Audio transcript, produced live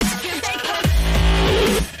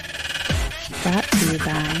to you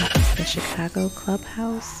by the Chicago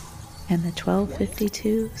Clubhouse and the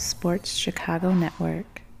 1252 Sports Chicago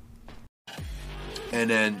Network. And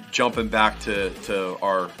then jumping back to the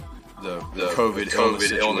COVID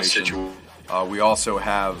illness situation. We also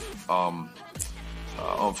have,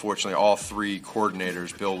 unfortunately, all three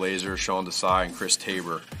coordinators, Bill Lazor, Sean Desai, and Chris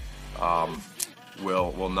Tabor,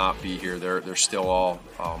 will not be here. They're still all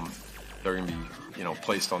they're going to be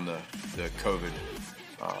placed on the COVID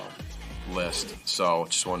list. So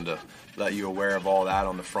just wanted to let you aware of all that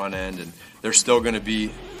on the front end, and they're still going to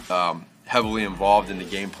be heavily involved in the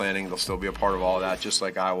game planning. They'll still be a part of all that, just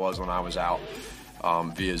like I was when I was out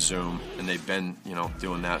via Zoom, and they've been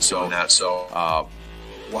doing that. So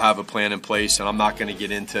we'll have a plan in place, and I'm not going to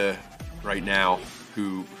get into right now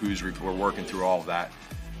we're working through all of that,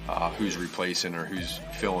 who's replacing or who's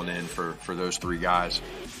filling in for those three guys.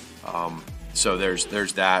 So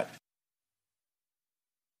there's that.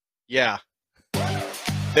 Yeah.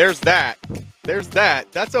 There's that.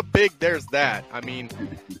 That's a big there's that. I mean,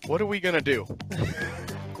 what are we going to do?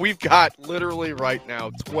 We've got literally right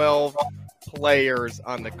now 12 players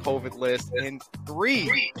on the COVID list and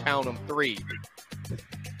three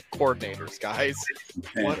coordinators, guys.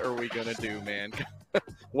 What are we going to do, man?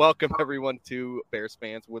 Welcome, everyone, to Bears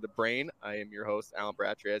Fans with a Brain. I am your host, Alan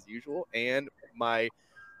Bratcher, as usual, and my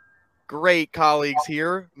great colleagues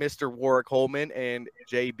here, Mr. Warwick Holman and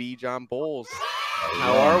JB John Bowles.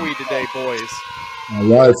 How are we today, boys? All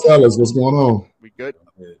right, fellas, what's going on? We good?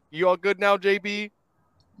 You all good now, JB?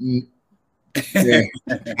 Yeah,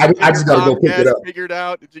 I just gotta go pick it up. Figured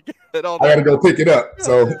out? Did you get it all? I gotta go pick it up.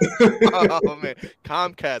 So, oh man,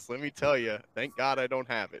 Comcast. Let me tell you, thank God I don't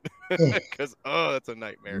have it because that's a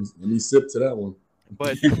nightmare. Let me sip to that one.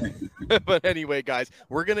 But anyway, guys,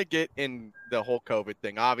 we're gonna get in the whole COVID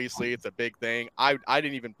thing. Obviously, it's a big thing. I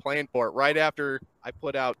didn't even plan for it. Right after I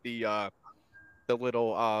put out the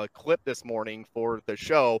little clip this morning for the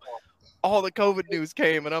show, all the COVID news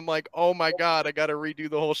came, and I'm like, oh my God, I got to redo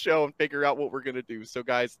the whole show and figure out what we're going to do. So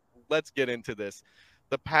guys, let's get into this.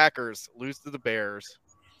 The Packers lose to the Bears.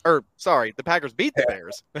 Or sorry, the Packers beat the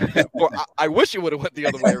Bears. I wish it would have went the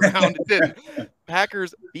other way around. It didn't.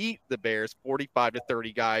 Packers beat the Bears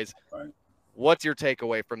 45-30, guys. What's your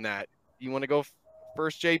takeaway from that? You want to go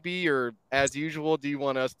first, JB, or as usual, do you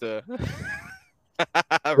want us to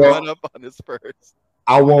run up on this first?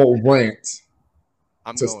 I won't rant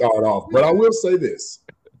to start off, but I will say this.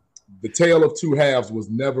 The tale of two halves was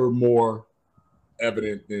never more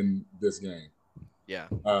evident than this game. Yeah.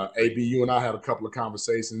 AB, you and I had a couple of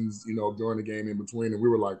conversations, during the game in between, and we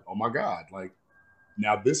were like, oh my God, like,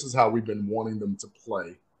 now this is how we've been wanting them to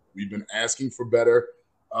play. We've been asking for better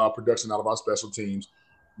production out of our special teams.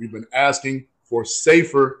 We've been asking for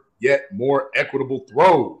safer yet more equitable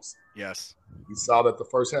throws. Yes. We saw that the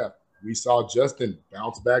first half. We saw Justin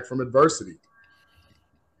bounce back from adversity.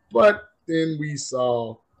 But then we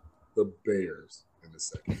saw the Bears in the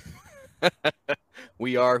second.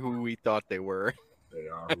 We are who we thought they were. They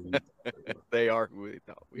are who we thought they were. They are who we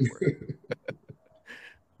thought we were.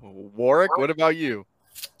 Warwick, what about you?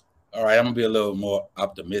 All right, I'm going to be a little more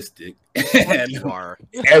optimistic. You are.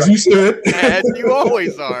 As you should. As you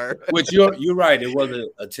always are. Which you're right. It was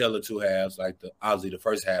a tale of two halves. Like, obviously, the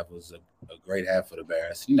first half was a great half for the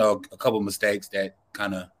Bears. A couple mistakes that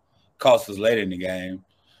kind of cost us later in the game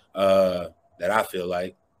that I feel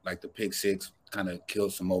like the pick six kind of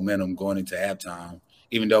killed some momentum going into halftime,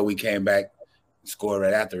 even though we came back and scored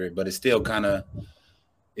right after it. But it still kind of –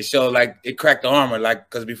 it showed like it cracked the armor, like,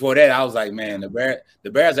 because before that I was like, man, the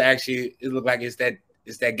Bears are actually, it looked like it's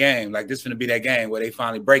that game, like this is gonna be that game where they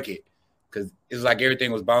finally break it, because it's like everything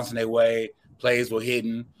was bouncing their way, plays were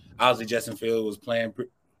hitting. Obviously, Justin Fields was playing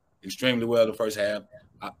extremely well the first half,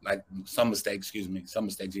 like some mistakes he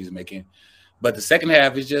was making, but the second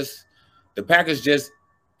half is just the Packers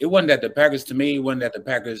it wasn't that the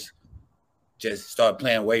Packers just started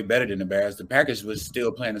playing way better than the Bears. The Packers was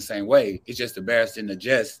still playing the same way. It's just the Bears didn't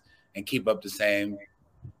adjust and keep up the same,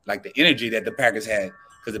 like the energy that the Packers had.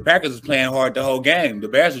 Because the Packers was playing hard the whole game. The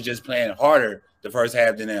Bears were just playing harder the first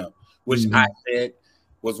half than them, which I said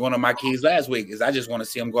was one of my keys last week, is I just want to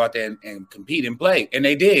see them go out there and compete and play. And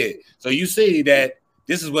they did. So you see that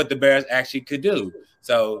this is what the Bears actually could do.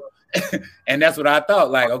 So, and that's what I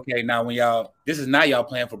thought. Like, okay, now this is not y'all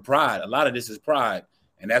playing for pride. A lot of this is pride.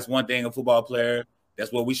 And that's one thing a football player,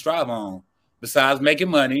 that's what we strive on. Besides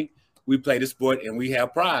making money, we play the sport and we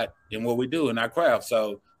have pride in what we do in our craft.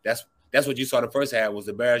 So that's what you saw the first half was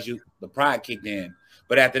the Bears, the pride kicked in.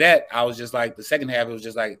 But after that, I was just like, the second half, it was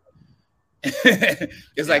just like,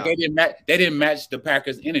 like they didn't match the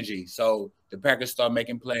Packers' energy. So the Packers started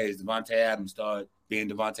making plays. Devontae Adams started being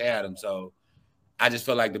Devontae Adams. So I just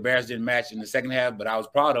felt like the Bears didn't match in the second half, but I was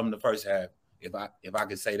proud of them the first half, if I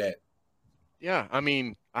could say that. Yeah, I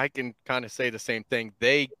mean, I can kind of say the same thing.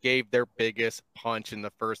 They gave their biggest punch in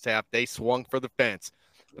the first half. They swung for the fence.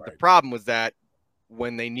 But the problem was that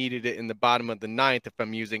when they needed it in the bottom of the ninth, if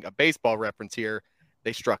I'm using a baseball reference here,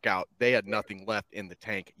 they struck out. They had nothing left in the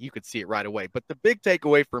tank. You could see it right away. But the big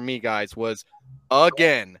takeaway for me, guys, was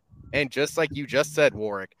again, and just like you just said,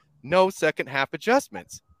 Warwick, no second half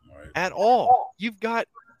adjustments at all. You've got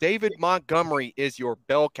David Montgomery is your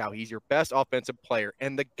bell cow. He's your best offensive player.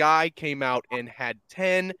 And the guy came out and had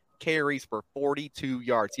 10 carries for 42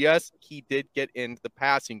 yards. Yes, he did get into the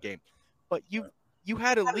passing game, but you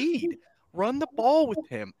had a lead. Run the ball with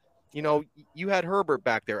him. You know, you had Herbert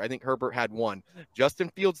back there. I think Herbert had one. Justin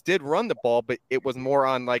Fields did run the ball, but it was more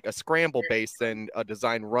on like a scramble base than a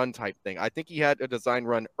design run type thing. I think he had a design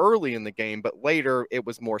run early in the game, but later it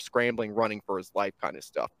was more scrambling, running for his life kind of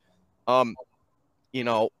stuff. You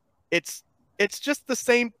know, it's just the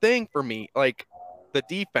same thing for me. Like the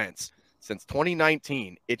defense since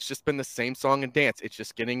 2019, it's just been the same song and dance. It's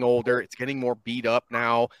just getting older. It's getting more beat up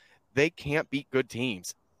now. They can't beat good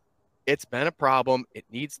teams. It's been a problem. It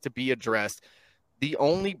needs to be addressed. The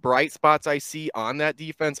only bright spots I see on that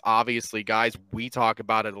defense, obviously, guys, we talk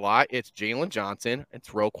about it a lot. It's Jalen Johnson. It's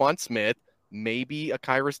Roquan Smith. Maybe a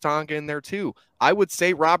Kyrus Tonga in there too. I would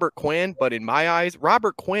say Robert Quinn, but in my eyes,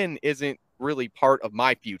 Robert Quinn isn't really part of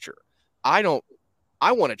my future. I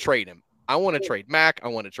want to trade him. I want to trade Mac. I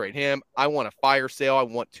want to trade him. I want a fire sale. I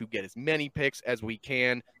want to get as many picks as we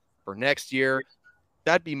can for next year.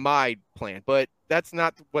 That'd be my plan, but that's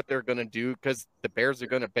not what they're going to do because the Bears are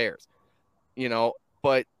going to Bears, you know.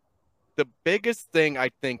 But the biggest thing I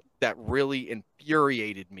think that really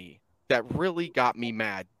infuriated me, that really got me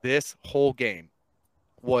mad this whole game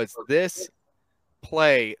was this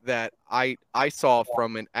play that I saw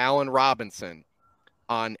from an Allen Robinson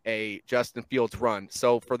on a Justin Fields run.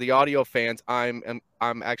 So for the audio fans, I'm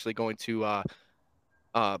actually going to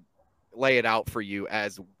lay it out for you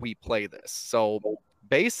as we play this. So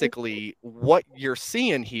basically what you're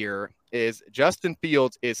seeing here is Justin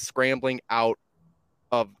Fields is scrambling out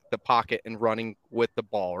of the pocket and running with the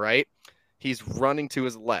ball, right? He's running to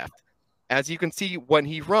his left. As you can see when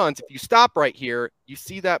he runs, if you stop right here, you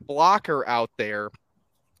see that blocker out there.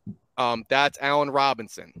 That's Allen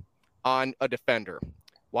Robinson on a defender.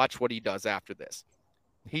 Watch what he does after this.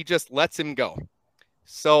 He just lets him go.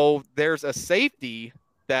 So there's a safety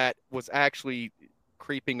that was actually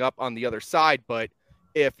creeping up on the other side, but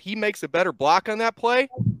if he makes a better block on that play,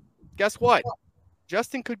 guess what?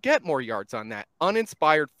 Justin could get more yards on that.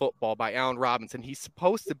 Uninspired football by Allen Robinson. He's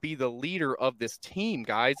supposed to be the leader of this team,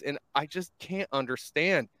 guys, and I just can't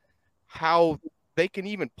understand how they can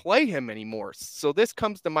even play him anymore. So this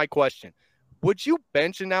comes to my question. Would you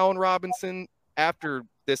bench an Allen Robinson after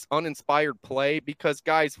this uninspired play? Because,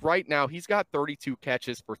 guys, right now he's got 32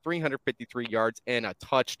 catches for 353 yards and a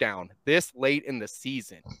touchdown this late in the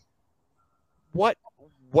season. What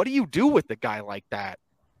do you do with a guy like that?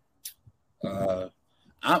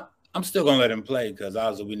 I'm still gonna let him play because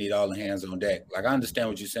obviously we need all the hands on deck. Like I understand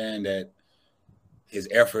what you're saying, that his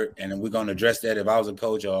effort, and we're gonna address that if I was a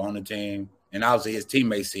coach or on the team, and obviously his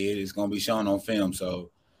teammates see it, it's gonna be shown on film.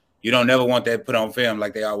 So you don't never want that put on film,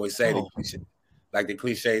 like they always say. Like the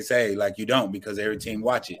cliches say, like you don't, because every team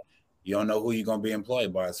watch it. You don't know who you're gonna be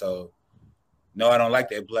employed by. So no, I don't like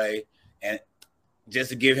that play. And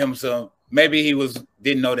just to give him some. Maybe he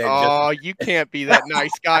didn't know that. Oh, you can't be that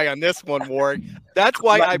nice guy on this one, Warwick. That's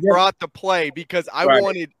why I brought the play, because I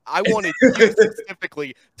wanted you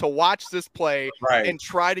specifically to watch this play and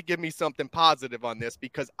try to give me something positive on this,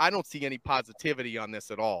 because I don't see any positivity on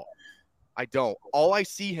this at all. I don't. All I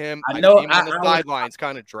see him, I see him on the sidelines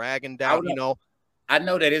kind of dragging down, you know. I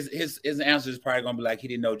know that his answer is probably gonna be like he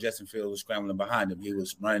didn't know Justin Fields was scrambling behind him. He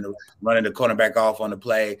was running the cornerback off on the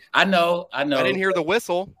play. I know. I didn't hear the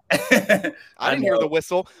whistle. I didn't hear the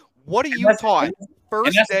whistle. What are you taught?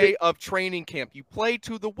 First day of training camp, you play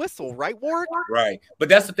to the whistle, right, Warwick? Right. But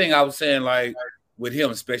that's the thing I was saying, like with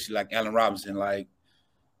him, especially like Allen Robinson, like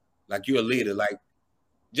you're a leader. Like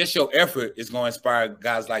just your effort is gonna inspire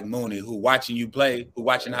guys like Mooney, who watching you play, who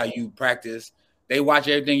watching how you practice. They watch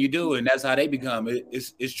everything you do, and that's how they become.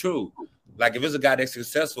 It's true. Like if it's a guy that's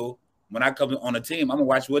successful, when I come on a team, I'm gonna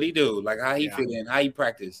watch what he do, like how he fit in, how he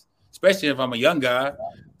practice. Especially if I'm a young guy.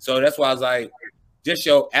 So that's why I was like, just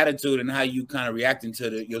your attitude and how you kind of reacting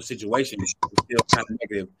to your situation is still kind of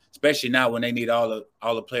negative. Especially now when they need all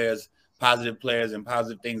the players, positive players, and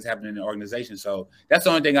positive things happening in the organization. So that's the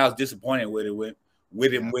only thing I was disappointed with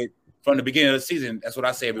him from the beginning of the season. That's what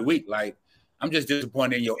I say every week. Like I'm just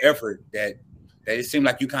disappointed in your effort that it seemed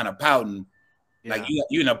like you kind of pouting Like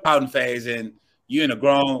you in a pouting phase and you in a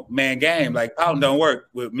grown man game. Like pouting don't work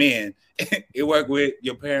with men. It work with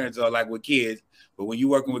your parents or like with kids. But when you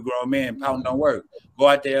working with grown men, pouting don't work. Go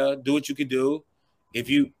out there, do what you can do. If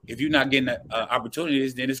you're not getting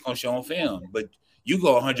opportunities, then it's gonna show on film. But you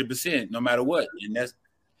go 100% no matter what, and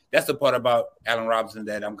that's the part about Allen Robinson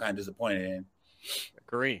that I'm kind of disappointed in.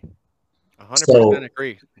 Agree, 100%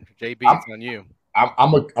 agree. JB, it's on you.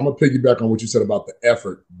 I'm a piggyback on what you said about the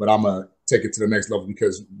effort, but I'm gonna take it to the next level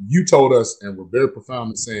because you told us, and we're very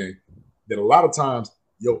profound in saying that a lot of times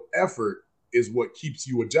your effort is what keeps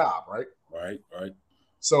you a job, right? Right.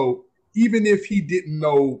 So even if he didn't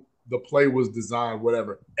know the play was designed,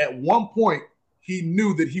 whatever, at one point he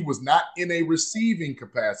knew that he was not in a receiving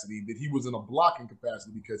capacity, that he was in a blocking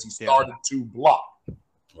capacity because he started to block.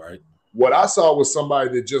 Right. What I saw was somebody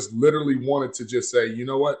that just literally wanted to just say, you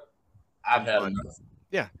know what? I've had enough.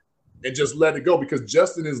 Yeah. And just let it go because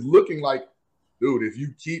Justin is looking like, dude, if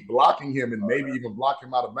you keep blocking him and maybe even block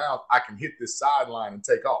him out of bounds, I can hit this sideline and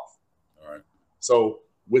take off. All right. So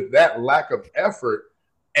with that lack of effort,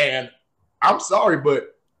 and I'm sorry,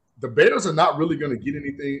 but the Bears are not really going to get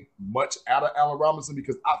anything much out of Allen Robinson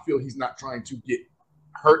because I feel he's not trying to get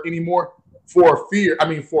hurt anymore for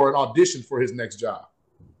an audition for his next job.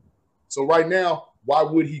 So right now, why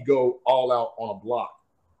would he go all out on a block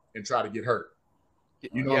and try to get hurt?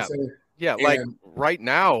 You know what I'm saying? Yeah, like right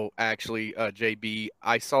now, actually, JB,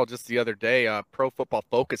 I saw just the other day, Pro Football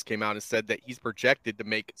Focus came out and said that he's projected to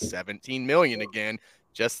make $17 million again,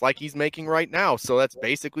 just like he's making right now. So that's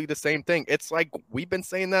basically the same thing. It's like we've been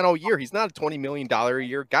saying that all year. He's not a $20 million a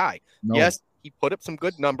year guy. No. Yes, he put up some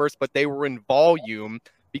good numbers, but they were in volume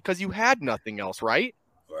because you had nothing else, right?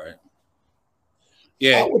 Right.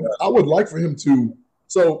 Yeah, I would like for him to.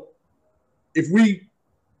 So if we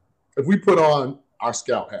put on our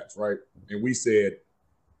scout hats, right, and we said,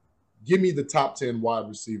 give me the top 10 wide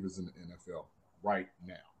receivers in the NFL right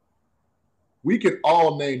now, we could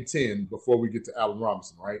all name 10 before we get to Allen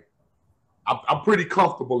Robinson, right? I'm pretty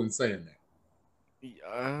comfortable in saying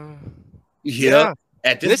that. Yeah.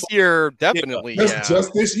 At this year, definitely. That's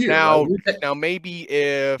just this year. Now, now maybe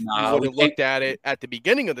if you would have looked at it at the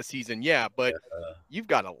beginning of the season, but you've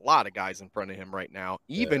got a lot of guys in front of him right now.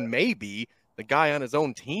 Even maybe the guy on his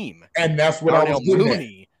own team. And that's what I was getting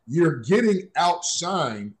at. You're getting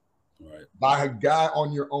outshined by a guy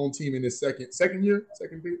on your own team in his second year.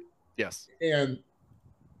 Yes. And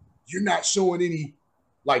you're not showing any,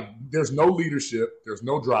 there's no leadership. There's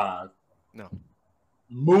no drive. No.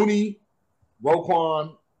 Mooney,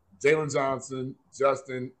 Roquan, Jalen Johnson,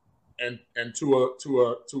 Justin, and to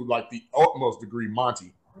the utmost degree,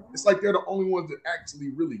 Monty. It's like they're the only ones that actually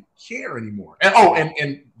really care anymore.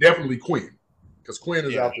 And definitely Quinn. Because Quinn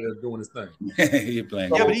is out there doing his thing. He's playing.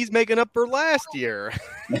 But he's making up for last year.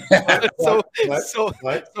 so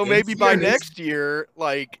maybe by next year,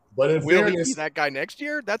 will he be that guy next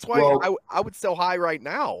year? That's why I would sell high right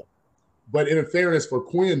now. But in fairness for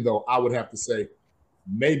Quinn, though, I would have to say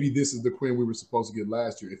maybe this is the Quinn we were supposed to get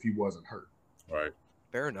last year if he wasn't hurt. Right.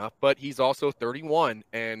 Fair enough. But he's also 31,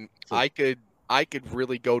 and sure. I could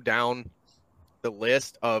really go down the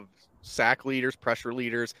list of sack leaders, pressure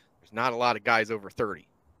leaders. Not a lot of guys over 30.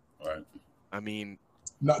 Right. I mean,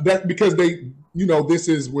 that's because they, this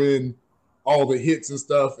is when all the hits and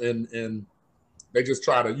stuff, and they just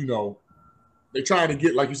try to, they're trying to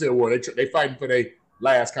get, like you said, they fighting for their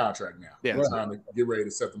last contract now. Yeah. They're trying to get ready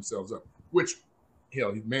to set themselves up. Which,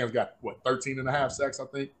 his man's got 13 and a half sacks, I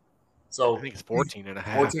think. So I think it's 14 and a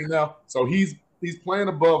half. 14 now. So he's playing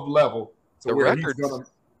above level. So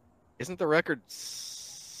isn't the record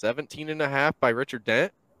 17 and a half by Richard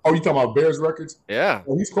Dent? Oh, you talking about Bears records? Yeah.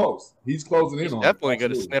 Well, he's close. He's closing in on it. Definitely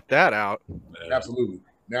going to snip that out. Absolutely.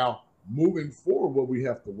 Now, moving forward, what we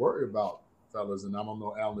have to worry about, fellas, and I don't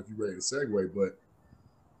know, Alan, if you're ready to segue, but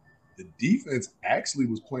the defense actually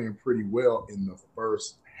was playing pretty well in the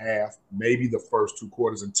first half, maybe the first two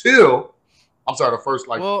quarters the first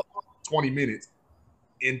 20 minutes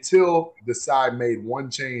until the side made one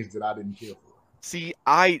change that I didn't care for. See,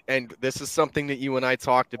 and this is something that you and I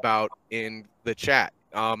talked about in the chat.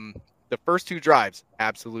 The first two drives,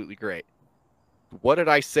 absolutely great. What did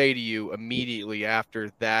I say to you immediately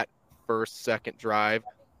after that second drive?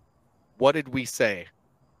 What did we say?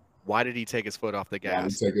 Why did he take his foot off the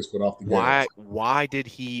gas? Why did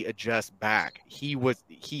he adjust back? He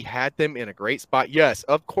had them in a great spot. Yes,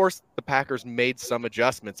 of course the Packers made some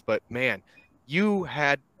adjustments, but man, you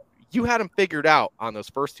had them figured out on those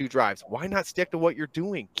first two drives. Why not stick to what you're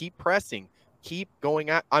doing? Keep pressing. Keep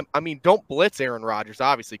going at. I mean, don't blitz Aaron Rodgers,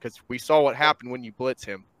 obviously, because we saw what happened when you blitz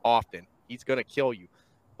him often. He's going to kill you.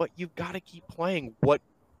 But you've got to keep playing what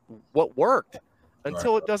worked.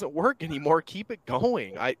 until it doesn't work anymore, keep it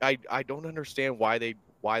going. I don't understand why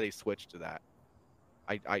they switched to that.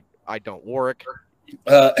 I don't. Warwick,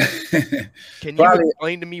 can you Probably,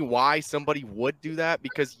 explain to me why somebody would do that?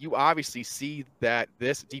 Because you obviously see that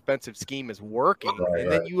this defensive scheme is working, and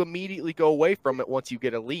then you immediately go away from it once you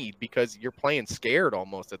get a lead because you're playing scared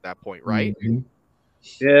almost at that point, right?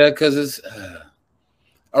 yeah, because it's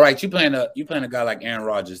all right. You playing a guy like Aaron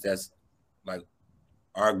Rodgers, that's like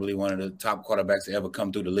arguably one of the top quarterbacks to ever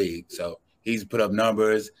come through the league. So he's put up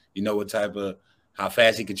numbers. You know how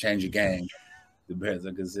fast he can change a game. The Bears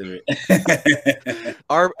are considered.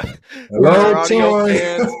 For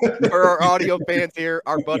our audio fans here,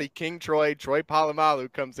 our buddy King Troy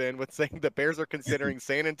Polamalu comes in with saying the Bears are considering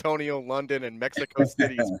San Antonio, London, and Mexico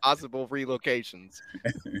City as possible relocations.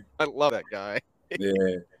 I love that guy.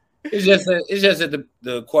 Yeah, it's just that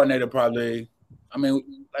the coordinator probably. I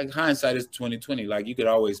mean, like hindsight is 2020. Like you could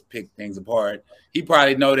always pick things apart. He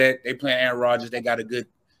probably know that they playing Aaron Rodgers. They got a good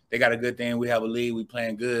thing. We have a lead. We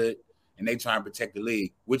playing good. And they try and protect the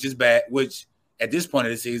league, which is bad, which at this point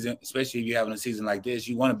of the season, especially if you're having a season like this,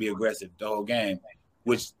 you want to be aggressive the whole game,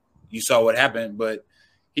 which you saw what happened. But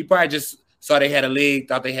he probably just saw they had a lead,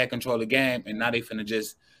 thought they had control of the game, and now they finna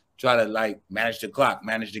just try to, like, manage the clock,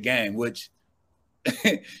 manage the game, which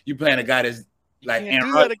you playing a guy that's like Aaron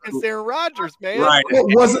do that against Aaron Rodgers, man. Right. Well,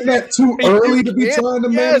 wasn't that too early to be trying to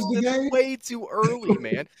manage the game? Way too early,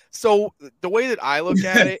 man. So the way that I look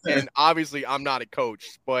at it, and obviously I'm not a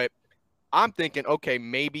coach, but I'm thinking, okay,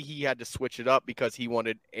 maybe he had to switch it up because he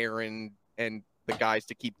wanted Aaron and the guys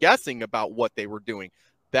to keep guessing about what they were doing.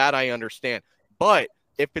 That I understand. But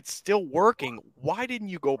if it's still working, why didn't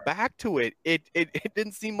you go back to it? It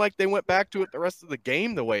didn't seem like they went back to it the rest of the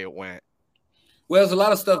game the way it went. Well, there's a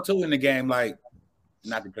lot of stuff, too, in the game, like,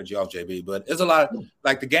 not to cut you off, JB, but there's a lot of,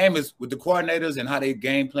 like, the game is with the coordinators and how they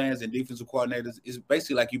game plans and defensive coordinators is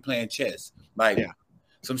basically like you playing chess. Like,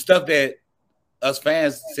 some stuff that us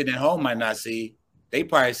fans sitting at home might not see, they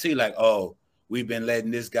probably see like, oh, we've been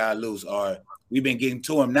letting this guy loose, or we've been getting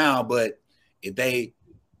to him now, but if they,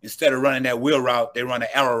 instead of running that wheel route, they run an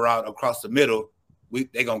arrow route across the middle,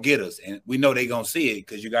 they going to get us. And we know they going to see it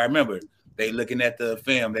because you got to remember, they looking at the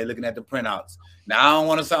film, they looking at the printouts. Now, I don't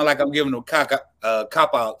want to sound like I'm giving them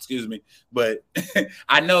cop-out, excuse me, but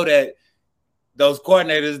I know that those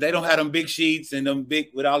coordinators, they don't have them big sheets and them big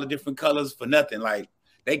with all the different colors for nothing. Like,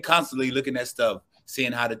 they constantly looking at stuff,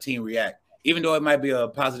 seeing how the team react. Even though it might be a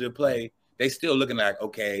positive play, they still looking like,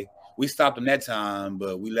 okay, we stopped him that time,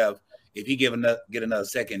 but we left. If he get another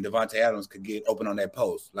second, Devontae Adams could get open on that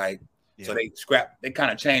post. Like, so they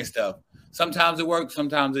kind of change stuff. Sometimes it works,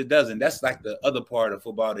 sometimes it doesn't. That's like the other part of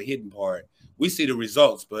football, the hidden part. We see the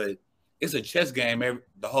results, but it's a chess game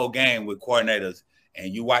the whole game with coordinators,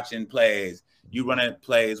 and you watching plays. You running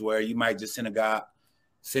plays where you might just send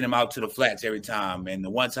him out to the flats every time. And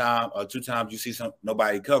the one time or two times you see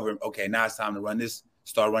nobody cover him, okay, now it's time to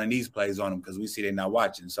start running these plays on them because we see they're not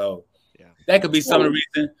watching. So that could be some of the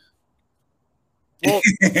reason. Well,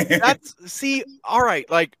 all right.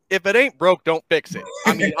 Like, if it ain't broke, don't fix it.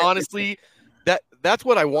 I mean, honestly, that's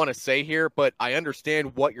what I want to say here, but I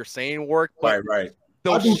understand what you're saying, Warwick. But right.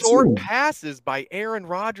 Those short passes by Aaron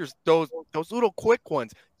Rodgers, those little quick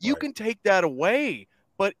ones, you can take that away.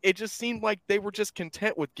 But it just seemed like they were just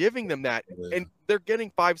content with giving them that. And they're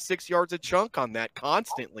getting 5-6 yards a chunk on that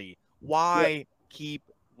constantly. Why keep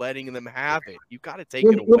letting them have it? You got to take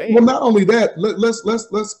it away. Well, not only that, let's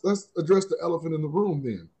address the elephant in the room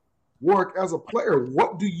then. Warwick, as a player,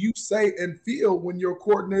 what do you say and feel when your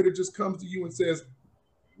coordinator just comes to you and says,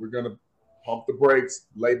 we're going to pump the brakes,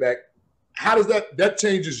 lay back? How does that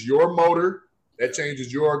changes your motor? That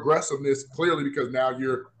changes your aggressiveness, clearly, because now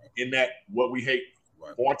you're in that what we hate,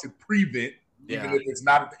 wanted prevent. Even if it's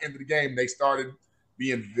not at the end of the game, they started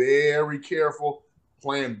being very careful,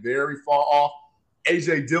 playing very far off.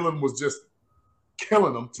 A.J. Dillon was just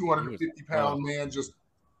killing them, 250-pound man, just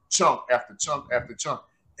chunk after chunk after chunk.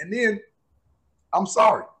 And then, I'm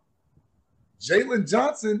sorry, Jalen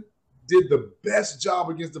Johnson did the best job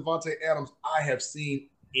against Devontae Adams I have seen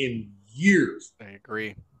in years. I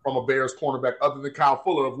agree. From a Bears cornerback, other than Kyle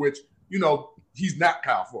Fuller, of which, he's not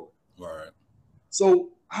Kyle Fuller. Right. So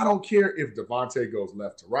I don't care if Devontae goes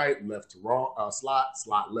left to right, left to wrong,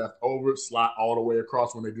 slot left over, slot all the way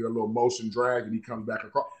across when they do a little motion drag and he comes back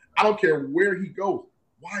across. I don't care where he goes.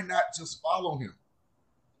 Why not just follow him?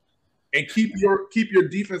 And keep your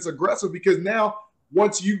defense aggressive, because now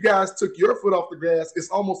once you guys took your foot off the gas, it's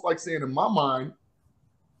almost like saying in my mind,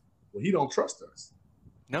 well, he don't trust us.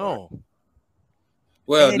 No.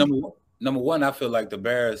 Well, number one, I feel like the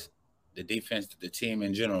Bears, the defense, the team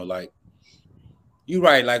in general, like You're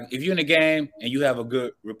right. Like if you're in a game and you have a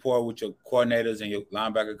good rapport with your coordinators and your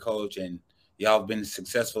linebacker coach, and y'all been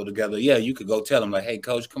successful together, yeah, you could go tell them like, "Hey,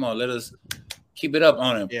 coach, come on, let us keep it up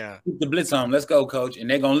on him. Yeah. Keep the blitz on him. Let's go, coach." And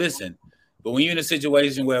they're gonna listen. But when you're in a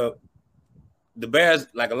situation where the Bears,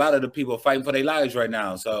 like a lot of the people, are fighting for their lives right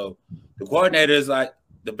now, so the coordinators, like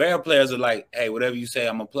the Bear players, are like, "Hey, whatever you say,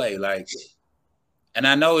 I'm gonna play." Like, and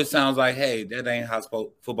I know it sounds like, "Hey, that ain't how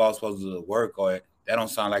football's supposed to work," or that don't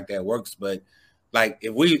sound like that works, but like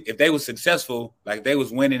if they were successful, like they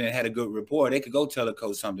was winning and had a good rapport, they could go tell the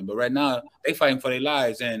coach something. But right now they fighting for their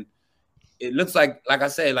lives, and it looks like I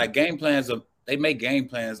said, like game plans they make game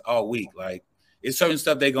plans all week. Like it's certain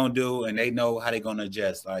stuff they're gonna do, and they know how they're gonna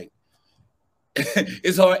adjust. Like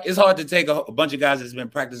it's hard to take a bunch of guys that's been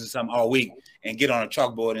practicing something all week and get on a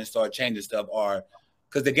chalkboard and start changing stuff, or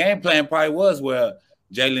because the game plan probably was where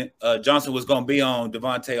Jalen Johnson was gonna be on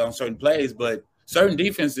Devontae on certain plays, but certain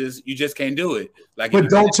defenses, you just can't do it. Like, but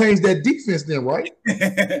don't change that defense then, right?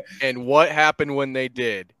 And what happened when they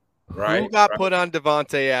did? Right. Who got put on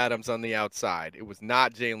Devontae Adams on the outside? It was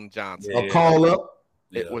not Jalen Johnson. A call up.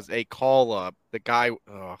 It was a call up. The guy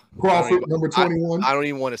Crawford, number 21. I don't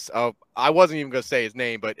even want to. I wasn't even going to say his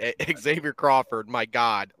name, but Xavier Crawford. My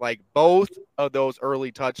God, like both of those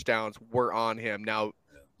early touchdowns were on him. Now,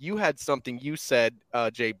 you had something you said,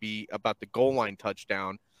 JB, about the goal line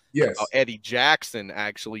touchdown. Yes. Eddie Jackson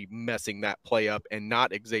actually messing that play up and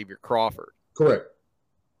not Xavier Crawford. Correct.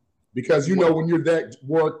 Because you know when you're that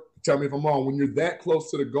tell me if I'm wrong, when you're that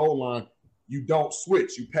close to the goal line, you don't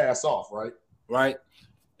switch, you pass off, right? Right.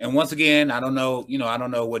 And once again, I don't know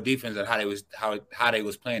what defense and how they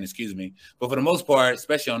was playing, excuse me. But for the most part,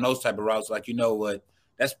 especially on those type of routes, like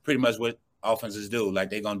that's pretty much what offenses do. Like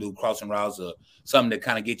they're gonna do crossing routes or something to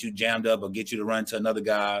kind of get you jammed up or get you to run to another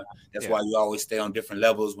guy. That's why you always stay on different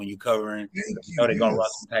levels when you're covering. They're gonna run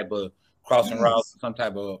some type of crossing routes, some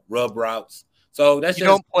type of rub routes. So that's you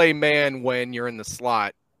don't play man when you're in the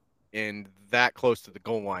slot and that close to the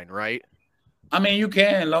goal line, right? I mean, you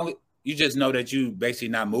can, long you just know that you basically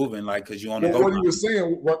not moving, like because you on the goal what line. he was saying,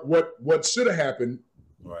 what should have happened.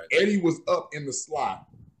 Right. Eddie was up in the slot.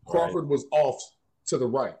 Crawford was off to the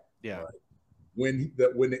right. Yeah. Right. When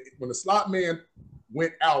the slot man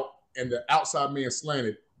went out and the outside man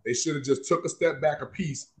slanted, they should have just took a step back a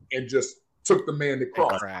piece and just took the man to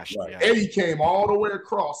cross. Crashed, right. Eddie came all the way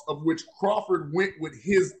across, of which Crawford went with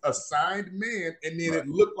his assigned man, and then it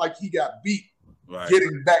looked like he got beat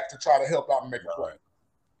getting back to try to help out and make a play.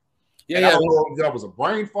 Yeah, I don't know if that was a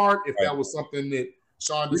brain fart, if that was something that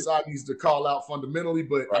Sean Desai needs to call out fundamentally,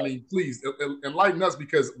 but I mean, please enlighten us,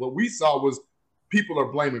 because what we saw was people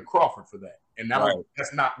are blaming Crawford for that. And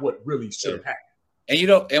that's not what really should have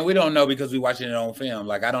happened. And we don't know because we're watching it on film.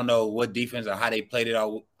 Like, I don't know what defense or how they played it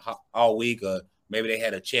all week, or maybe they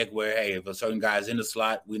had a check where, hey, if a certain guy's in the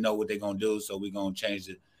slot, we know what they're going to do, so we're going to change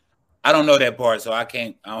it. I don't know that part, so I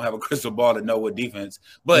don't have a crystal ball to know what defense.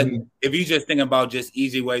 But if you're just thinking about just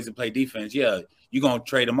easy ways to play defense, you're going to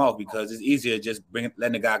trade them off because it's easier just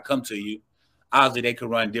letting the guy come to you. Obviously, they could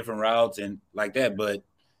run different routes and like that, but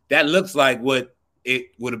that looks like what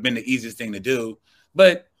it would have been the easiest thing to do.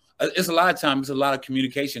 But it's a lot of times, a lot of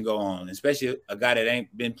communication go on, especially a guy that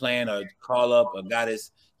ain't been playing or call up, a guy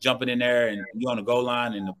that's jumping in there and you're on the goal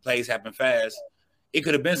line and the plays happen fast. It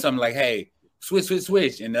could have been something like, hey,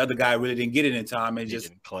 switch, and the other guy really didn't get it in time and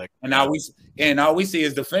just click. And all we see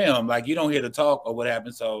is the film. Like, you don't hear the talk or what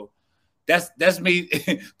happened. So that's me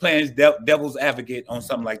playing devil's advocate on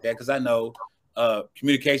something like that, because I know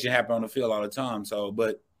communication happen on the field all the time. So,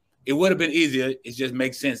 but it would have been easier. It just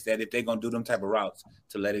makes sense that if they're gonna do them type of routes,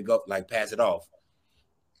 to let it go, like pass it off.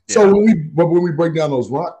 So when we break down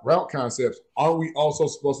those route concepts, aren't we also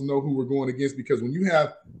supposed to know who we're going against? Because when you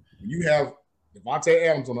have Devontae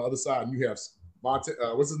Adams on the other side, and you have what's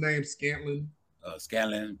his name? Scanlon,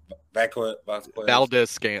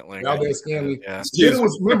 Valdez Scantling. Yeah. Then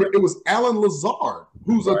it was Alan Lazard,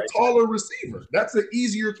 who's a taller receiver. That's an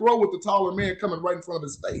easier throw with the taller man coming right in front of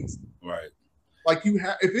his face. Right. Like,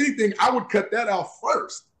 if anything, I would cut that out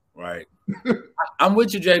first. Right. I'm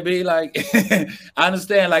with you, JB. Like, I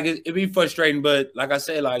understand. Like, it'd be frustrating, but like I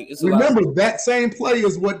said, like, it's that same play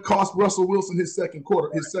is what cost Russell Wilson his second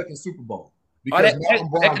Super Bowl, because Malcolm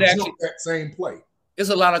Brown jumped that same play. It's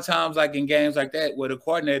a lot of times, like in games like that, where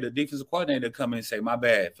the defensive coordinator come in and say, "My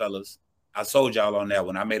bad, fellas, I sold y'all on that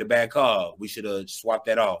one. I made a bad call. We should have swapped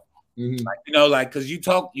that off." Like, because you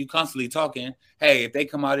constantly talking. Hey, if they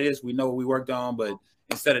come out of this, we know what we worked on, but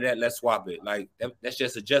instead of that, let's swap it. Like, that's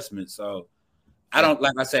just adjustment. So I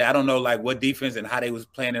don't know like what defense and how they was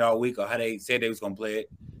playing it all week, or how they said they was gonna play it.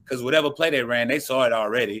 Because whatever play they ran, they saw it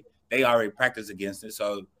already. They already practiced against it.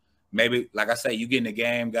 So maybe, like I say, you get in the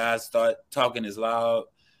game, guys start talking as loud,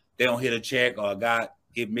 they don't hit a check, or a guy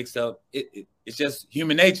get mixed up. It's just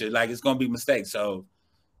human nature. Like, it's going to be mistakes. So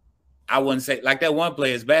I wouldn't say, like, that one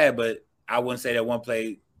play is bad, but I wouldn't say that one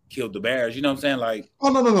play killed the Bears. You know what I'm saying? Like, oh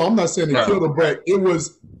no, I'm not saying it killed the Bears.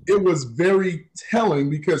 It was very telling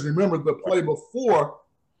because remember the play before,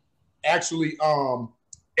 actually,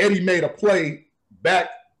 Eddie made a play back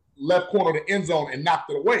left corner of the end zone and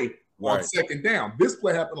knocked it away on second down. This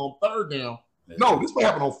play happened on third down. No, this play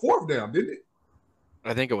happened on fourth down, didn't it?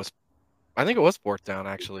 I think it was fourth down,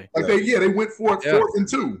 actually. Like they went for it, fourth and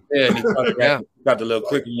 2. Yeah, got the little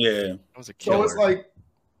quick, yeah. That was a killer. So it's like,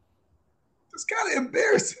 it's kind of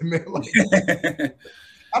embarrassing, man. Like,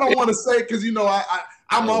 I don't want to say it because, you know,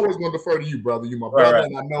 I'm always going to defer to you, brother. You're my brother,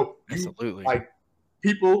 and I know you, absolutely. Like,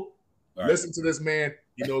 people listen to this man.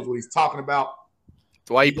 He knows what he's talking about.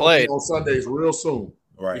 That's why he played on Sundays real soon,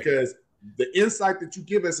 right? Because the insight that you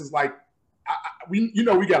give us is like, we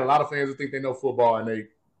got a lot of fans that think they know football and they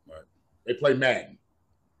play Madden.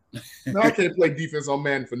 No, I can't play defense on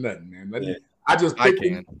Madden for nothing, man. I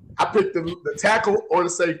pick the tackle or the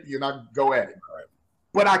safety and I go at it. Right.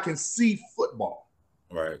 But I can see football,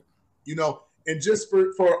 right? You know, and just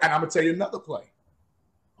for and I'm gonna tell you another play.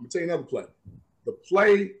 The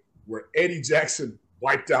play where Eddie Jackson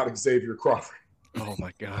wiped out Xavier Crawford. Oh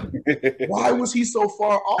my God! Why was he so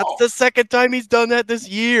far off? That's the second time he's done that this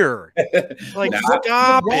year. Like,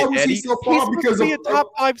 stop it, Eddie. He's supposed to be a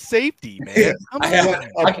top 5 safety, man. I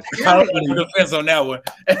don't know the defense on that one.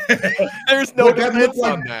 There's no defense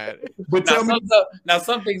on that. But now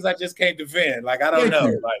some things I just can't defend. Like, I don't know.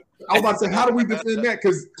 Like, I was about to say, how do we defend that?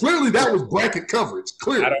 Because clearly that was bracket coverage.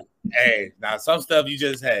 Clearly. Now some stuff you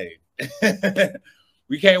just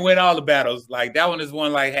we can't win all the battles. Like, that one is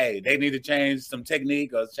one like, hey, they need to change some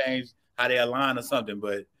technique or change how they align or something.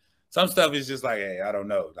 But some stuff is just like, hey, I don't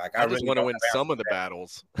know. Like, I just want to win some of the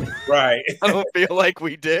battles. Right. I don't feel like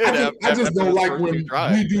we did. I just don't like when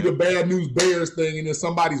we do the bad news Bears thing and then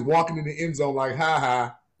somebody's walking in the end zone like,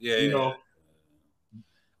 ha. Yeah. You know.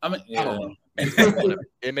 I mean, I don't know.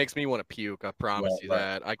 It makes me want to puke. I promise you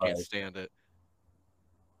that. I can't stand it.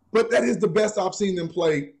 But that is the best I've seen them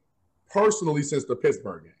play personally since the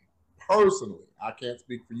Pittsburgh game. Personally, I can't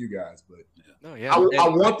speak for you guys, but I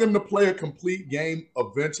want them to play a complete game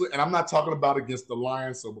eventually. And I'm not talking about against the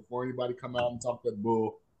Lions. So before anybody come out and talk that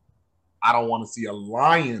bull, I don't want to see a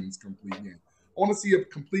Lions complete game. I want to see a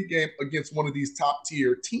complete game against one of these top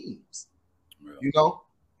tier teams. Really? You know,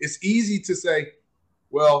 it's easy to say,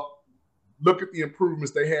 well, look at the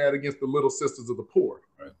improvements they had against the Little Sisters of the Poor.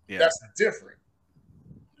 Right. Yeah. That's different.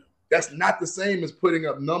 That's not the same as putting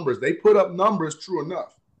up numbers. They put up numbers, true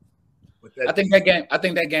enough. But I think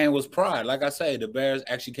that game was pride. Like I say, the Bears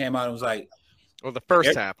actually came out and was like, well, the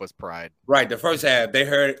first half was pride. Right. The first half, they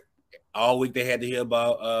heard all week they had to hear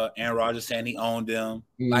about Aaron Rodgers saying he owned them.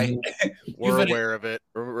 Mm-hmm. Like, we're aware of it.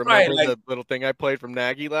 Remember the little thing I played from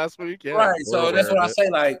Nagy last week? Yeah, right. So that's what I say.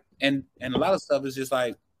 Like, and a lot of stuff is just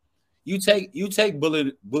like, you take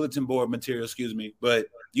bulletin board material, but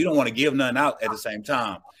you don't want to give none out at the same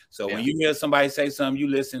time. So when you hear somebody say something, you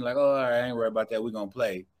listen like, oh, all right, I ain't worried about that. We're gonna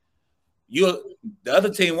play. The other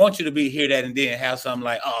team wants you to hear that and then have something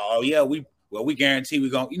like, oh yeah, we guarantee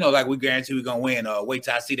we're gonna, we guarantee we're gonna win. Wait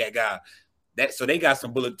till I see that guy. So they got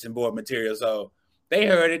some bulletin board material. So they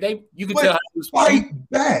heard it. You can tell how they was fight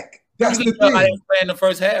back. That's the thing. How they were playing the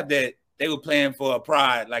first half that they were playing for a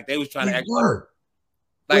pride, like they was trying to act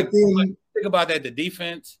like think about that, the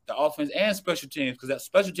defense, the offense, and special teams, because that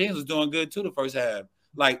special teams was doing good too the first half.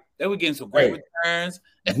 Like, they were getting some great returns.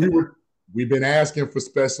 We've been asking for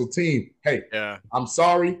special team. Hey, I'm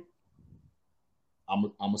sorry.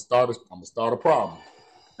 I'm gonna start a problem.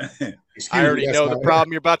 I already know the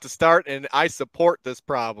problem you're about to start, and I support this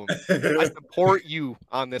problem. I support you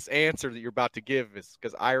on this answer that you're about to give,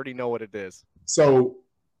 because I already know what it is. So,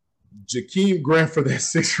 Jakeem Grant for that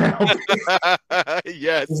 6th round.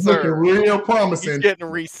 Yes, it's sir. Looking real promising. He's getting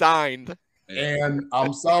re-signed. And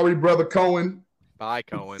I'm sorry, brother Cohen. Bye,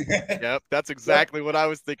 Cohen. Yep, that's exactly what I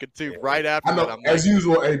was thinking too. Right after that, I'm as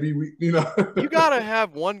usual, AB. You gotta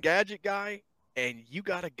have one gadget guy, and you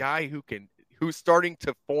got a guy who's starting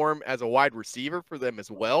to form as a wide receiver for them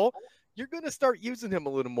as well. You're gonna start using him a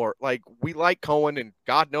little more. Like, we like Cohen, and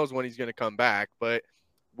God knows when he's gonna come back, but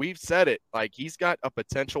we've said it. Like, he's got a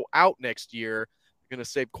potential out next year. You're gonna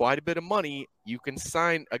save quite a bit of money. You can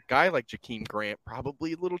sign a guy like Jakeem Grant,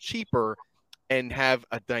 probably a little cheaper, and have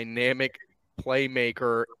a dynamic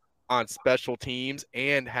playmaker on special teams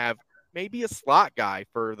and have maybe a slot guy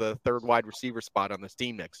for the 3rd wide receiver spot on this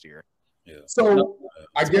team next year. Yeah. So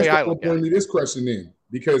I guess that will bring me this question in,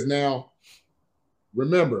 because now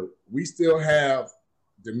remember, we still have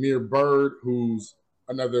Demir Bird, who's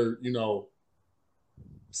another,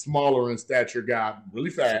 smaller in stature guy, really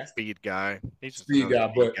fast. Speed guy. He's just speed another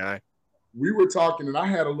guy. speed But guy. we were talking, and I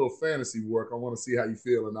had a little fantasy work. I want to see how you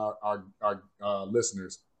feel, and our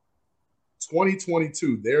listeners.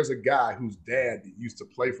 2022, there's a guy whose dad used to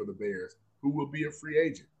play for the Bears who will be a free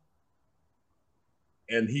agent.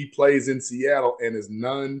 And he plays in Seattle and is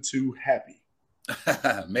none too happy.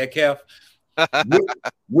 Metcalf.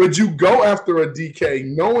 Would you go after a DK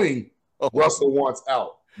knowing Russell wants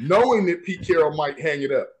out, knowing that Pete Carroll might hang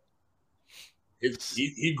it up?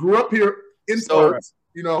 He grew up here in sports,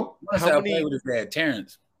 How many with his dad,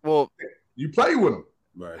 Terrence? Well, you play with him.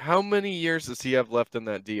 Right. How many years does he have left in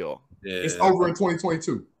that deal? Yeah. It's over in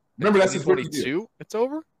 2022. Remember, that's his rookie deal. It's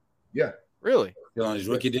over? Yeah. Really? Still on his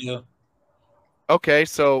rookie deal? Okay,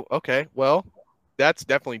 well, that's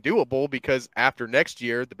definitely doable because after next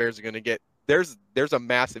year, the Bears are going to get there's a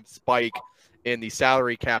massive spike in the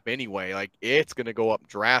salary cap anyway. Like it's going to go up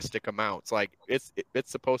drastic amounts. Like it's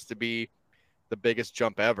supposed to be the biggest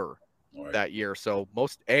jump ever that year. So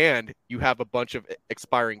and you have a bunch of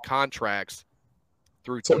expiring contracts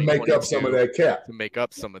through to make up some of that cap. To make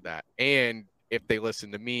up some of that. And if they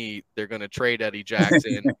listen to me, they're going to trade Eddie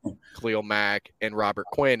Jackson, Khalil Mack, and Robert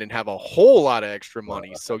Quinn and have a whole lot of extra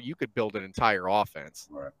money. So you could build an entire offense.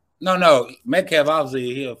 Right. No. Metcalf,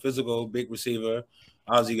 obviously, he's a physical, big receiver.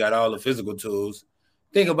 Obviously, got all the physical tools.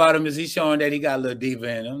 Thing about him is he's showing that he got a little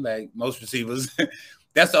diva in him, like most receivers.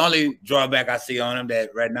 That's the only drawback I see on him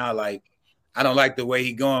that right now, like, I don't like the way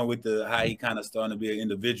he going with how he kind of starting to be an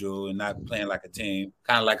individual and not playing like a team.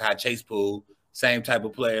 Kind of like how Chase Poole, same type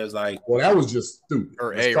of players. Like, well, that was just stupid.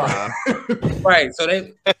 Or A-Rob. Right. I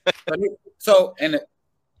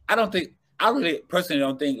really personally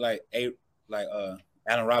don't think like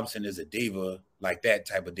Allen Robinson is a diva, like that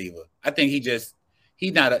type of diva. I think he's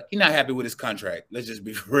not happy with his contract. Let's just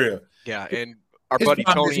be for real. Yeah, and our buddy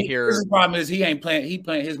Tony here. His problem is he ain't playing.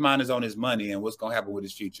 His mind is on his money and what's gonna happen with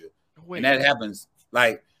his future. And that happens.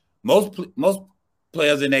 Like most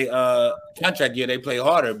players in a contract year, they play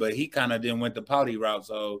harder, but he kind of didn't went the pouty route,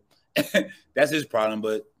 so that's his problem.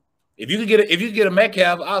 But if you could get a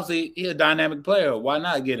Metcalf, obviously he's a dynamic player. Why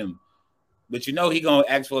not get him? But he gonna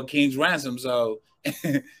ask for a king's ransom, so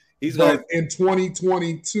he's going in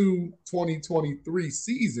 2022-2023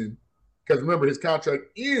 season, because remember his contract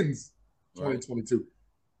ends 2022.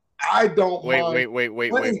 I don't wait. I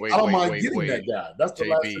don't mind getting that guy. That's the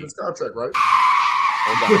last of his contract, right?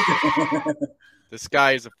 Hold on. This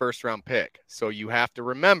guy is a first-round pick, so you have to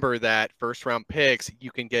remember that first-round picks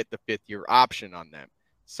you can get the fifth-year option on them.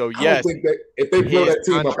 So yes, I don't think if they blow that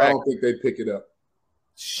team up, I don't think they'd pick it up.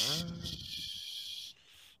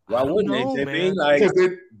 Why wouldn't they? Man.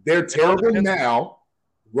 Because they're terrible now.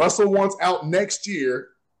 Russell wants out next year.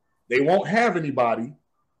 They won't have anybody.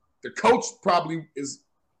 The coach probably is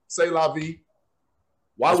say la vie.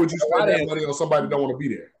 Why would you spend that money on somebody that don't want to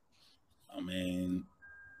be there? I mean,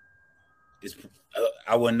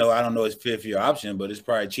 I wouldn't know. I don't know his fifth-year option, but it's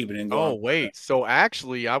probably cheaper than going. Oh wait, so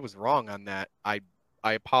actually, I was wrong on that. I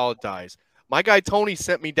apologize. My guy Tony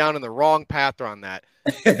sent me down in the wrong path on that.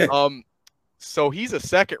 So he's a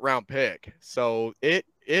second-round pick. So it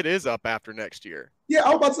is up after next year. Yeah, I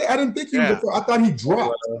was about to say I didn't think he was. I thought he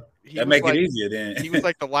dropped. That make it easier then. He was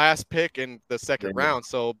like the last pick in the second round,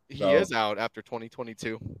 so he is out after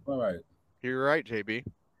 2022. All right. You're right, JB.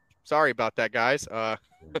 Sorry about that, guys.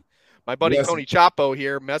 My buddy Tony Chapo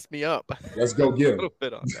here messed me up. Let's go get him. A little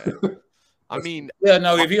bit on that. I mean,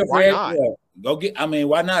 if you're why not? Go get. I mean,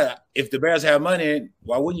 why not? If the Bears have money,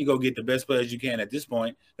 why wouldn't you go get the best players you can at this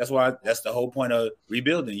point? That's the whole point of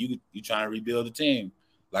rebuilding. You trying to rebuild the team.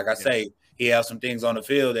 Like I say, he has some things on the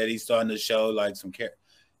field that he's starting to show, like some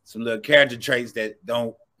little character traits that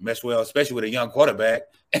don't mesh well, especially with a young quarterback.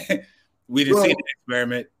 We didn't see the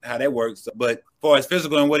experiment how that works, but as far as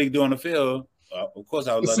physical and what he do on the field, of course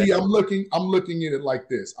I would love that. I'm looking at it like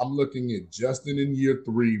this. I'm looking at Justin in year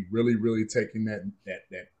 3, really, really taking that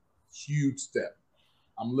huge step.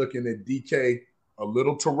 I'm looking at DK a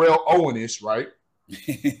little Terrell Owen-ish, right?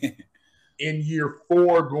 In year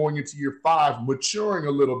 4, going into year 5, maturing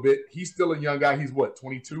a little bit. He's still a young guy. He's what,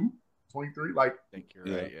 22, 23? Like, I think you're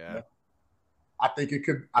right. Yeah. I think it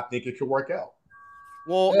could work out.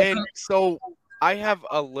 Well, and so I have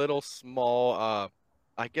a little small,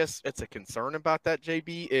 I guess it's a concern about that,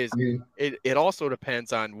 JB, is it also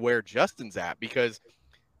depends on where Justin's at, because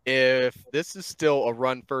if this is still a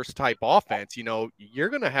run-first type offense, you're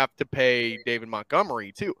going to have to pay David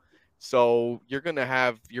Montgomery too. So you're going to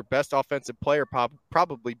have your best offensive player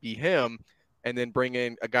probably be him. and then bring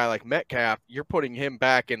in a guy like Metcalf, you're putting him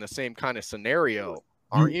back in the same kind of scenario,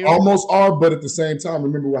 aren't you? Almost are, but at the same time,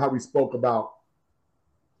 remember how we spoke about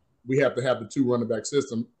we have to have the 2 running back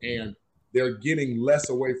system, and they're getting less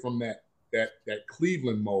away from that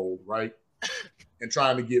Cleveland mold, right? And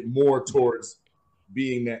trying to get more towards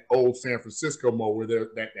being that old San Francisco mode where they're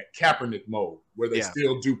that Kaepernick mode, where they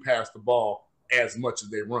still do pass the ball as much as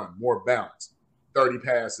they run, more balance. 30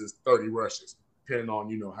 passes, 30 rushes, depending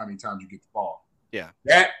on, how many times you get the ball. Yeah.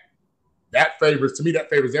 That favors, to me, that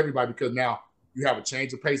favors everybody because now you have a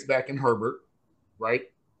change of pace back in Herbert, right?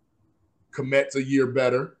 Komet's a year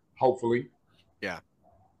better, hopefully. Yeah.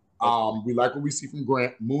 We like what we see from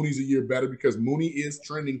Grant. Mooney's a year better because Mooney is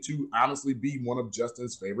trending to honestly be one of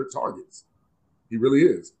Justin's favorite targets. He really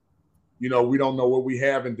is. We don't know what we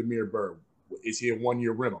have in Demir Bird. Is he a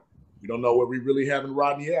 1-year rental? We don't know what we really have in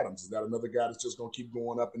Rodney Adams. Is that another guy that's just going to keep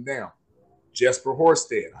going up and down? Jesper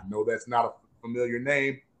Horsted. I know that's not a familiar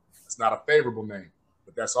name. It's not a favorable name,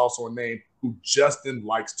 but that's also a name who Justin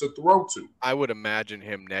likes to throw to. I would imagine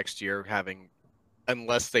him next year having,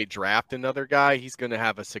 unless they draft another guy, he's going to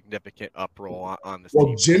have a significant uproll on this team.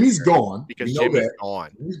 Well, Jimmy's gone. Because Jimmy's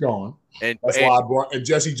gone. He's gone. And that's why I brought – and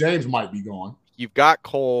Jesse James might be gone. You've got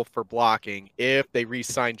Cole for blocking. If they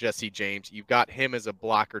re-sign Jesse James, you've got him as a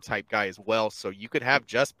blocker type guy as well. So you could have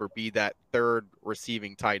Jesper be that third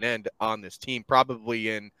receiving tight end on this team, probably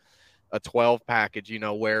in a 12 package,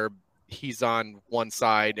 where he's on one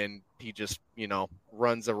side and he just,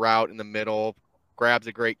 runs a route in the middle, grabs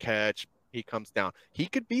a great catch, he comes down. He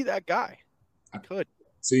could be that guy. He could.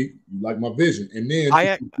 See, you like my vision. And then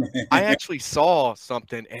I actually saw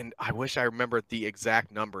something, and I wish I remembered the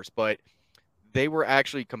exact numbers, but they were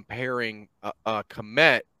actually comparing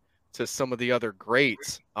Komet to some of the other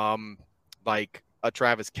greats, like a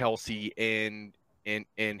Travis Kelce in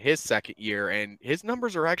his second year, and his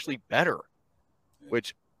numbers are actually better,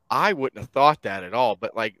 which I wouldn't have thought that at all.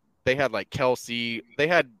 But like they had like Kelce, they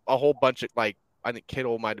had a whole bunch of I think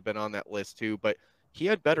Kittle might have been on that list too, but he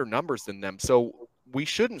had better numbers than them. So we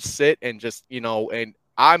shouldn't sit and just and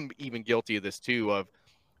I'm even guilty of this too, of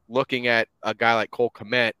looking at a guy like Cole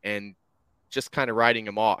Komet and just kind of writing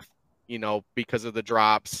him off, because of the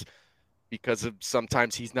drops, because of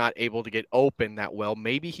sometimes he's not able to get open that well.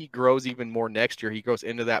 Maybe he grows even more next year. He grows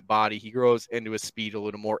into that body. He grows into his speed a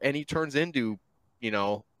little more, and he turns into,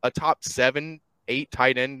 a top 7-8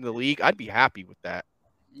 tight end in the league. I'd be happy with that.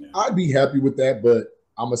 I'd be happy with that, but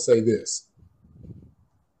I'm going to say this.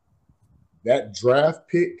 That draft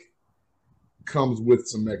pick comes with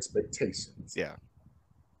some expectations. Yeah.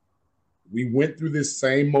 We went through this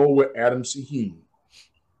same mode with Adam Shaheen,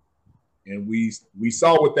 and we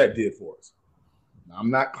saw what that did for us. Now, I'm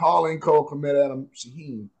not calling Cole Komet Adam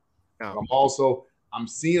Shaheen. No. I'm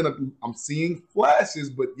seeing flashes,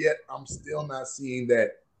 but yet I'm still not seeing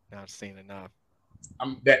that. Not seeing enough.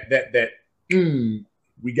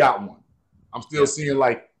 We got one. I'm still seeing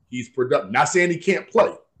like he's productive. Not saying he can't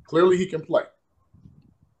play. Clearly he can play.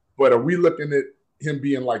 But are we looking at him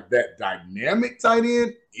being like that dynamic tight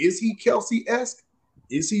end? Is he Kelce-esque?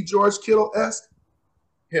 Is he George Kittle-esque?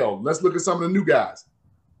 Hell, let's look at some of the new guys.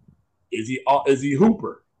 Is he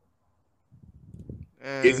Hooper?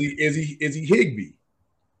 Is he Higbee?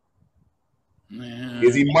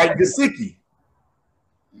 Is he Mike Gesicki?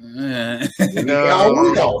 No.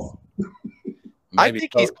 I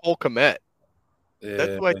think he's Cole Komet.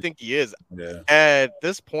 That's who I think he is. Yeah. At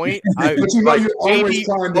this point, but you're always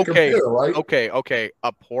trying to compare, right? Okay.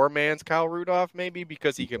 A poor man's Kyle Rudolph, maybe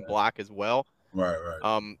because he can block as well. Right.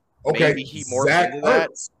 Okay. Maybe he morphs Zach into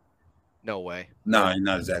that. Ertz. No way. No, he's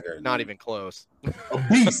not Zach Ertz. Not even close. A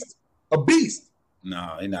beast.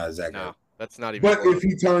 No, he's not Zach Ertz. No, that's not even. But close. if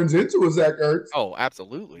he turns into a Zach Ertz,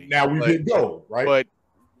 absolutely. Now we get gold, right? But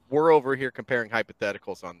we're over here comparing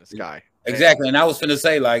hypotheticals on this guy. Exactly, and I was finna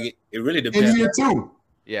say it really depends. In year 2.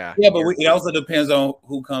 Yeah. Yeah, but it also depends on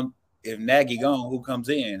who comes. If Nagy gone, who comes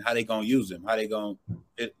in? How they gonna use him? How they gonna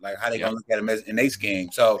look at him in their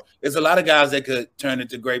scheme? So there's a lot of guys that could turn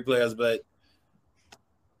into great players, but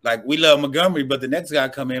we love Montgomery, but the next guy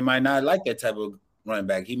come in might not like that type of running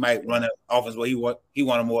back. He might run an offense where he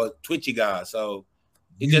want a more twitchy guy. So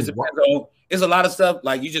it just depends on. It's a lot of stuff.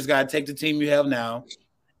 You just gotta take the team you have now,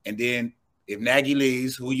 and then if Nagy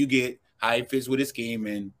leaves, who you get, how he fits with his scheme,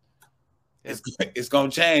 and it's going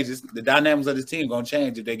to change. The dynamics of this team going to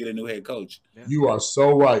change if they get a new head coach. Yeah. You are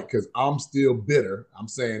so right, because I'm still bitter. I'm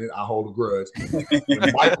saying it. I hold a grudge.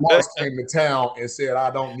 When Mike Marks came to town and said, I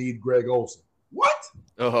don't need Greg Olsen. What?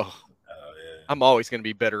 Oh yeah. I'm always going to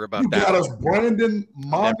be bitter about that. You got us Brandon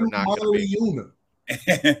Monaliuna.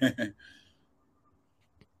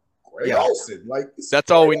 Ray Olsen. Like,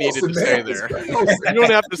 that's all we needed to say man. there. You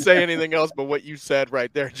don't have to say anything else but what you said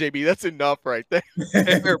right there, JB. That's enough right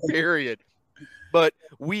there. Period. But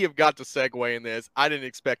we have got to segue in this. I didn't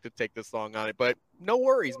expect to take this long on it, but no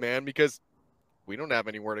worries, man, because we don't have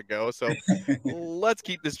anywhere to go. So let's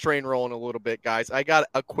keep this train rolling a little bit, guys. I got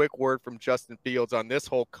a quick word from Justin Fields on this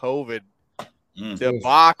whole COVID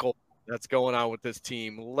debacle that's going on with this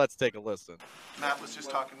team. Let's take a listen. Matt was just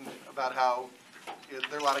talking about how there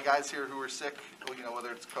are a lot of guys here who are sick,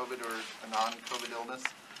 whether it's COVID or a non-COVID illness.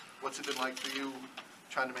 What's it been like for you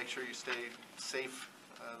trying to make sure you stay safe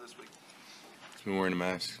this week? It's been wearing a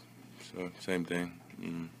mask, so same thing.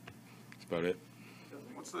 That's about it.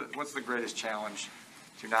 What's the greatest challenge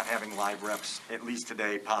to not having live reps, at least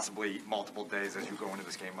today, possibly multiple days as you go into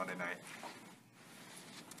this game Monday night?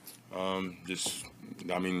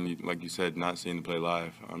 Like you said, not seeing the play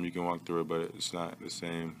live. You can walk through it, but it's not the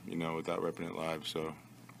same, without repping it live. So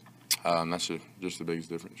that's just the biggest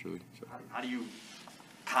difference, really. So. How do you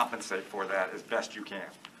compensate for that as best you can?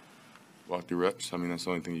 Walk through reps. That's the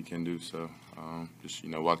only thing you can do. So just,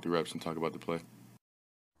 walk through reps and talk about the play.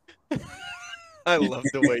 I love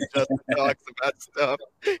the way Justin talks about stuff.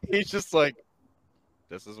 He's just like,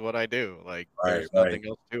 this is what I do. Like, there's nothing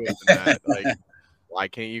else to it than that. Like, why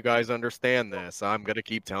can't you guys understand this? I'm going to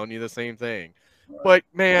keep telling you the same thing. But,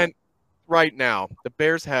 man, right now, the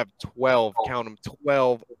Bears have 12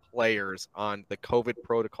 players on the COVID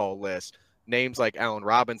protocol list. Names like Allen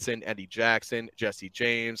Robinson, Eddie Jackson, Jesse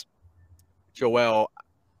James, Joel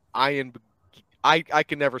I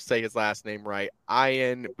can never say his last name right.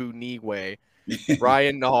 Ian Buniwe,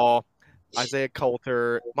 Ryan Nall, Isaiah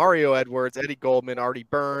Coulter, Mario Edwards, Eddie Goldman, Artie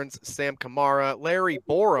Burns, Sam Kamara, Larry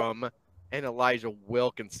Borum, and Elijah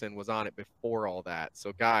Wilkinson was on it before all that.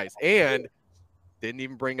 So, guys, and didn't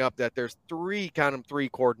even bring up that there's three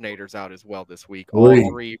coordinators out as well this week. All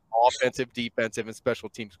three offensive, defensive, and special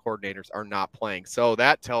teams coordinators are not playing. So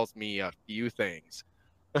that tells me a few things.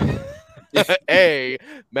 A,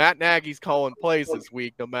 Matt Nagy's calling plays this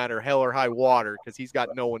week no matter hell or high water because he's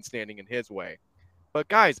got no one standing in his way. But,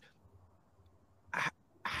 guys,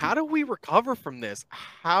 how do we recover from this?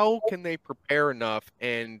 How can they prepare enough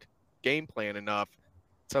and game plan enough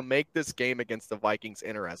to make this game against the Vikings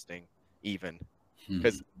interesting even?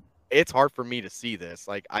 Because it's hard for me to see this.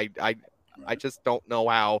 Like, I just don't know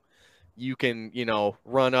how you can,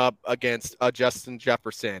 run up against a Justin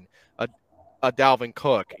Jefferson, a Dalvin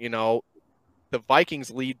Cook. The Vikings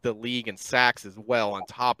lead the league in sacks as well on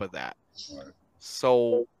top of that.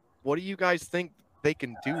 So what do you guys think they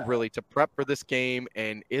can do really to prep for this game?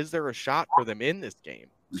 And is there a shot for them in this game?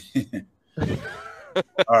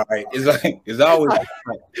 All right. It's always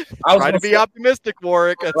try to be optimistic,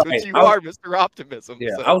 Warwick. That's what you are, Mr. Optimism.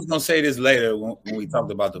 Yeah, so. I was gonna say this later when we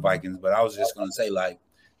talked about the Vikings, but I was just gonna say, like,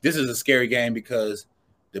 this is a scary game because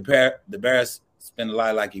the Bears spend a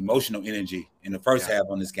lot of emotional energy in the first half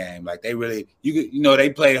on this game. Like, they really they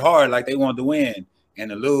played hard, like they wanted to win and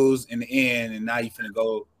to lose in the end, and now you finna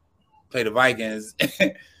go play the Vikings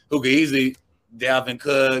who could easily Dalvin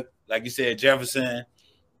Cook, like you said, Jefferson.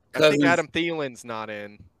 I think Adam Thielen's not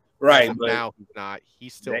in. Right. But now he's not.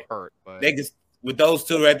 He's still hurt. But they could, with those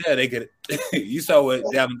two right there, they could you saw what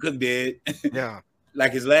Dalvin Cook did. Yeah.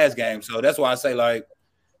 Like his last game. So that's why I say, like,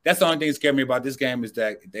 that's the only thing that scared me about this game is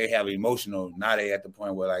that they have emotional. Now they at the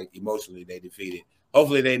point where, emotionally they defeated.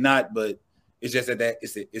 Hopefully they not, but it's just that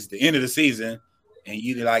it's the end of the season, and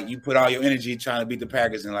you put all your energy trying to beat the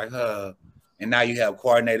Packers and and now you have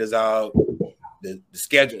coordinators out. The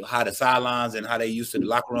schedule, how the sidelines and how they used to the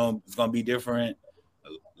locker room is going to be different. A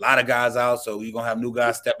lot of guys out, so you're going to have new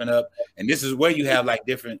guys stepping up. And this is where you have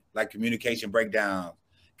different communication breakdowns.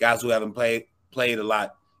 Guys who haven't played a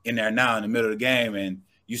lot in there now in the middle of the game, and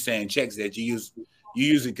you saying checks that you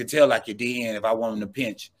usually could tell your DN if I want him to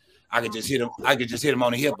pinch. I could just hit him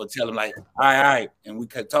on the hip or tell him all right, and we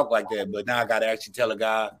could talk like that. But now I got to actually tell a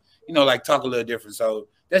guy, talk a little different. So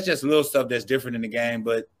that's just little stuff that's different in the game,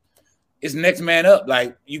 but it's next man up.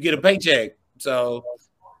 You get a paycheck. So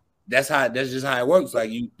that's just how it works.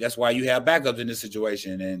 That's why you have backups in this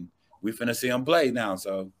situation, and we finna see them play now.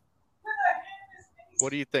 So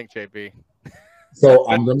what do you think, JP? So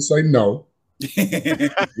I'm gonna say no.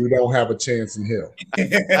 We don't have a chance in hell.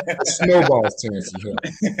 Snowball's chance in hell.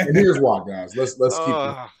 And here's why, guys. Let's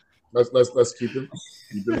keep it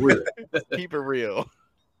real. Keep it real.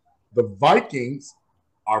 The Vikings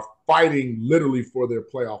are fighting literally for their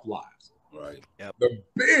playoff lives. Right. Yep. The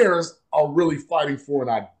Bears are really fighting for an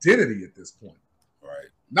identity at this point. Right.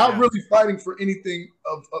 Not really fighting for anything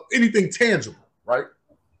of anything tangible, right?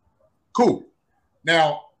 Cool.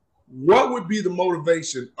 Now, what would be the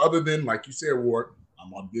motivation other than, like you said, Ward,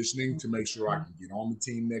 I'm auditioning to make sure I can get on the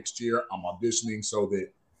team next year. I'm auditioning so that,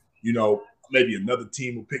 you know, maybe another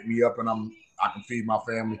team will pick me up and I can feed my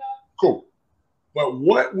family. Cool. But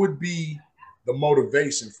what would be the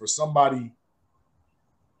motivation for somebody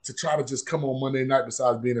to try to just come on Monday night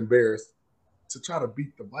besides being embarrassed to try to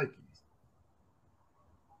beat the Vikings?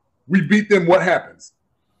 We beat them. What happens?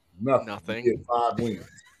 Nothing. We get 5 wins.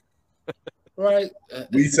 Right.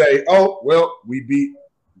 We say, oh, well, we beat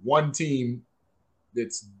one team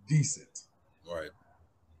that's decent. Right.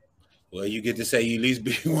 Well, you get to say you at least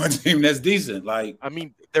beat one team that's decent. Like, I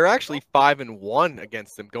mean, they're actually 5-1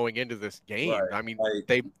 against them going into this game. Right. I mean,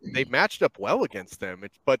 Like, they've matched up well against them.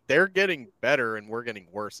 But they're getting better and we're getting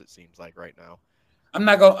worse, it seems like right now. I'm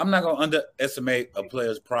not gonna underestimate a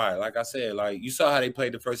player's pride. Like I said, like you saw how they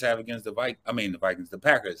played the first half against the Vikings, the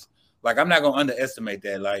Packers. Like, I'm not gonna underestimate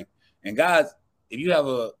that. Like, and guys, if you have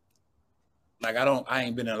I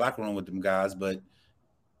ain't been in the locker room with them guys, but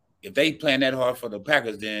if they playing that hard for the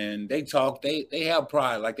Packers, then they talk, they have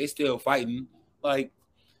pride, like they still fighting, like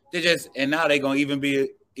they just, and now they gonna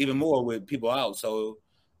be even more with people out. So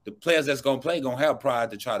the players that's gonna play gonna have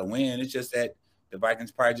pride to try to win. It's just that the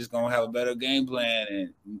Vikings probably just gonna have a better game plan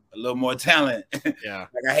and a little more talent. Yeah.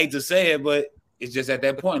 Like, I hate to say it, but it's just at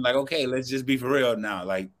that point, like, okay, let's just be for real now.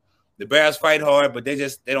 Like, the Bears fight hard, but they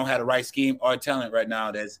don't have the right scheme or talent right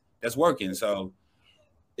now that's working. So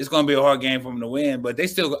it's gonna be a hard game for them to win. But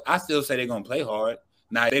I still say they're gonna play hard.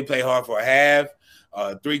 Now, they play hard for a half,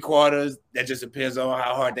 3 quarters. That just depends on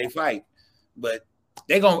how hard they fight. But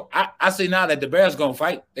I see now that the Bears gonna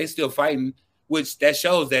fight. They still fighting, which that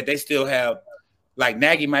shows that they still have. Like,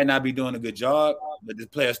 Nagy might not be doing a good job, but the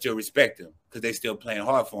players still respect him because they still playing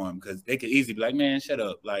hard for him. Because they could easily be like, man, shut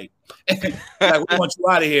up. Like, like, we want you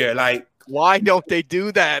out of here. Like, why don't they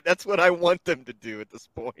do that? That's what I want them to do at this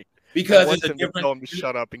point. Because it's a difference. Tell them to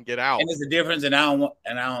shut up and get out. And there's a difference. And I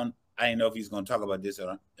didn't know if he's going to talk about this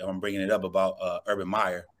or if I'm bringing it up about Urban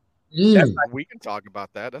Meyer. We can talk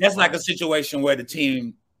about that. That's like a situation where the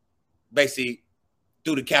team basically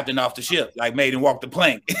threw the captain off the ship, like made him walk the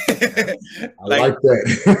plank. I like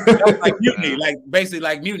that. Like mutiny, like basically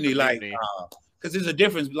like mutiny, like because there's a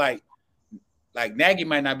difference. Like Nagy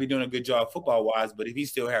might not be doing a good job football wise, but if he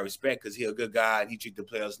still have respect because he's a good guy and he treat the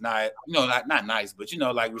players nice, not nice, but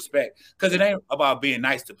like respect. Because it ain't about being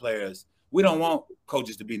nice to players. We don't want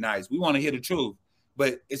coaches to be nice. We want to hear the truth,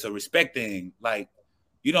 but it's a respect thing. Like,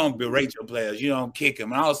 you don't berate your players, you don't kick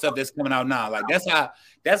them, and all the stuff that's coming out now. Like,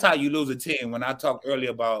 that's how you lose a team. When I talked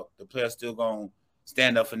earlier about the players still gonna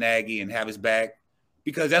stand up for Nagy and have his back,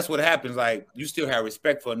 because that's what happens. Like, you still have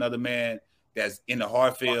respect for another man that's in the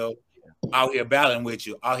hard field, out here battling with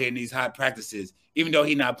you, out here in these hot practices. Even though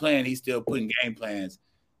he's not playing, he's still putting game plans.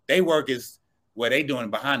 They work is what they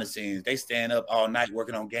doing behind the scenes. They stand up all night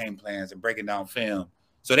working on game plans and breaking down film.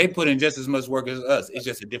 So they put in just as much work as us. It's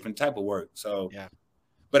just a different type of work. So yeah.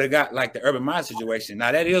 But it got like the Urban Meyer situation.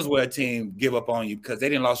 Now, that is where a team give up on you because they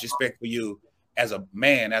didn't lost respect for you as a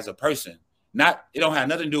man, as a person. It don't have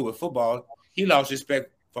nothing to do with football. He lost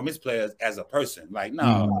respect from his players as a person. Like,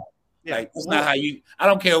 no, like, it's not how you. I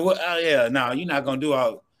don't care what. You're not gonna do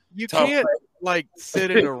all. You can't like sit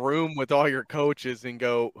in a room with all your coaches and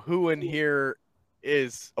go, "Who in here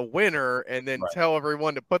is a winner?" and then tell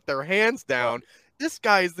everyone to put their hands down. Right. This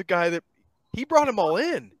guy is the guy that he brought them all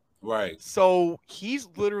in. Right. So he's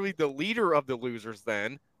literally the leader of the losers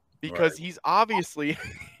then, because he's obviously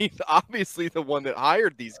the one that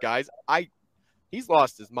hired these guys. He's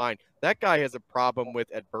lost his mind. That guy has a problem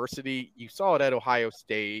with adversity. You saw it at Ohio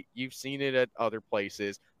State. You've seen it at other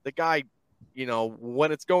places. The guy,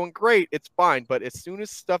 when it's going great, it's fine. But as soon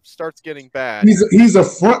as stuff starts getting bad, he's a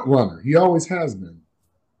front runner. He always has been.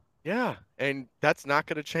 Yeah, and that's not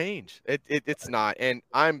going to change. It's not. And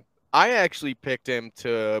I actually picked him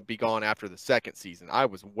to be gone after the second season. I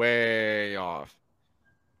was way off.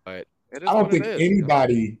 But I don't think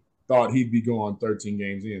anybody thought he'd be gone 13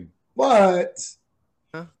 games in. But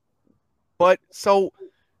so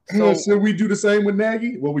should we do the same with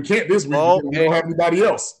Nagy? Well, we can't this week because we don't have anybody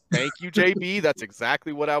else. Thank you, JB. That's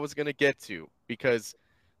exactly what I was going to get to, because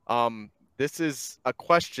this is a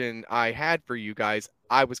question I had for you guys.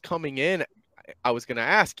 I was coming in. I was going to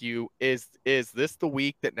ask you, is this the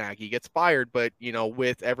week that Nagy gets fired? But,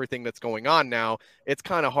 with everything that's going on now, it's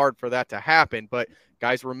kind of hard for that to happen. But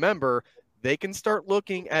guys, remember, they can start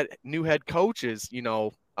looking at new head coaches,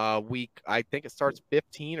 week, I think it starts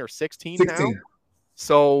 15 or 16 now.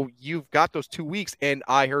 So you've got those 2 weeks. And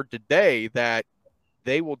I heard today that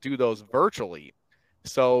they will do those virtually.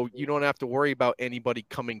 So you don't have to worry about anybody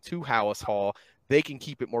coming to Hallis Hall. They can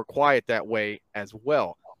keep it more quiet that way as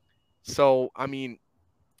well. So, I mean,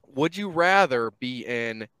 would you rather be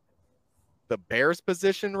in the Bears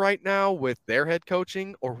position right now with their head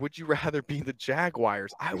coaching, or would you rather be the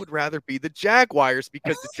Jaguars? I would rather be the Jaguars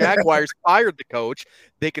because the Jaguars fired the coach.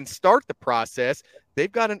 They can start the process.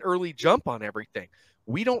 They've got an early jump on everything.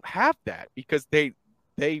 We don't have that because they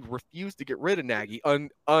refuse to get rid of Nagy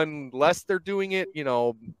unless they're doing it,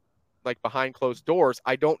 like behind closed doors.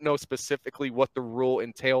 I don't know specifically what the rule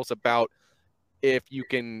entails about if you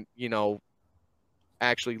can,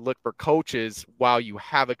 actually look for coaches while you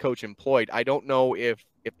have a coach employed. I don't know if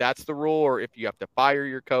that's the rule or if you have to fire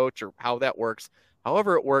your coach or how that works.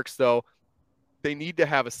 However it works, though, they need to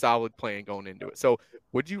have a solid plan going into it. So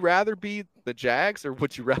would you rather be the Jags or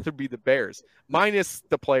would you rather be the Bears? Minus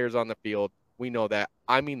the players on the field. We know that.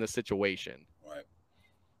 I mean the situation. Right.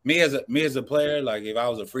 Me as a player, like if I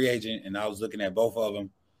was a free agent and I was looking at both of them,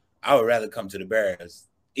 I would rather come to the Bears.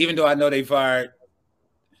 Even though I know they fired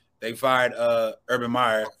Urban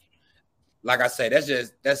Meyer. Like I say,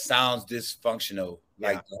 that sounds dysfunctional,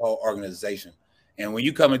 like the whole organization. And when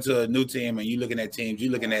you come into a new team and you're looking at teams,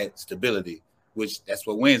 you're looking at stability, which that's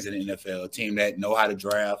what wins in the NFL. A team that know how to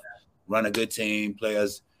draft, run a good team,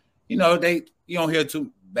 players. You don't hear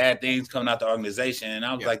too bad things coming out the organization. And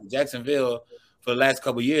I was like, Jacksonville, for the last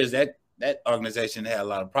couple of years, that organization had a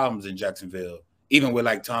lot of problems in Jacksonville, even with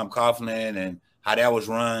like Tom Coughlin and how that was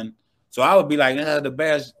run. So I would be like, the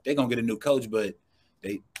Bears, they're going to get a new coach, but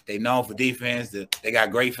they known for defense. They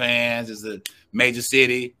got great fans. It's a major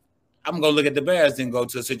city. I'm going to look at the Bears and go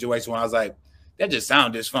to a situation where I was like, that just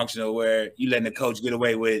sounds dysfunctional where you letting the coach get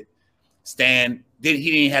away with he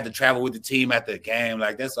didn't have to travel with the team at the game.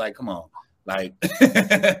 Like, that's like, come on. Like,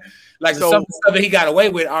 some stuff that he got away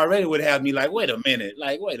with already would have me like, wait a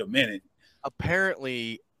minute.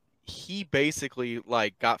 Apparently, he basically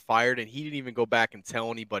got fired and he didn't even go back and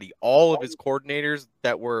tell anybody. All of his coordinators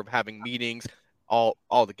that were having meetings, all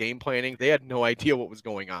the game planning, they had no idea what was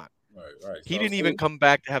going on. Right. He didn't even come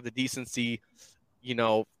back to have the decency,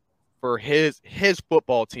 for his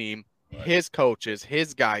football team, his coaches,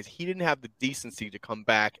 his guys. He didn't have the decency to come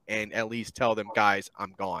back and at least tell them, guys,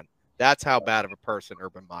 I'm gone. That's how bad of a person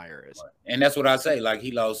Urban Meyer is. And that's what I say. Like,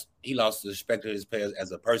 he lost the respect of his players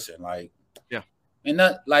as a person. Like, yeah. And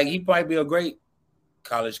not like he probably be a great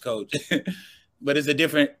college coach, but it's a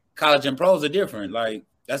different college and pros are different. Like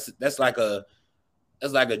that's like a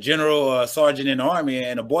general or a sergeant in the army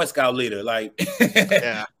and a Boy Scout leader. Like,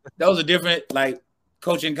 those are different. Like,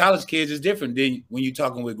 coaching college kids is different than when you're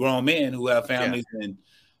talking with grown men who have families and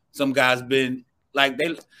some guys been like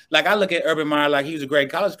I look at Urban Meyer like he was a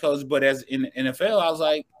great college coach, but as in the NFL, I was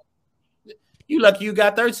like, you lucky you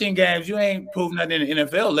got 13 games. You ain't proved nothing in the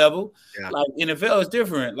NFL level. Yeah. Like, NFL is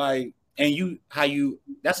different. Like, and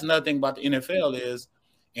that's another thing about the NFL is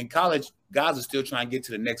in college, guys are still trying to get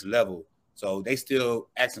to the next level. So they still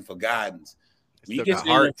asking for guidance. When you get to the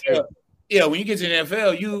NFL, when you get to the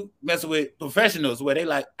NFL, you messing with professionals where they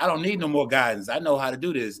like, I don't need no more guidance. I know how to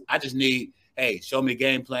do this. I just need, hey, show me the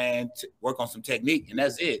game plan, work on some technique, and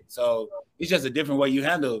that's it. So it's just a different way you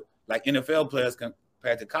handle like NFL players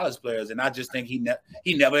compared to college players, and I just think he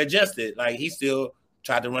never adjusted. Like, he still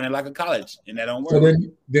tried to run it like a college, and that don't work. So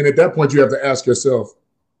then at that point, you have to ask yourself,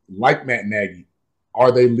 like Matt Nagy,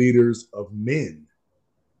 are they leaders of men?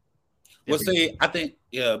 Well, see, I think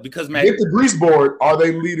because Matt, get the grease board. Are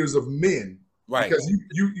they leaders of men? Right. Because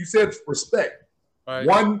you said respect. Right.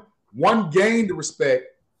 One gained respect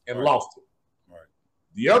and lost it. Right.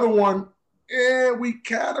 The other one, we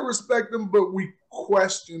kind of respect them, but we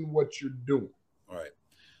question what you're doing. Right.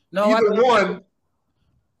 No, either one.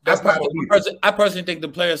 I personally think the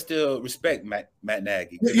players still respect Matt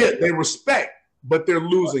Nagy. Yeah, they respect, but they're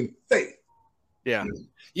losing faith. Yeah.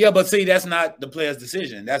 Yeah, but see, that's not the player's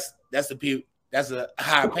decision. That's a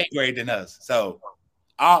higher pay grade than us. So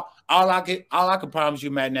all I can promise you,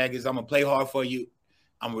 Matt Nagy, is I'm gonna play hard for you.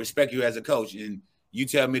 I'm gonna respect you as a coach, and you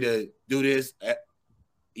tell me to do this.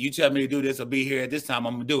 Or be here at this time,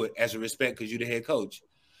 I'm gonna do it as a respect because you're the head coach.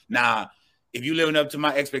 Now, if you living up to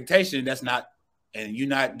my expectation, and you're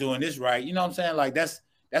not doing this right, you know what I'm saying? Like, that's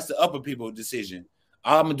the upper people decision.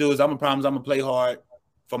 All I'm gonna do is I'm gonna play hard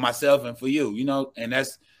for myself and for you, and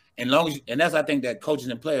that's I think that coaches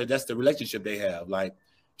and players, that's the relationship they have. Like,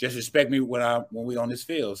 just respect me when we on this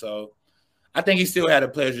field. So I think he still had a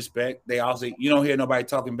player's respect. They also, you don't hear nobody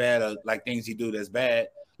talking bad or like things he do that's bad.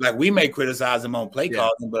 Like, we may criticize him on play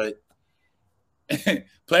calling, but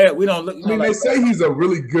player, we don't look. They say he's a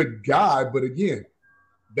really good guy, but again,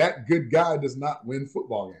 that good guy does not win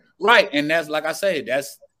football games. Right, and that's like I said,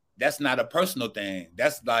 that's not a personal thing.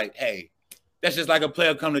 That's like, hey, that's just like a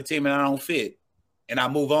player come to the team and I don't fit, and I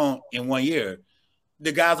move on in 1 year.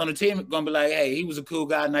 the guys on the team are gonna be like, hey, he was a cool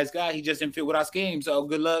guy, nice guy. He just didn't fit with our scheme. So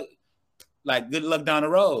good luck. Like, good luck down the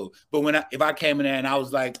road. But if I came in there and I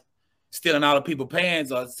was like stealing all the people's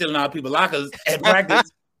pants or stealing all the people's lockers at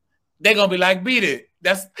practice, they're gonna be like, beat it.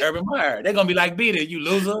 That's Urban Meyer. They're gonna be like, beat it, you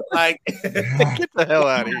loser. Like, get the hell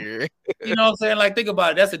out of here. You know what I'm saying? Like, think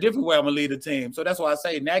about it. That's a different way I'm gonna lead a team. So that's why I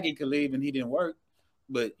say Nagy could leave and he didn't work.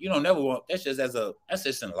 But you don't never want. That's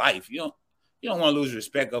just in life. You don't want to lose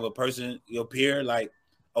respect of a person, your peer, like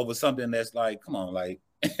over something that's like, come on, like.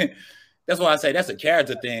 That's why I say that's a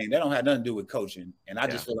character thing. That don't have nothing to do with coaching. And I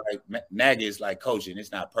just feel like Nagy is like coaching.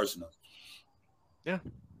 It's not personal. Yeah,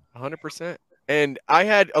 100%. And I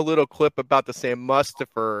had a little clip about the Sam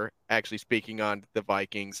Mustipher actually speaking on the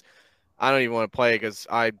Vikings. I don't even want to play it because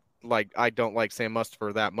I don't like Sam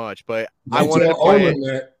Mustipher that much, but I wanted to play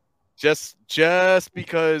it just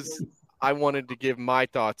because I wanted to give my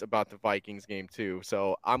thoughts about the Vikings game too.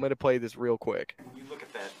 So I'm going to play this real quick. When you look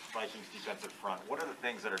at that Vikings defensive front, what are the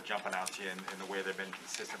things that are jumping out to you in the way they've been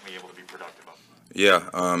consistently able to be productive of? Yeah,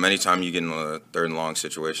 anytime you get in the third and long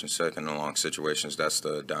situations, second and long situations, that's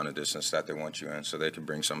the down and distance that they want you in. So they can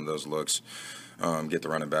bring some of those looks, get the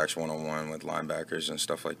running backs one-on-one with linebackers and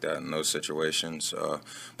stuff like that in those situations.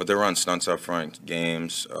 But they run stunts up front,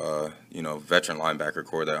 games, veteran linebacker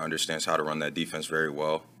core that understands how to run that defense very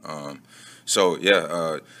well.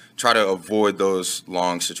 Try to avoid those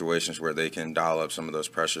long situations where they can dial up some of those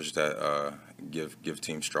pressures that give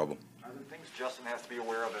teams trouble. Are there things Justin has to be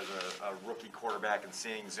aware of as a rookie quarterback and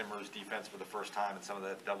seeing Zimmer's defense for the first time and some of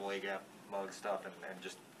that double A gap mode stuff and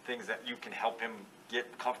just things that you can help him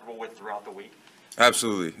get comfortable with throughout the week?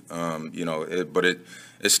 Absolutely.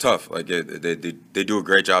 It's tough. Like they do a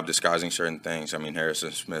great job disguising certain things. I mean,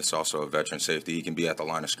 Harrison Smith's also a veteran safety. He can be at the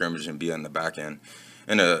line of scrimmage and be in the back end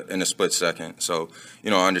in a split second. So,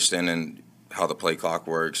 understanding how the play clock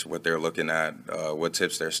works, what they're looking at, what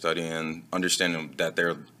tips they're studying, understanding that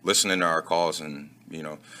they're listening to our calls, and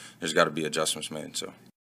there's got to be adjustments made. So.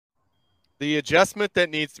 The adjustment that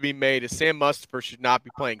needs to be made is Sam Mustipher should not be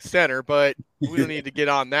playing center, but we don't need to get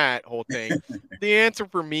on that whole thing. The answer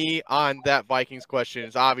for me on that Vikings question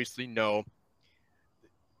is obviously no.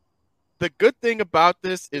 The good thing about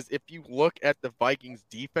this is if you look at the Vikings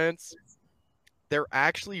defense, they're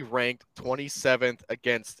actually ranked 27th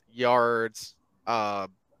against yards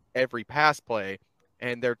every pass play,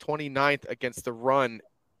 and they're 29th against the run.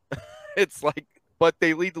 It's like, but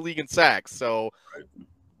they lead the league in sacks, so...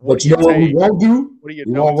 But you know what we won't do? We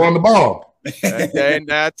won't run the ball. And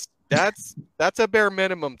that's a bare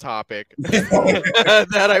minimum topic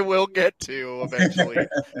that I will get to eventually.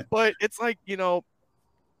 But it's like,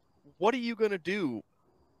 what are you going to do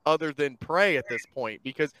other than pray at this point?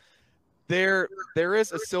 Because there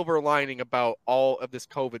is a silver lining about all of this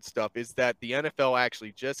COVID stuff is that the NFL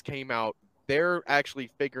actually just came out. They're actually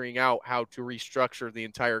figuring out how to restructure the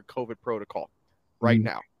entire COVID protocol right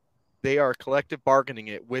now. They are collective bargaining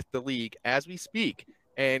it with the league as we speak.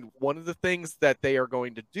 And one of the things that they are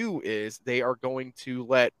going to do is they are going to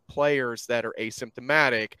let players that are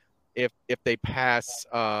asymptomatic, if they pass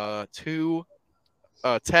 2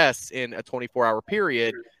 tests in a 24-hour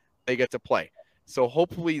period, they get to play. So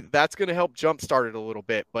hopefully that's going to help jumpstart it a little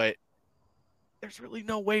bit. But there's really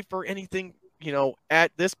no way for anything,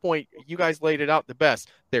 at this point, you guys laid it out the best.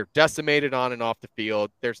 They're decimated on and off the field.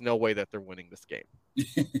 There's no way that they're winning this game.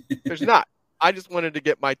 There's not. I just wanted to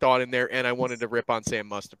get my thought in there, and I wanted to rip on Sam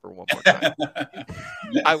Mustipher one more time.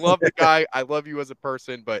 I love the guy. I love you as a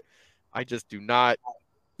person, but I just do not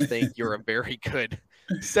think you're a very good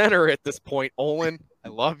center at this point. Olin, I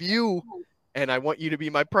love you, and I want you to be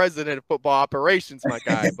my president of football operations, my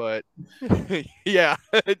guy. But, yeah,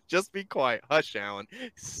 just be quiet. Hush, Alan.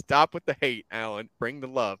 Stop with the hate, Alan. Bring the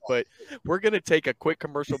love. But we're going to take a quick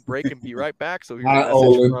commercial break and be right back. So here's a message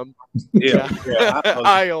Olin. from – Yeah.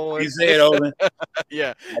 Hi, Olin. You say it, Olin.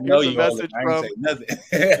 Yeah. I know here's you, a message Olin. from I ain't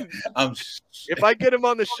say nothing. if I get him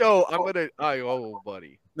on the show, I'm going to – buddy. Oh,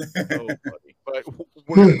 buddy. But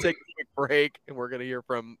we're going to take a quick break, and we're going to hear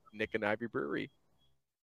from Nick and Ivy Brewery.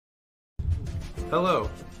 Hello,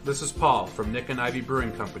 this is Paul from Nick and Ivy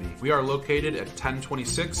Brewing Company. We are located at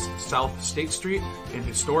 1026 South State Street in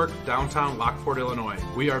historic downtown Lockport, Illinois.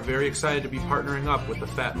 We are very excited to be partnering up with the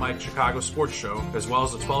Fat Mike Chicago Sports Show as well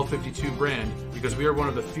as the 1252 brand because we are one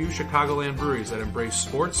of the few Chicagoland breweries that embrace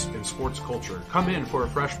sports and sports culture. Come in for a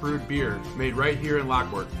fresh brewed beer made right here in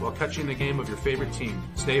Lockport while catching the game of your favorite team.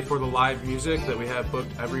 Stay for the live music that we have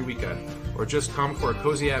booked every weekend, or just come for a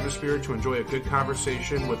cozy atmosphere to enjoy a good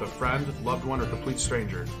conversation with a friend, loved one, or complete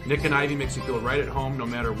stranger. Nick and Ivy makes you feel right at home no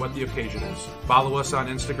matter what the occasion is. Follow us on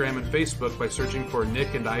Instagram and Facebook by searching for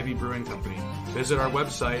Nick and Ivy Brewing Company. Visit our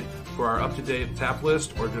website for our up-to-date tap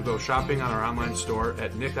list or to go shopping on our online store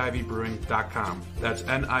at nickivybrewing.com. That's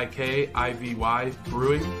Nikivy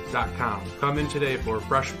brewing.com. Come in today for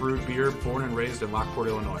fresh brewed beer born and raised in Lockport,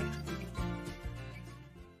 Illinois.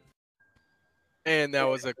 And that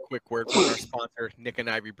was a quick word from our sponsor, Nick and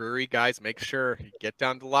Ivy Brewery. Guys, make sure you get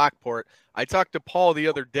down to Lockport. I talked to Paul the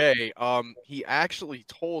other day. He actually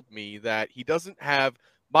told me that he doesn't have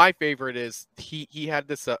 – my favorite is he had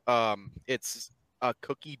this it's a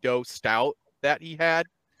cookie dough stout that he had.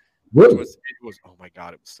 Really? It was oh my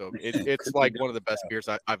God, it was so good. It's like one of the best beers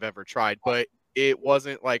I've ever tried, but it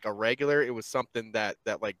wasn't like a regular. It was something that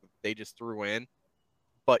like they just threw in.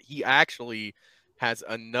 But he actually – has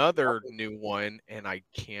another new one, and I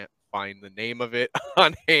can't find the name of it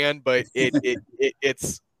on hand, but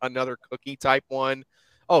it's another cookie type one.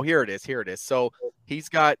 Oh, here it is. So he's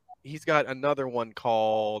got another one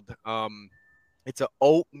called it's an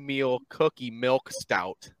oatmeal cookie milk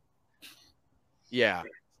stout. Yeah.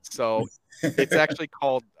 So it's actually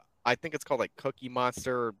called, I think it's called like Cookie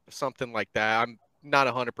Monster or something like that. I'm not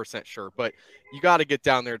 100% sure, but you got to get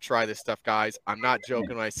down there and try this stuff, guys. I'm not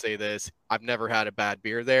joking when I say this. I've never had a bad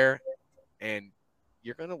beer there, and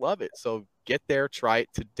you're going to love it. So get there, try it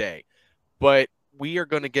today. But we are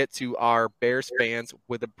going to get to our Bears fans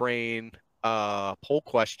with a brain poll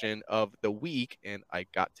question of the week, and I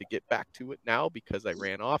got to get back to it now because I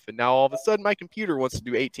ran off, and now all of a sudden my computer wants to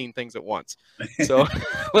do 18 things at once. So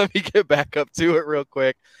let me get back up to it real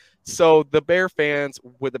quick. So the Bear fans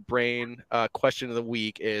with a brain question of the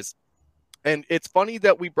week is, and it's funny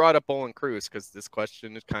that we brought up Olin Cruz because this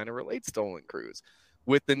question kind of relates to Olin Cruz.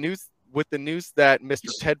 With the news that Mr.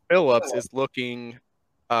 Ted Phillips is looking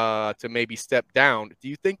to maybe step down, do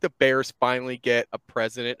you think the Bears finally get a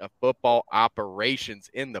president of football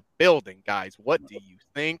operations in the building, guys? What do you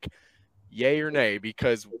think? Yay or nay?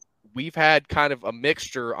 Because we've had kind of a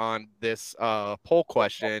mixture on this poll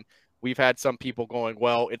question. We've had some people going,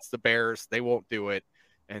 well, it's the Bears. They won't do it.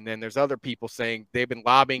 And then there's other people saying they've been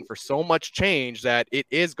lobbying for so much change that it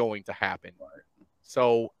is going to happen.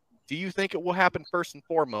 So do you think it will happen first and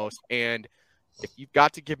foremost? And if you've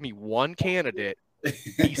got to give me one candidate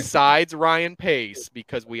besides Ryan Pace,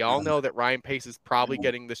 because we all know that Ryan Pace is probably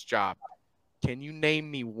getting this job, can you name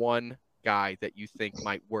me one guy that you think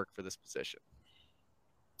might work for this position?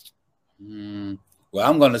 Well,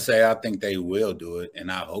 I'm going to say I think they will do it, and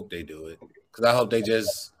I hope they do it. Because I hope they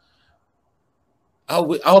just – I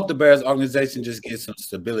hope the Bears organization just gets some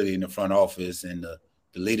stability in the front office and the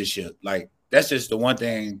leadership. Like, that's just the one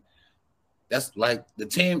thing. That's like the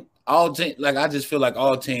team – like I just feel like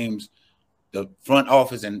all teams, the front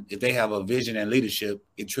office, and if they have a vision and leadership,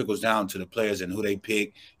 it trickles down to the players and who they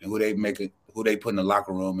pick and who they put in the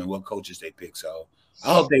locker room and what coaches they pick. So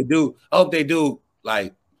I hope they do. I hope they do,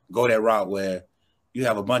 like, go that route where – you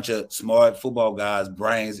have a bunch of smart football guys,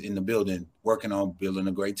 brains in the building, working on building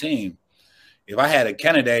a great team. If I had a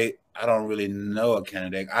candidate, I don't really know a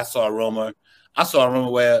candidate. I saw a rumor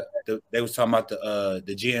where they was talking about the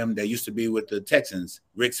GM that used to be with the Texans,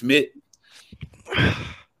 Rick Smith.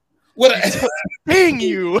 What? Dang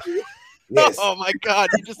you! Yes. Oh my God,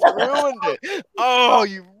 you just ruined it. Oh,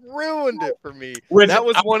 you ruined it for me. That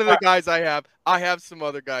was one of the guys I have. I have some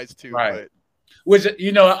other guys too, right. But. Which,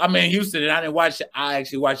 you know, I'm in Houston, and I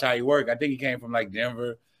actually watched how he worked. I think he came from, like,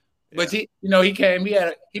 Denver. But, he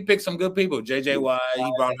picked some good people. J.J. Watt,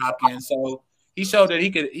 he brought Hopkins. So, he showed that he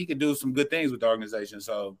could do some good things with the organization.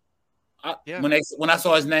 So, when I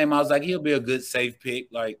saw his name, I was like, he'll be a good, safe pick,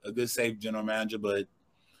 like a good, safe general manager. But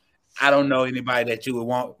I don't know anybody that you would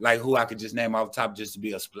want, like, who I could just name off the top just to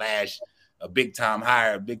be a splash, a big-time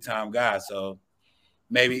hire, a big-time guy. So,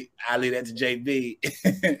 maybe I leave that to JB.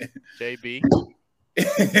 JB?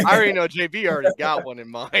 I already know JB already got one in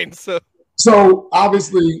mind. So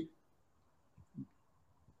obviously,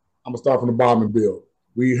 I'm going to start from the bottom and build.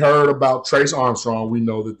 We heard about Trace Armstrong. We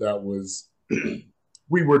know that was –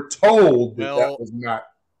 we were told that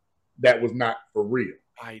was not for real.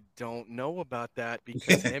 I don't know about that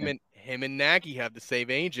because him and Nagy have the same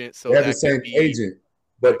agent. So they have the same agent.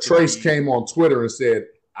 But Trace came on Twitter and said,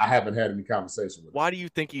 I haven't had any conversation with him. Why do you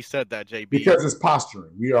think he said that, JB? Because it's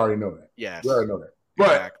posturing. We already know that. Yes. We already know that. But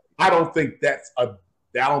exactly. I don't think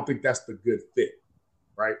that's the good fit,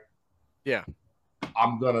 right? Yeah.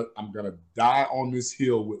 I'm gonna die on this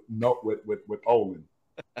hill with Olin.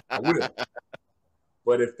 I will.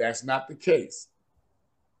 But if that's not the case,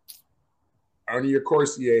 Ernie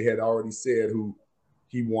Accorsier had already said who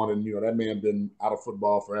he wanted. You know, that man been out of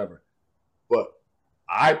football forever. But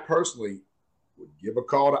I personally would give a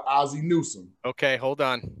call to Ozzie Newsome. Okay, hold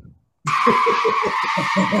on.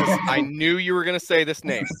 I knew you were going to say this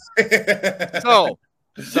name. So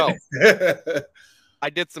I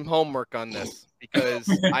did some homework on this because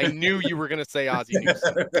I knew you were going to say Ozzie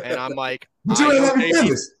Newsome. And I'm like,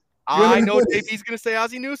 I know JB's going to say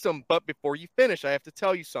Ozzie Newsome, but before you finish, I have to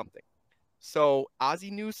tell you something. So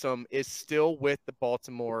Ozzie Newsome is still with the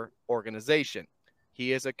Baltimore organization.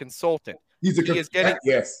 He is a consultant. He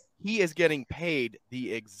is getting paid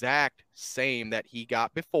the exact same that he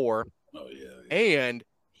got before. Oh, yeah. And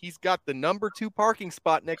he's got the number 2 parking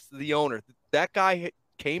spot next to the owner. That guy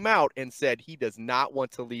came out and said he does not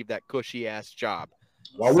want to leave that cushy ass job.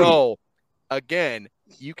 So again,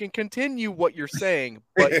 you can continue what you're saying,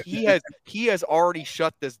 but he has already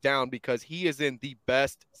shut this down because he is in the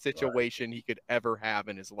best situation he could ever have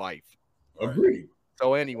in his life. Agreed.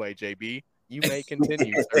 So anyway, JB, you may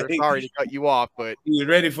continue, sir. Sorry to cut you off, but he was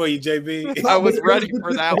ready for you, JB. I was ready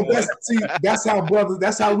for that one. That's how brothers.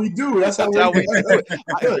 That's how we do. That's how we do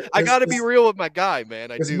it. I got to be real with my guy,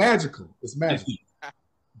 man. It's magical. It's magical.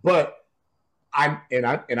 But I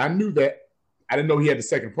knew that. I didn't know he had the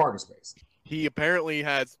second parking space. He apparently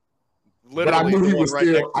has. But I knew he was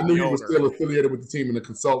still. I knew he was still affiliated with the team in a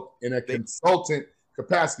consultant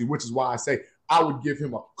capacity, which is why I say I would give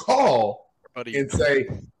him a call and say,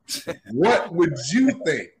 "What would you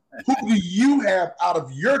think? Who do you have out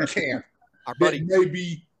of your camp that may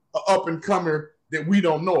be an up and comer that we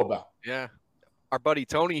don't know about?" Yeah, our buddy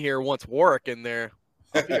Tony here wants Warwick in there.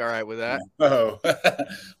 I'll be all right with that. Oh,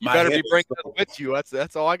 you better be bringing us with you.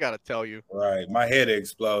 That's all I got to tell you. Right, my head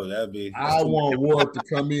explode. That'd be. I want Warwick to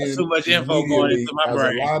come in. Too much info going into my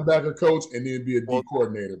brain. As a linebacker coach, and then be a D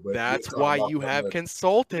coordinator. But that's why you have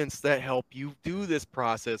consultants that help you do this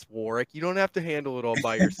process, Warwick. You don't have to handle it all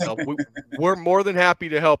by yourself. We're more than happy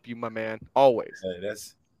to help you, my man. Always. Hey,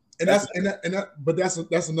 but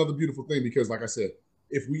that's another beautiful thing because, like I said,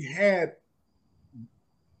 if we had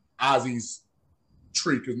Ozzie's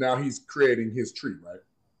tree, because now he's creating his tree, right?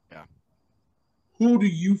 Yeah. Who do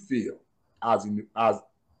you feel, Ozzie?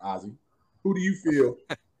 Who do you feel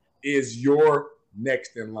is your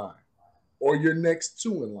next in line, or your next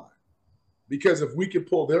 2 in line? Because if we can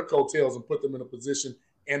pull their coattails and put them in a position,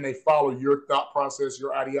 and they follow your thought process,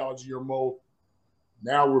 your ideology, your mold,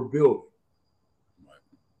 now we're building.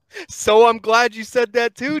 So I'm glad you said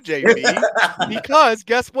that too, JB, because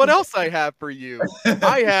guess what else I have for you?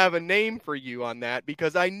 I have a name for you on that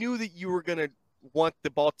because I knew that you were going to want the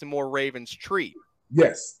Baltimore Ravens tree.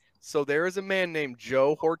 Yes. So there is a man named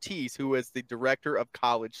Joe Ortiz who is the director of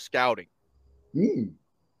college scouting.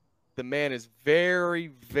 The man is very,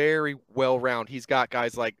 very well-rounded. He's got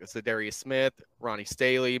guys like Zadarius Smith, Ronnie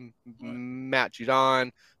Staley, Matt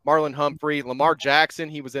Judon, Marlon Humphrey, Lamar Jackson.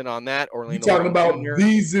 He was in on that. Orlando. You talking about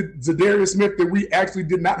these Zadarius Smith that we actually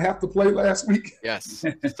did not have to play last week? Yes.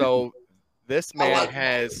 So this man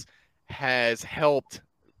has helped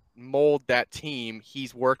mold that team.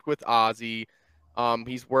 He's worked with Ozzie.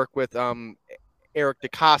 He's worked with Eric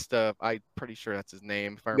DaCosta. I'm pretty sure that's his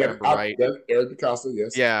name, if I remember right. Eric DaCosta,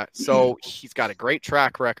 yes. Yeah. So he's got a great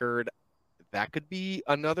track record. That could be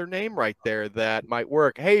another name right there that might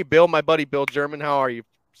work. Hey, Bill, my buddy Bill German, how are you,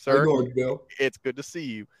 sir? How you doing, Bill? It's good to see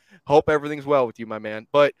you. Hope everything's well with you, my man.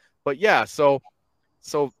 But yeah, so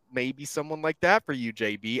maybe someone like that for you,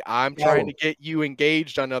 JB. I'm trying to get you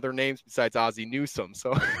engaged on other names besides Ozzie Newsome.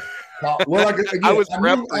 So I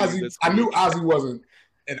knew Ozzie wasn't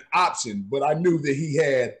an option, but I knew that he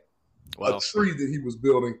had a tree that he was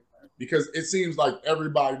building because it seems like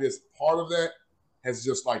everybody that's part of that has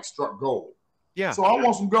just like struck gold. Yeah. So I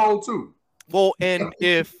want some gold too. Well, and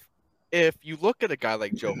if you look at a guy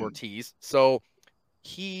like Joe Ortiz, so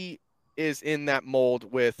he is in that mold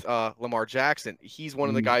with Lamar Jackson. He's one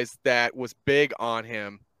of the guys that was big on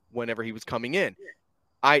him whenever he was coming in.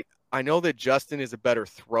 I know that Justin is a better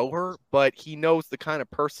thrower, but he knows the kind of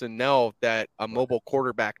personnel that a mobile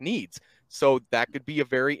quarterback needs. So that could be a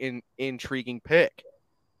very intriguing pick.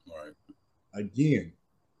 All right. Again,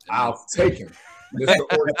 I'll take him.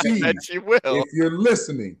 Mr. Ortiz, bet you will. If you're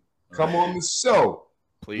listening, come on the show.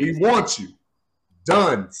 Please. We want you.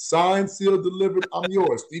 Done. Signed, sealed, delivered. I'm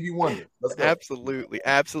yours. Stevie Wonder. Let's go. Absolutely.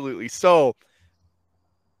 Absolutely. So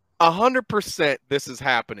 100% this is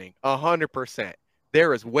happening. 100%.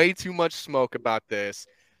 There is way too much smoke about this.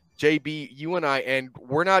 JB, you and I, and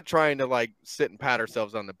we're not trying to like sit and pat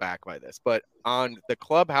ourselves on the back by this, but on the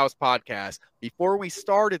Clubhouse podcast, before we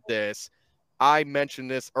started this, I mentioned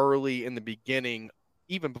this early in the beginning,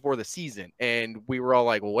 even before the season, and we were all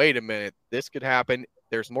like, well, wait a minute, this could happen.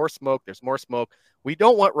 There's more smoke. There's more smoke. We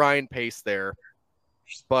don't want Ryan Pace there.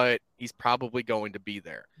 but he's probably going to be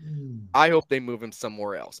there. I hope they move him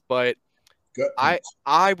somewhere else. But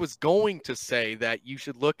I was going to say that you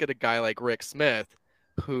should look at a guy like Rick Smith,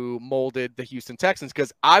 who molded the Houston Texans,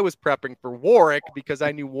 because I was prepping for Warwick because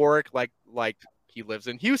I knew Warwick like he lives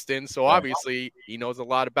in Houston, so obviously he knows a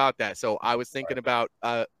lot about that. So I was thinking about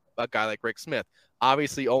a guy like Rick Smith.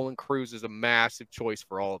 Obviously, Olin Cruz is a massive choice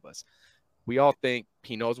for all of us. We all think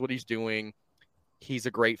he knows what he's doing. He's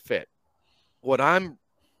a great fit. What I'm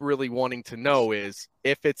really wanting to know is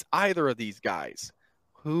if it's either of these guys,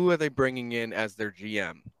 who are they bringing in as their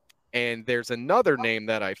GM? And there's another name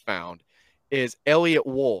that I found is Elliot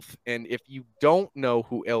Wolf. And if you don't know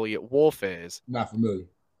who Elliot Wolf is, not familiar.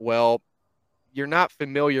 Well, you're not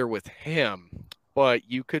familiar with him, but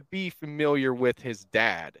you could be familiar with his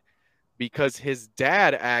dad, because his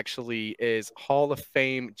dad actually is Hall of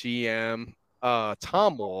Fame GM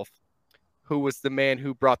Tom Wolf, who was the man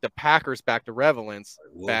who brought the Packers back to relevance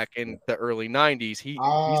back in the early 90s.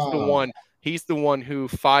 He's the one who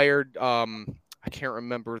fired I can't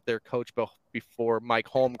remember their coach before, Mike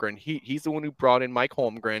Holmgren. He's the one who brought in Mike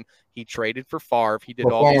Holmgren. He traded for Favre. He did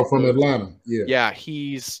all these from moves. Atlanta. Yeah. Yeah,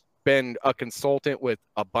 he's been a consultant with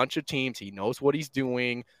a bunch of teams. He knows what he's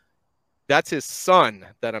doing. That's his son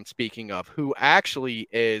that I'm speaking of, who actually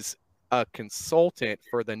is a consultant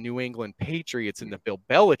for the New England Patriots in the Bill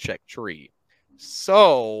Belichick tree.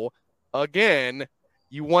 So, again,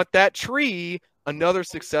 you want that tree, another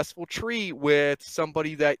successful tree with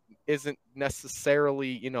somebody that isn't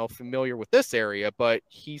necessarily, familiar with this area, but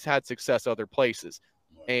he's had success other places.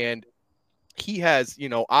 And he has,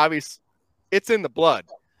 obviously, it's in the blood.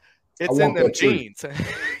 It's in them genes.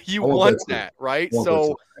 You want that, right?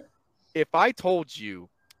 So if I told you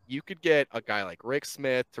could get a guy like Rick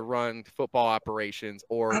Smith to run football operations,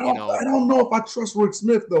 or, I don't know if I trust Rick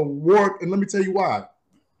Smith, though, Warwick, and let me tell you why.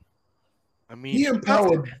 I mean, he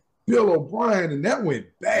empowered Bill O'Brien, and that went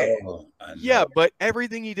bad. Yeah, but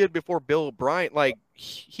everything he did before Bill O'Brien, like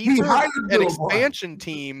he turned an expansion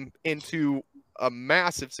team into a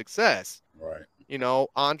massive success. Right.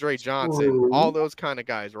 Andre Johnson, all those kind of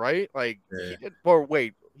guys, right? Like,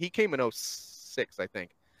 he came in 06, I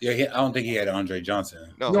think. Yeah, I don't think he had Andre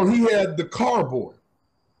Johnson. No, he had the car boy.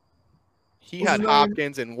 He had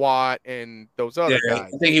Hopkins and Watt and those other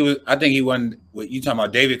guys. I think he won. What you talking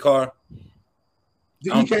about, David Carr? He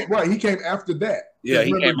came after that. Yeah,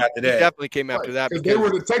 he came after that. He definitely came after that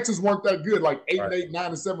because the Texans weren't that good. Like 8-8,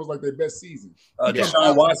 9-7 was like their best season.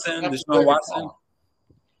 Deshaun Watson.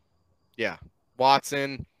 Yeah.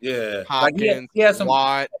 Watson, Hopkins,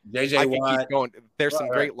 Watt, JJ Watt. There's some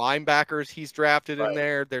great linebackers he's drafted in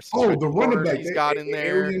there. There's some the running back he's got in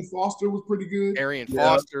there. Arian Foster was pretty good. Arian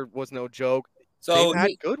Foster was no joke. So they had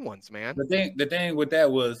good ones, man. The thing with that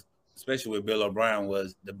was, especially with Bill O'Brien,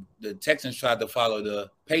 was the Texans tried to follow the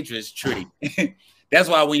Patriots tree. That's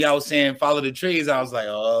why when y'all was saying follow the trees, I was like,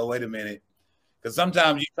 oh, wait a minute, because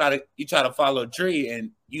sometimes you try to follow a tree and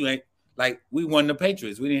you ain't. Like, we won the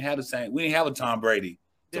Patriots. We didn't have a Tom Brady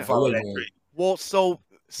to follow that tree. Well, so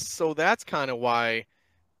that's kind of why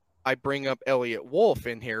I bring up Elliot Wolf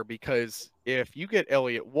in here, because if you get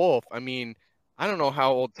Elliot Wolf, I mean, I don't know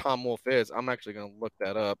how old Tom Wolf is. I'm actually going to look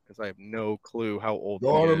that up because I have no clue how old he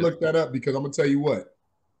is. Go on and look that up, because I'm going to tell you what.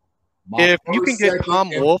 If you can get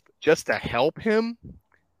Tom Wolf just to help him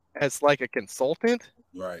as like a consultant.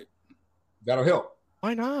 Right. That'll help.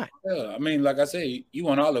 Why not? Yeah, I mean, like I said, you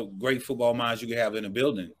want all the great football minds you can have in a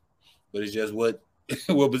building, but it's just what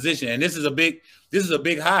position. And this is a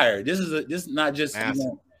big hire. This is not just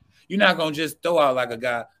you're not gonna just throw out like a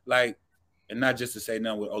guy like, and not just to say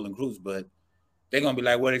nothing with Olin Cruz, but they're gonna be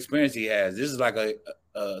like, what experience he has. This is like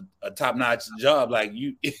a top notch job. Like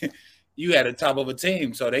you had a top of a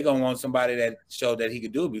team, so they're gonna want somebody that showed that he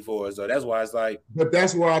could do it before. So that's why it's like. But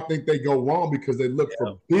that's where I think they go wrong, because they look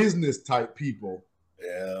for business type people.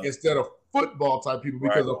 Instead of football type people,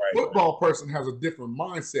 because a football person has a different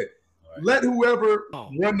mindset. Right. Let whoever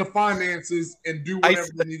run the finances and do whatever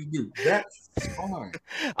they need to do. That's fine.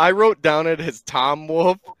 I wrote down it as Tom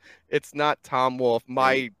Wolf. It's not Tom Wolf.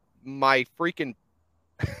 My freaking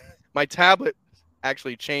my tablet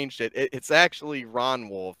actually changed it. It's actually Ron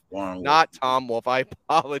Wolf, not Tom Wolf. I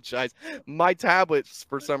apologize. My tablet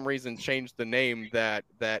for some reason changed the name that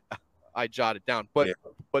I jotted down. But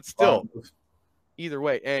still. Either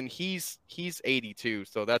way, and he's 82,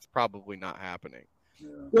 so that's probably not happening. Yeah.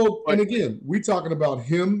 Well, and again, we're talking about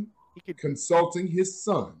him consulting his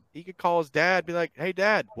son. He could call his dad, be like, "Hey,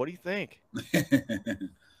 Dad, what do you think?"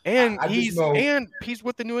 And he's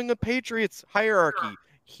with the New England Patriots hierarchy.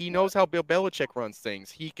 He knows how Bill Belichick runs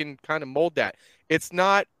things. He can kind of mold that. It's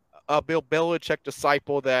not a Bill Belichick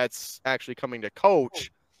disciple that's actually coming to coach.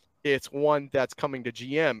 It's one that's coming to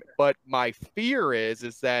GM. But my fear is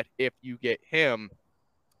that if you get him,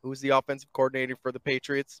 who's the offensive coordinator for the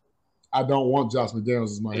Patriots? I don't want Josh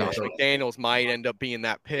McDaniels as my head Josh coach. McDaniels might end up being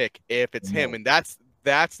that pick if it's him. And that's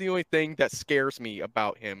the only thing that scares me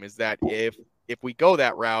about him is that if we go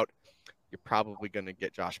that route, you're probably going to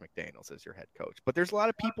get Josh McDaniels as your head coach. But there's a lot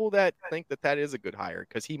of people that think that is a good hire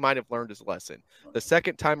because he might have learned his lesson. The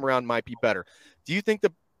second time around might be better. Do you think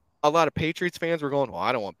that a lot of Patriots fans were going, well,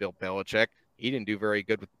 I don't want Bill Belichick. He didn't do very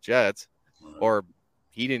good with the Jets, or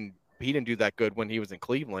he didn't do that good when he was in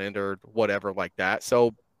Cleveland or whatever like that.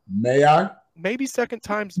 So may I? Maybe second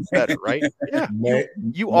time's better, right? Yeah.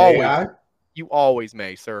 You always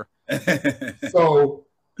may, sir. So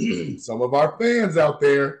some of our fans out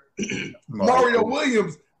there, Mario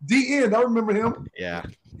Williams, DN, I remember him. Yeah.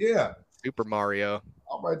 Yeah. Super Mario.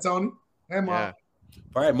 All right, Tony. Hey, Mom. Yeah.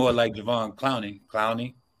 Probably more like Javon Clowney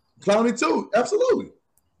too. Absolutely.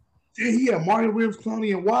 Yeah, Mario Williams,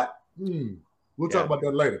 Clowney, and Watt. We'll talk about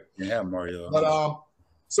that later. Yeah, Mario. But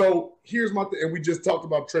so here's my thing, and we just talked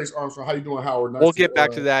about Trace Armstrong. How you doing, Howard? We'll get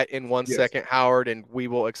back to that in one second, Howard, and we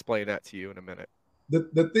will explain that to you in a minute.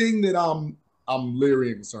 The thing that I'm leery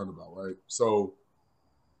and concerned about, right? So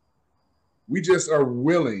we just are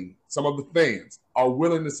willing, some of the fans are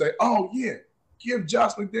willing to say, oh, yeah, give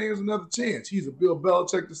Josh McDaniels another chance. He's a Bill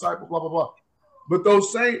Belichick disciple, blah, blah, blah. But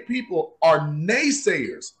those same people are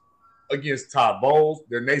naysayers against Todd Bowles.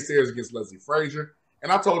 They're naysayers against Leslie Frazier.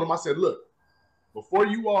 And I told them, I said, look, before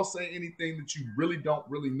you all say anything that you really don't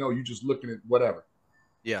really know, you're just looking at whatever.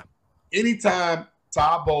 Yeah. Anytime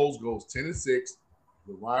Todd Bowles goes 10-6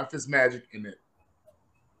 with Ryan Fitzmagic and that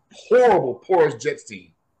horrible, porous Jets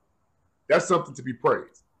team, that's something to be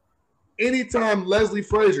praised. Anytime Leslie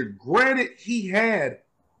Frazier, granted he had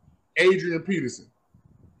Adrian Peterson,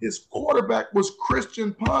 his quarterback was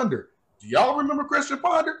Christian Ponder. Do y'all remember Christian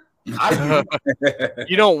Ponder? I do.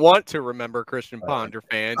 You don't want to remember Christian Ponder,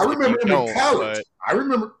 fans. I remember him in college. But... I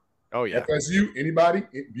remember. Oh, yeah. FSU, anybody?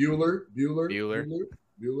 Bueller.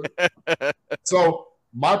 So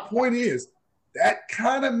my point is that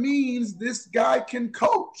kind of means this guy can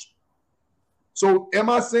coach. So am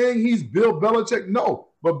I saying he's Bill Belichick? No.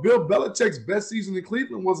 But Bill Belichick's best season in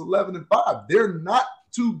Cleveland was 11-5. They're not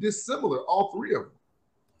too dissimilar, all three of them.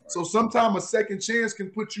 So sometimes a second chance can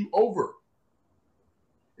put you over.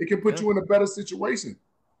 It can put you in a better situation.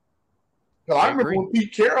 I remember when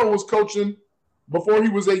Pete Carroll was coaching before he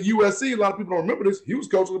was at USC. A lot of people don't remember this. He was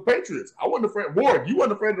coaching the Patriots. I wasn't afraid. Ward, you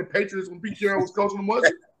wasn't afraid of the Patriots when Pete Carroll was coaching them,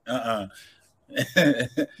 was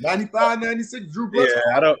you? 95, 96, Drew Bledsoe.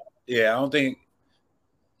 I don't think.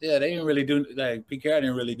 Yeah, they didn't really do like Pete Carroll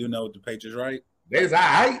didn't really do know with the Patriots, right? They was all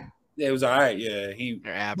right. Yeah, it was all right. Yeah,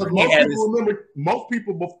 most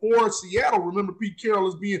people before Seattle remember Pete Carroll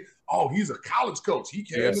as being, oh, he's a college coach. He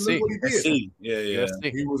can't even look what he did. Yeah.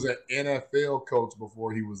 He was an NFL coach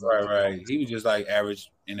before he was right. He was just like average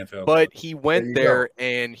NFL. But he went there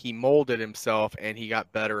and he molded himself and he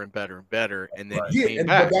got better and better and better. And then he came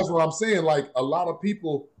back. But that's what I'm saying. Like a lot of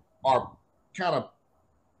people are kind of,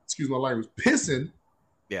 excuse my language, pissing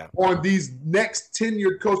on these next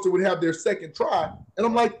tenured coaches that would have their second try. And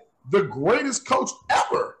I'm like, the greatest coach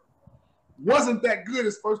ever wasn't that good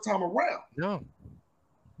his first time around. No.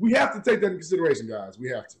 We have to take that into consideration, guys. We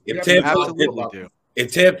have to.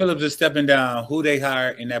 If Ted Phillips is stepping down, who they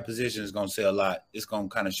hire in that position is going to say a lot. It's going to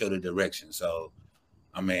kind of show the direction. So,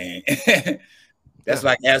 I mean, that's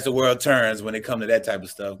like as the world turns when it comes to that type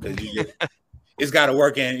of stuff because it's got to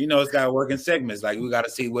work in, it's got to work in segments. Like we got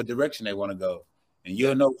to see what direction they want to go, and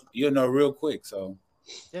you'll know real quick. So,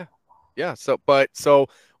 yeah. So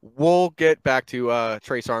we'll get back to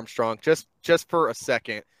Trace Armstrong just for a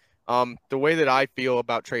second. The way that I feel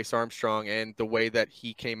about Trace Armstrong and the way that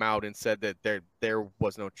he came out and said that there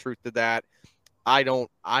was no truth to that, I don't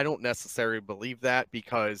necessarily believe that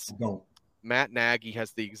because Matt Nagy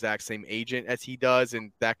has the exact same agent as he does,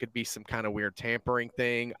 and that could be some kind of weird tampering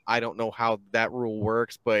thing. I don't know how that rule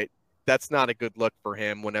works, but that's not a good look for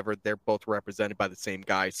him whenever they're both represented by the same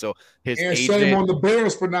guy. So shame on the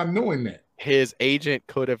Bears for not knowing that. His agent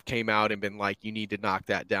could have came out and been like, you need to knock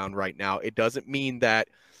that down right now. It doesn't mean that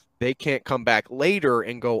they can't come back later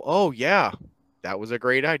and go, oh, yeah, that was a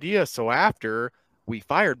great idea. So after we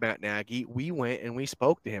fired Matt Nagy, we went and we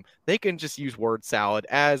spoke to him. They can just use word salad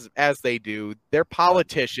as they do. They're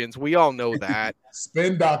politicians. We all know that.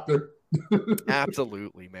 Spin doctor.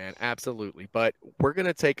 Absolutely, man. Absolutely. But we're going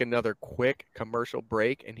to take another quick commercial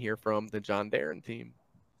break and hear from the John Darren team.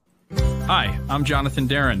 Hi, I'm Jonathan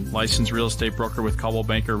Darren, licensed real estate broker with Coldwell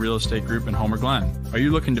Banker Real Estate Group in Homer Glen. Are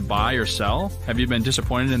you looking to buy or sell? Have you been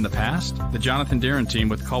disappointed in the past? The Jonathan Darren team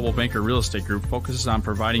with Coldwell Banker Real Estate Group focuses on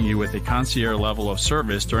providing you with a concierge level of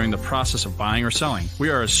service during the process of buying or selling. We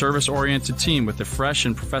are a service-oriented team with a fresh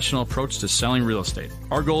and professional approach to selling real estate.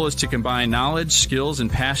 Our goal is to combine knowledge, skills, and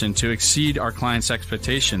passion to exceed our clients'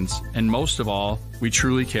 expectations, and most of all, we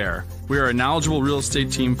truly care. We are a knowledgeable real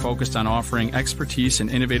estate team focused on offering expertise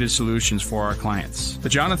and innovative solutions for our clients. The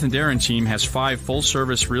Jonathan Darren team has 5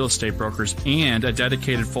 full-service real estate brokers and a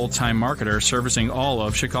dedicated full-time marketer servicing all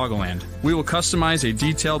of Chicagoland. We will customize a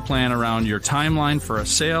detailed plan around your timeline for a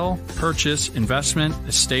sale, purchase, investment,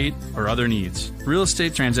 estate, or other needs. Real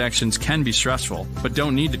estate transactions can be stressful, but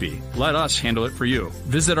don't need to be. Let us handle it for you.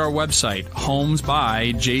 Visit our website,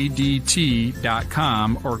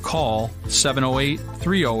 homesbyjdt.com, or call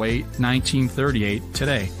 708-308-1938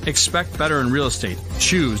 today. Expect better in real estate.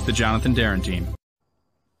 Choose the Jonathan Darren team.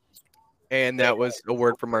 And that was a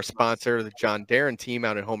word from our sponsor, the John Darren team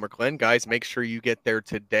out in Homer Glen. Guys, make sure you get there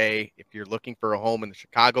today if you're looking for a home in the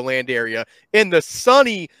Chicagoland area in the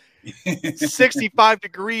sunny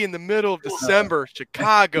 65-degree in the middle of December,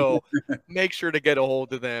 Chicago. Make sure to get a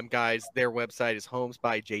hold of them, guys. Their website is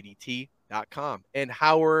homesbyjdt.com. And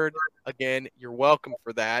Howard, again, you're welcome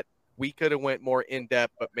for that. We could have went more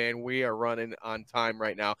in-depth, but, man, we are running on time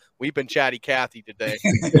right now. We've been chatty Cathy today.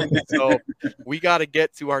 So we got to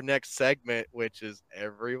get to our next segment, which is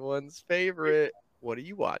everyone's favorite. What are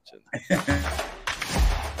you watching?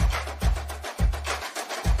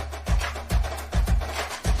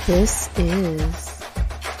 This is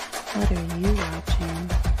What Are You Watching?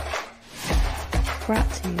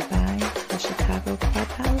 Brought to you by the Chicago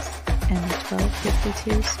Clubhouse and the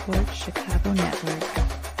 1252 Sports Chicago Network.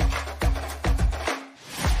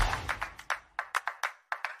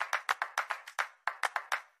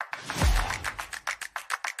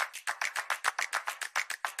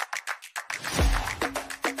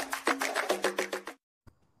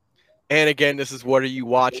 And again, this is What Are You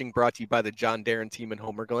Watching? Brought to you by the John Darren team in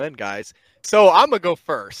Homer Glen, guys. So I'm going to go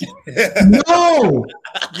first. No!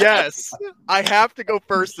 Yes, I have to go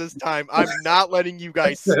first this time. I'm not letting you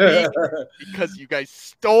guys speak because you guys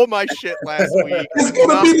stole my shit last week. It's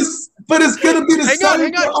gonna be the, but it's gonna be the hang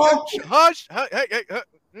on. Hush.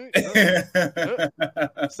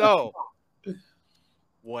 So,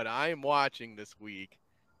 what I am watching this week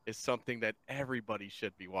is something that everybody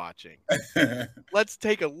should be watching. Let's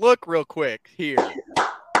take a look real quick here.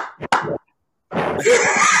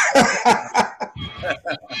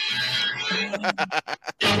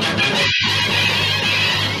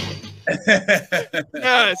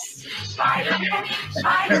 Yes. Spider-Man.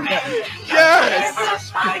 Yes.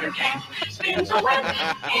 Spider-Man spins a web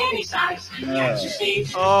any size. Can't you see?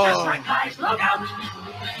 Just like guys, look out.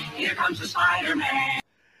 Here comes the Spider-Man.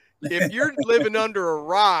 If you're living under a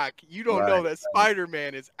rock, you don't know that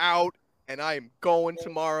Spider-Man is out, and I am going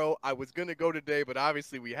tomorrow. I was going to go today, but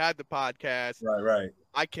obviously we had the podcast. Right.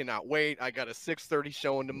 I cannot wait. I got a 6:30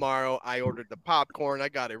 showing tomorrow. I ordered the popcorn. I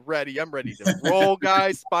got it ready. I'm ready to roll,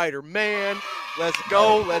 guys. Spider-Man. Let's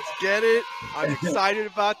go. Let's get it. I'm excited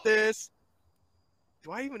about this.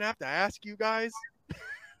 Do I even have to ask you guys?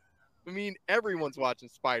 I mean, everyone's watching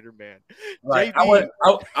Spider-Man. Right. I wasn't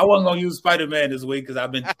gonna use Spider-Man this week because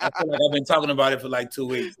I feel like I've been talking about it for like 2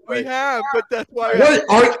 weeks. We have, but that's why. Wait,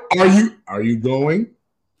 are you going?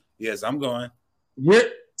 Yes, I'm going. Wait,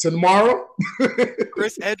 tomorrow?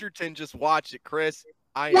 Chris Edgerton just watched it, Chris.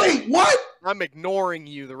 What? I'm ignoring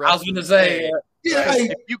you the rest. I was gonna say,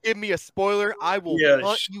 if you give me a spoiler, I will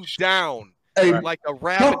hunt you down like a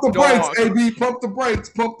rabid dog. Pump the brakes,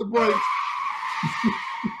 AB. Pump the brakes.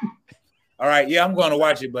 All right, yeah, I'm going to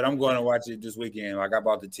watch it, but I'm going to watch it this weekend. Like, I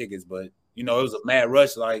bought the tickets, but, it was a mad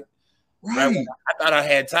rush. Like, I thought I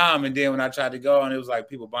had time, and then when I tried to go, and it was like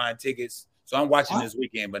people buying tickets. So I'm watching this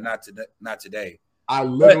weekend, but not today. I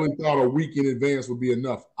literally thought a week in advance would be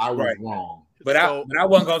enough. I was wrong. But I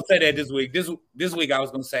wasn't going to say that this week. This week I was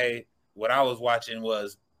going to say what I was watching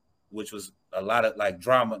which was a lot of, like,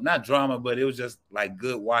 drama. Not drama, but it was just, like,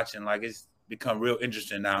 good watching. Like, it's become real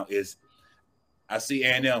interesting now is I see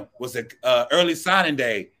A&M was the early signing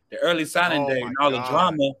day. The early signing day and all the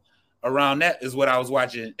drama around that is what I was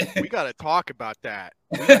watching. We got to talk about that.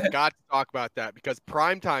 Because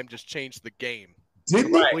primetime just changed the game.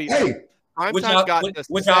 Didn't it? Hey, primetime got the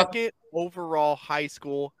second overall high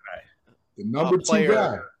school the number 2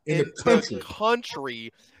 guy in the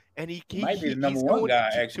country. And he might be the number 1 guy,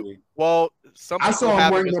 actually. Well, some people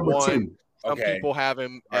have him as 1. Some Okay. people have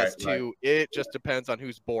him as 2. It just depends on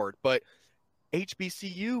who's bored. But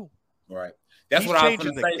HBCU. Right. That's He's what I was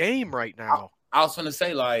changing going to the say. game right now. I was gonna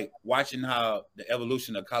say, like, watching how the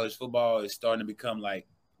evolution of college football is starting to become like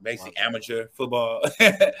basically amateur football.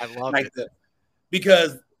 I love like it.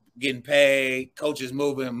 Because getting paid, coaches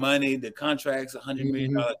moving money, the contracts, $100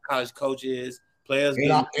 million college coaches, players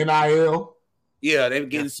getting NIL. Yeah, they're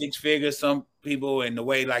getting 6 figures. Some people, and the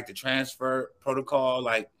way like the transfer protocol,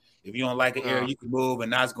 like if you don't like an area, you can move,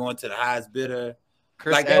 and now it's going to the highest bidder.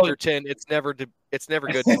 Chris like Edgerton, it's never good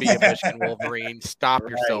to be a Michigan Wolverine. Stop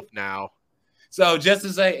yourself now. So just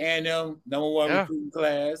to say, A&M #1 recruiting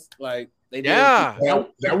class, like they did.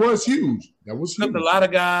 That was huge. That was huge. A lot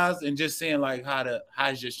of guys, and just seeing like how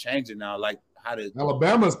it's just changing now, like how to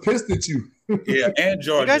Alabama's pissed at you. Yeah, and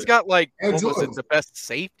Georgia. You guys got like, And what was Georgia. it, the best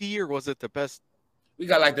safety, or was it the best? We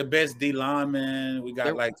got like the best D lineman. We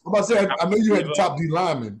got like. I'm about to say, I know you had the top D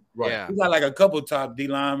lineman, right? Yeah. We got like a couple top D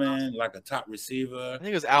linemen, like a top receiver. I think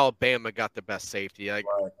it was Alabama got the best safety. Like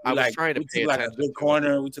I was trying to pay took like attention. a good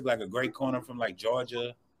corner. We took like a great corner from like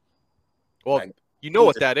Georgia. Well, like, you know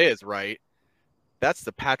what that is, right? That's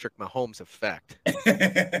the Patrick Mahomes effect.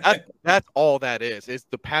 That's all that is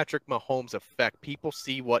the Patrick Mahomes effect. People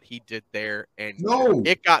see what he did there, and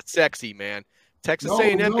it got sexy, man. Texas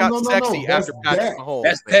A&M got sexy after Patrick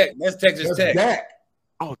Mahomes. That's Texas Tech.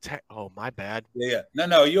 Oh, my bad. Yeah.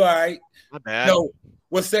 No, you all right. My bad. No,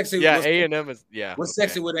 what's sexy? Yeah, A&M is, yeah. What's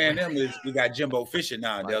sexy with A&M is we got Jimbo Fisher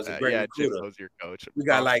now. That was a great recruiter. Jimbo's your coach. We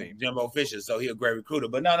got like Jimbo Fisher, so he's a great recruiter.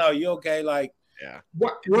 But no, you okay? Like, yeah.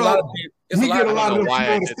 He got a lot of them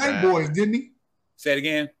Florida State boys, didn't he? Say it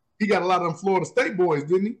again. He got a lot of them Florida State boys,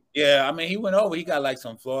 didn't he? Yeah, I mean, he went over. He got like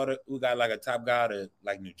some Florida. We got like a top guy to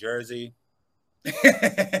like New Jersey.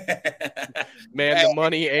 Man, the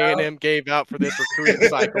money A&M gave out for this recruiting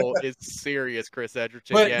cycle is serious, Chris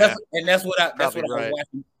Edgerton. But yeah, that's what I was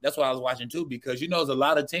watching. That's what I was watching too, because there's a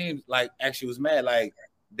lot of teams like actually was mad. Like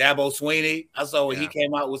Dabo Swinney, I saw when he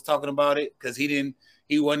came out was talking about it because he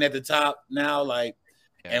wasn't at the top now. Like,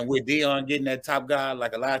 and with Deion getting that top guy,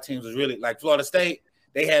 like a lot of teams was really like Florida State.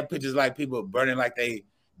 They had pictures like people burning like they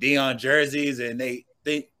Deion jerseys and they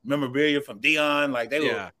memorabilia from Deion. Like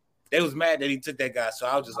they was mad that he took that guy. So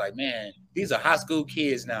I was just like, man, these are high school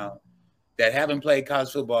kids now that haven't played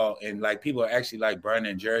college football, and like people are actually like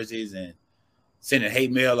burning jerseys and sending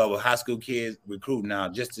hate mail over high school kids recruiting now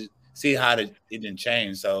just to see how it didn't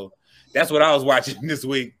change. So that's what I was watching this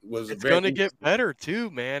week. It's going to get better too,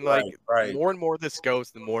 man. Like the more and more this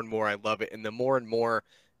goes, the more and more I love it, and the more and more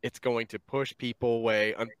it's going to push people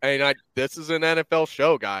away. And this is an NFL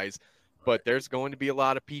show, guys, but there's going to be a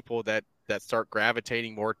lot of people that start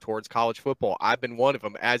gravitating more towards college football. I've been one of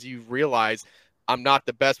them. As you realize, I'm not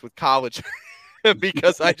the best with college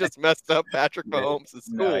because I just messed up Patrick Mahomes'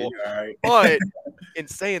 school. But in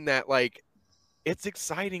saying that, like, it's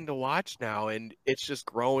exciting to watch now, and it's just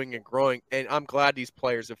growing and growing. And I'm glad these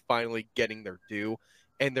players are finally getting their due,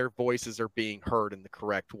 and their voices are being heard in the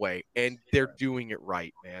correct way. And they're doing it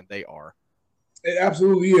right, man. They are. It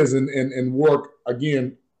absolutely is. And work,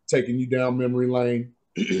 again, taking you down memory lane.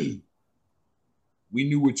 We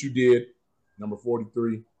knew what you did, number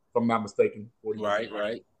 43, if I'm not mistaken. 43.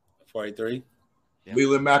 Right. 43. Yeah.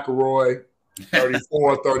 Leland McElroy,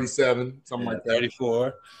 34, 37, something like that.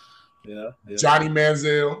 34. Yeah. Johnny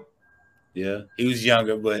Manziel. Yeah, he was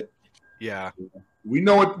younger, but we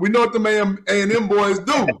know what the A&M boys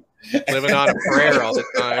do. Living on a prayer all the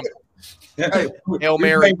time. Hey, Hail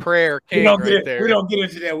Mary prayer king right there. We don't get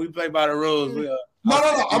into that. We play by the rules. No.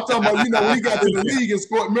 I'm talking about, when he got to the league and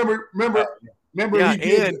scored. Remember he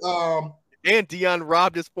did. And Deion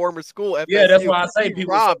robbed his former school. FSU. Yeah, that's why I say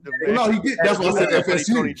people robbed him. No, he did. That's why I said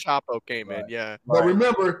FSU. Tony Chapo came in. Yeah. But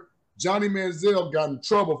remember, Johnny Manziel got in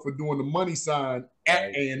trouble for doing the money sign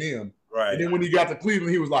at A&M. Right. And then when he got to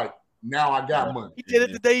Cleveland, he was like, "Now I got money." He did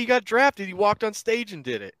it the day he got drafted. He walked on stage and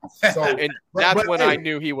did it. So, and that's when I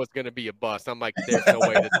knew he was going to be a bust. I'm like, there's no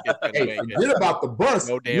way this kid's going to make it. Forget about the bust.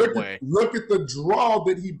 No damn way. Look at the draw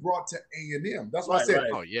that he brought to A&M. That's why I said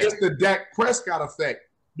it's the Dak Prescott effect.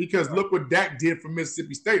 Because look what Dak did for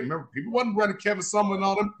Mississippi State. Remember, people wasn't running Kevin Sumlin and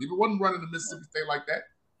all them. People wasn't running the Mississippi State like that.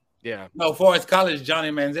 Yeah. No, for his college,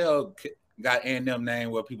 Johnny Manziel got A&M name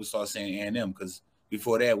where people started saying A&M because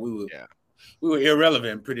before that we were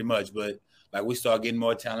irrelevant pretty much. But like we started getting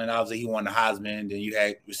more talent. Obviously, he won the Heisman. Then you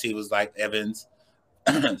had receivers like Evans.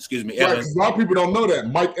 Excuse me, Evans. A lot of people don't know that.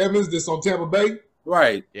 Mike Evans, this on Tampa Bay.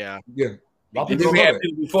 Right. Yeah. And then we had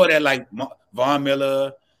people before that like Von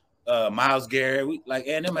Miller. Miles Garrett,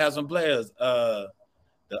 A&M has some players. The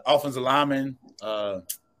offensive lineman,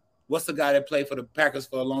 what's the guy that played for the Packers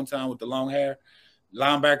for a long time with the long hair?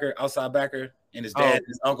 Linebacker, outside backer, and his dad,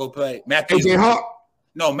 his uncle played. Matthew. AJ Hawk.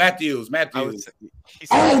 No, Matthews.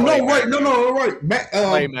 Oh no, right, no, right.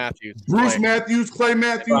 Clay Matthews, Bruce Matthews, Clay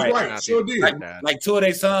Matthews, right? Sure did. Like two of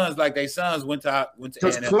their sons, went to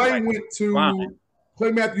because Clay went to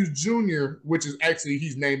Clay Matthews Jr., which is actually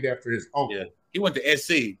he's named after his uncle. Yeah. He went to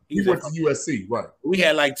SC. He went to USC, right? We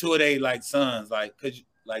had like two of their like sons, like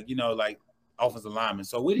offensive linemen.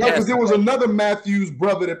 So we because there was another Matthews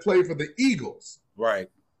brother that played for the Eagles, right?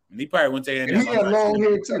 And he probably went to A&M. And he had long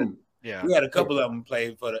hair too. Yeah, we had a couple of them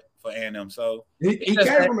played for A&M. So he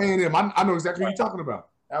came from A&M. I know exactly what you're talking about.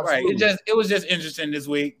 Absolutely. Right. It was just interesting this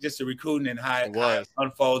week, just the recruiting and how it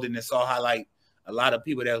unfolded, and saw how like a lot of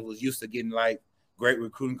people that was used to getting like great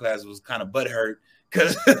recruiting classes was kind of butthurt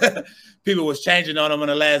because people was changing on them in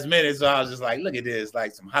the last minute. So I was just like, look at this,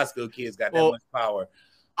 like some high school kids got that much power.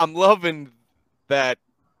 I'm loving that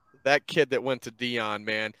kid that went to Dion,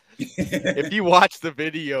 man. If you watch the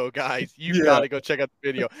video, guys, you got to go check out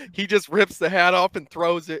the video. He just rips the hat off and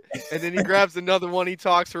throws it, and then he grabs another one. He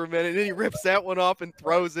talks for a minute, and then he rips that one off and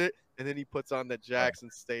throws it, and then he puts on the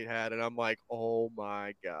Jackson State hat, and I'm like, oh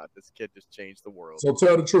my God, this kid just changed the world. So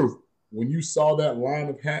tell the truth. When you saw that line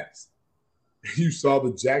of hats, you saw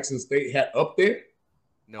the Jackson State hat up there,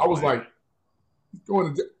 I was like, he's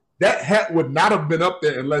going to that hat would not have been up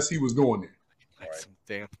there unless he was going there. Like some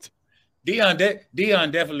damped. Dion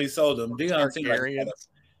definitely sold him. Dion seemed like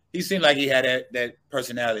he seemed like he had that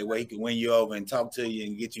personality where he could win you over and talk to you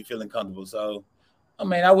and get you feeling comfortable. So, I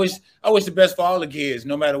mean, I wish the best for all the kids,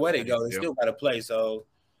 no matter where they go. They still got to play. So,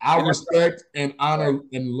 I respect and honor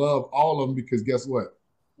and love all of them because guess what?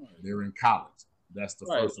 They're in college. That's the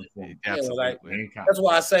first and foremost. Absolutely. That's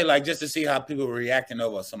why I say, like, just to see how people were reacting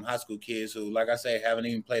over some high school kids who, like I say, haven't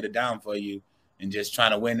even played a down for you and just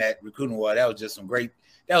trying to win that recruiting war. That was just great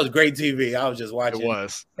TV. I was just watching. It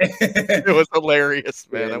was. It was hilarious,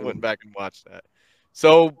 man. Yeah. I went back and watched that.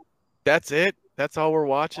 So that's it. That's all we're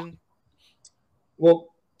watching.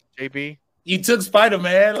 Well, JB, you took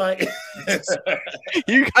Spider-Man, like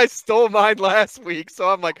you guys stole mine last week, so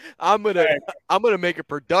I'm like, I'm gonna make a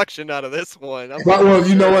production out of this one. Well,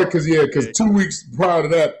 you know what? Because 2 weeks prior to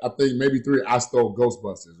that, I think maybe 3, I stole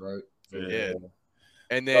Ghostbusters, right? So, yeah.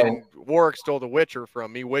 And then Warwick stole The Witcher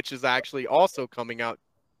from me, which is actually also coming out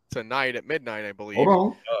tonight at midnight, I believe. Hold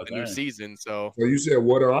on. The new season. So you said,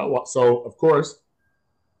 what are I watching? So, of course,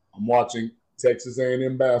 I'm watching Texas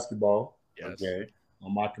A&M basketball. Yes. Okay.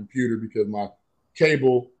 On my computer because my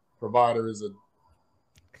cable provider is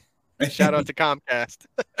a shout out to Comcast.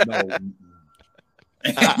 No.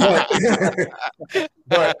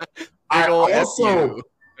 but I also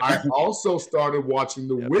started watching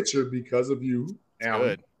The Witcher because of you.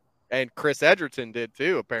 Good. And Chris Edgerton did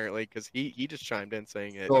too, apparently, because he just chimed in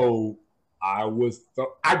saying it. So I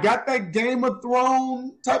got that Game of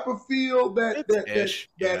Thrones type of feel that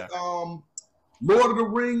Lord of the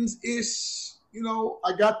Rings ish. You know,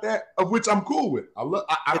 I got that, of which I'm cool with.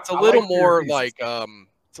 It's a little more like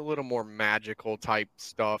it's a little more magical type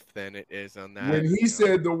stuff than it is on that. When he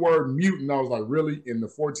said the word mutant, I was like, really? In the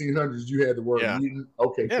 1400s, you had the word mutant?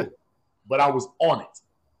 Okay, cool. But I was on it.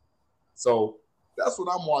 So that's what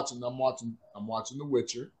I'm watching. I'm watching The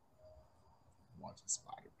Witcher. I'm watching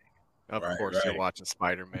Spider-Man. Of course, you're watching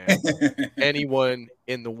Spider-Man. Anyone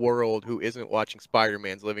in the world who isn't watching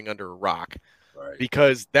Spider-Man's living under a rock. Right.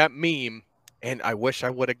 Because that meme, and I wish I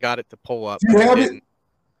would have got it to pull up. Do you have it?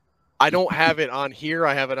 I don't have it on here.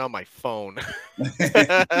 I have it on my phone.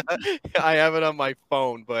 I have it on my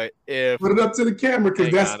phone, but put it up to the camera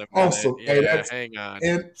because that's awesome. Yeah, hang on.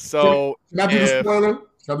 And so can I do the spoiler? Can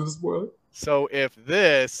I do the spoiler? So if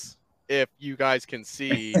you guys can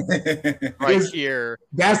see right here,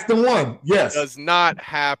 that's the one. Yes, does not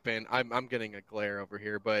happen. I'm getting a glare over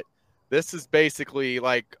here, but this is basically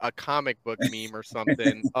like a comic book meme or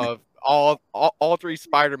something of all three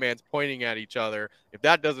Spider-Mans pointing at each other. If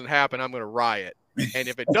that doesn't happen, I'm going to riot. And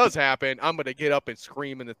if it does happen, I'm going to get up and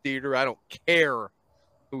scream in the theater. I don't care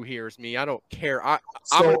who hears me. I don't care. I'm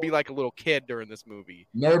going to be like a little kid during this movie.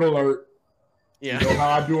 Nerd alert. Yeah. You know how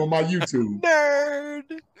I do on my YouTube.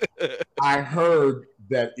 Nerd. I heard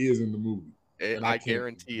that is in the movie. And I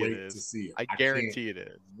guarantee it is. To see it. I guarantee it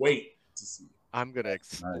is. Wait to see it. I'm going to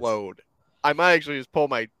explode. Nice. I might actually just pull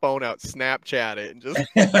my phone out, Snapchat it, and just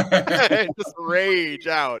and just rage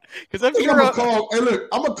out. Because I'm sure I'm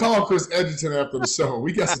gonna call Chris Edgerton after the show.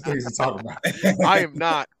 We got some things to talk about. I am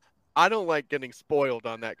not. I don't like getting spoiled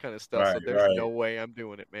on that kind of stuff. So there's no way I'm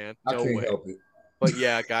doing it, man. No I can't way. help it. But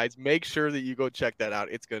yeah, guys, make sure that you go check that out.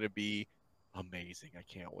 It's gonna be amazing. I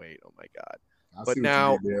can't wait. Oh my God. But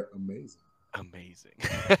now, amazing.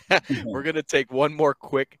 We're going to take one more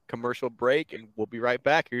quick commercial break, and we'll be right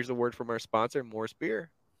back. Here's a word from our sponsor, Morris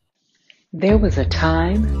Beer. There was a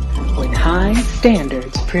time when high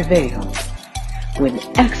standards prevailed, when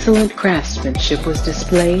excellent craftsmanship was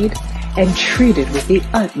displayed and treated with the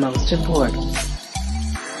utmost importance.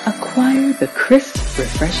 Acquire the crisp,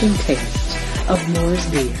 refreshing taste of Moore's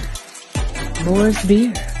Beer. Moore's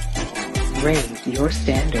Beer. Raise your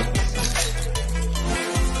standards.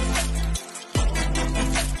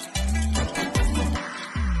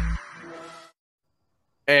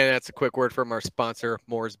 And that's a quick word from our sponsor,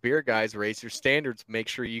 Moore's Beer, guys. Raise your standards. Make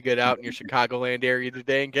sure you get out in your Chicagoland area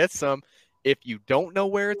today and get some. If you don't know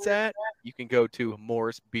where it's at, you can go to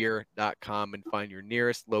mooresbeer.com and find your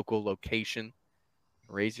nearest local location.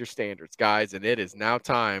 Raise your standards, guys, and it is now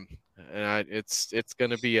time. And it's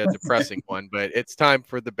going to be a depressing one, but it's time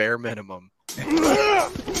for the bare minimum.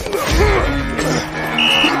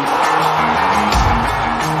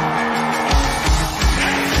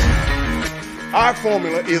 Our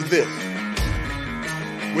formula is this.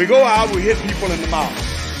 We go out, we hit people in the mouth.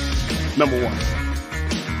 Number one.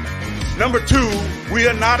 Number two, we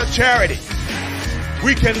are not a charity.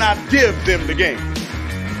 We cannot give them the game.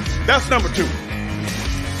 That's number two.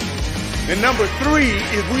 And number three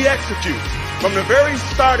is we execute from the very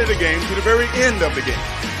start of the game to the very end of the game.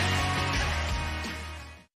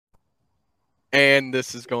 And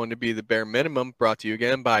this is going to be the bare minimum, brought to you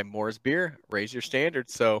again by Moore's Beer. Raise your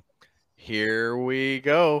standards. So here we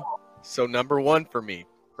go. So number one for me,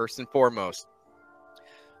 first and foremost,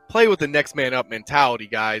 play with the next man up mentality,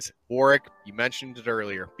 guys. Warwick, you mentioned it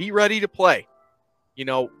earlier. Be ready to play. You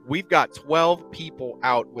know, we've got 12 people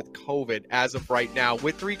out with COVID as of right now,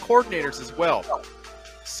 with 3 coordinators as well.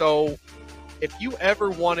 So if you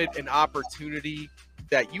ever wanted an opportunity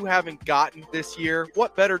that you haven't gotten this year,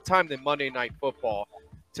 what better time than Monday Night Football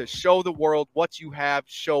to show the world what you have,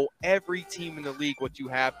 show every team in the league what you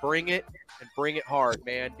have. Bring it, and bring it hard,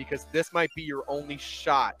 man, because this might be your only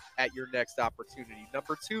shot at your next opportunity.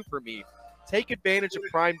 Number two for me, take advantage of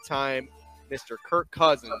prime time, Mr. Kirk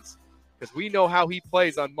Cousins, because we know how he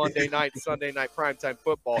plays on Monday night, Sunday night primetime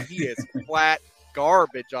football. He is flat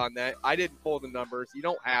garbage on that. I didn't pull the numbers. You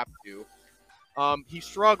don't have to. He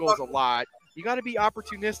struggles a lot. You got to be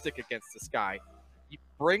opportunistic against this guy. You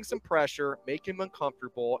bring some pressure, make him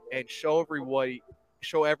uncomfortable, and show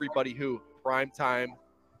everybody who primetime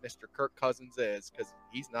Mr. Kirk Cousins is, because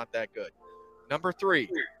he's not that good. Number three,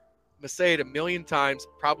 I'm going to say it a million times,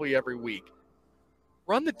 probably every week.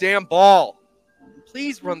 Run the damn ball.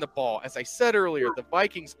 Please run the ball. As I said earlier, the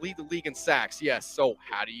Vikings lead the league in sacks. Yes, so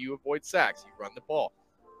how do you avoid sacks? You run the ball.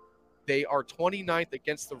 They are 29th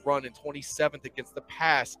against the run and 27th against the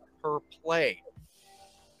pass per play.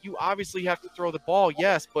 You obviously have to throw the ball,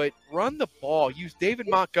 yes, but run the ball. Use David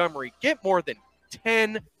Montgomery. Get more than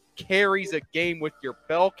 10 carries a game with your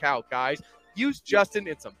bell cow, guys. Use Justin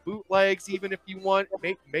in some bootlegs, even if you want.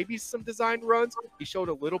 Maybe some design runs. He showed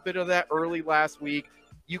a little bit of that early last week.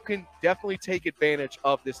 You can definitely take advantage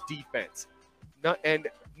of this defense. And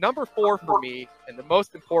number four for me, and the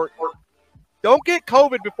most important, don't get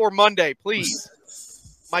COVID before Monday, please.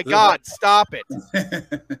 My God, stop it.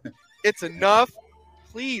 It's enough.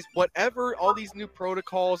 Please, whatever all these new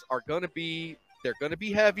protocols are going to be, they're going to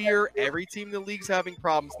be heavier. Every team in the league's having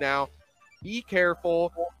problems now. Be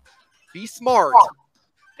careful. Be smart.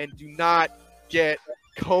 And do not get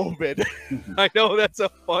COVID. I know that's a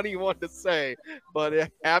funny one to say, but I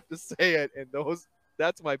have to say it. And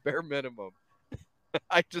that's my bare minimum.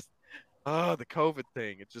 The COVID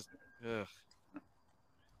thing. It just, ugh.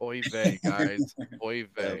 Oy vey, guys. Oy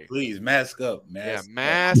vey. Yeah, please, mask up.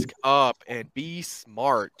 Mask up and be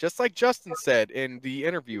smart. Just like Justin said in the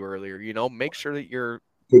interview earlier, make sure that you're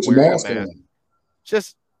put your wearing mask a mask. on.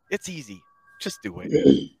 It's easy. Just do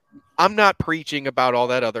it. I'm not preaching about all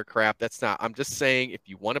that other crap. I'm just saying, if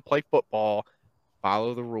you want to play football,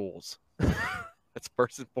 follow the rules. That's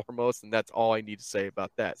first and foremost, and that's all I need to say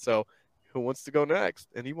about that. So, who wants to go next?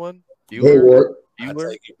 Anyone? Bueller?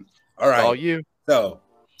 All right. All you. So,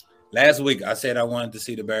 last week I said I wanted to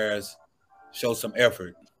see the Bears show some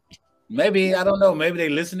effort. Maybe, I don't know, maybe they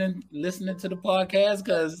listening to the podcast,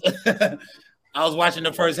 because I was watching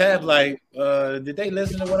the first half like, did they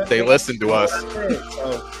listen to what I said? They listened to us.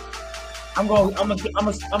 So I'm gonna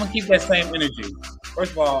keep that same energy.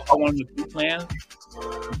 First of all, I want them to keep playing.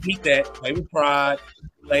 Keep that. Play with pride.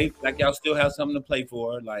 Play like y'all still have something to play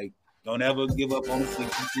for. Like, don't ever give up on the season.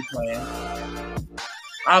 Keep playing.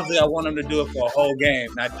 Obviously, I want them to do it for a whole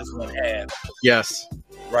game, not just one half. Yes.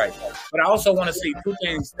 Right. But I also want to see two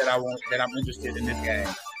things that I'm interested in this game.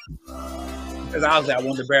 Because obviously, I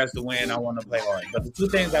want the Bears to win. I want to play hard. But the two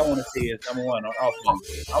things I want to see is, number one, on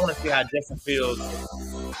offense. I want to see how Justin Fields,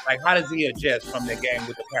 like, how does he adjust from the game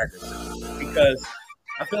with the Packers? Because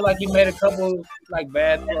I feel like he made a couple like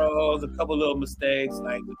bad throws, a couple little mistakes,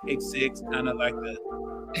 like the pick six, kind of like the.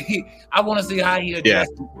 I want to see how he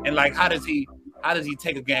adjusts and like how does he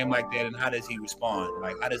take a game like that and how does he respond?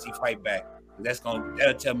 Like how does he fight back?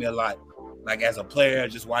 That'll tell me a lot. Like as a player,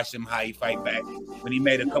 just watch him how he fight back when he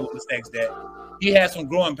made a couple mistakes that he had some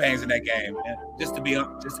growing pains in that game. And just to be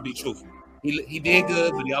truthful, he did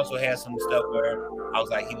good, but he also had some stuff where I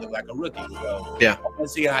was like he looked like a rookie. So I want to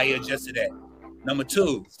see how he adjusted that. Number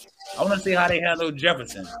two, I want to see how they handle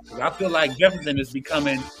Jefferson. I feel like Jefferson is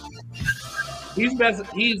becoming. He's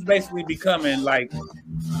basically becoming like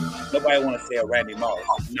nobody want to say a Randy Moss.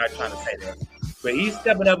 I'm not trying to say that, but he's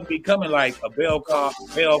stepping up and becoming like a bell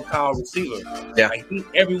cow receiver. Yeah. Like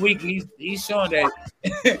every week he's showing that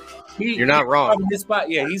you're not wrong. Carving his spot.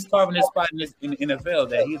 Yeah, he's carving his spot in the NFL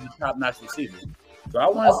that he's a top-notch receiver. So I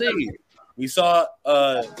want to see. We saw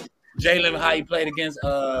Jalen how he played against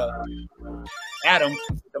Devontae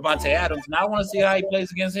Adams. Now I want to see how he plays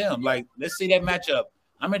against him. Like, let's see that matchup.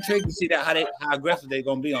 I'm intrigued to see that how aggressive they're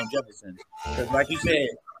gonna be on Jefferson. Because like you said,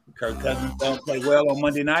 Kirk Cousins don't play well on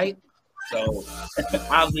Monday night. So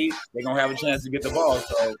obviously they're gonna have a chance to get the ball.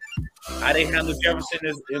 So how they handle Jefferson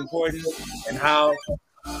is important, and how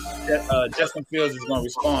Justin Fields is gonna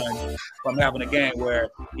respond from having a game where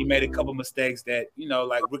he made a couple mistakes that,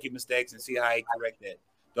 like rookie mistakes, and see how he correct that.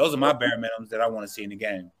 Those are my bare minimums that I want to see in the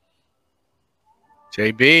game.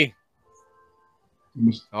 JB,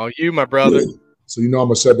 all you, my brother. So I'm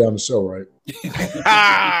gonna shut down the show, right?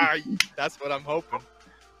 That's what I'm hoping.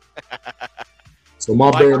 So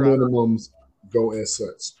my bare minimums go as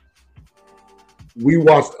such. We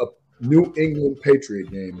watched a New England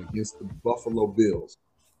Patriot game against the Buffalo Bills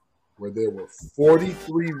where there were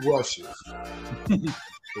 43 rushes,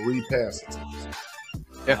 3 passes.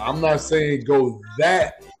 Yeah. Now, I'm not saying go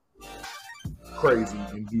that crazy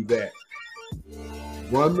and do that.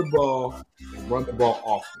 Run the ball and run the ball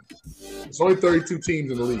often. There's only 32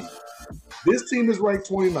 teams in the league. This team is ranked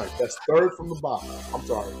 29th. That's third from the bottom. I'm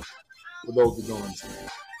sorry for those that don't understand.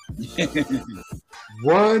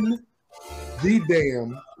 Run the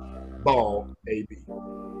damn ball, AB.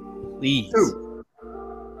 Please. 2.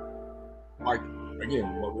 Like,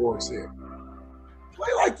 again, what Warwick said.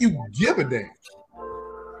 Play like you give a damn.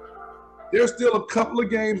 There's still a couple of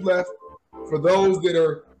games left for those that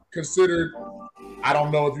are considered, I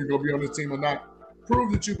don't know if you're going to be on this team or not.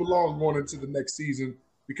 Prove that you belong going into the next season,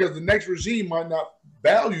 because the next regime might not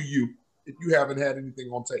value you if you haven't had anything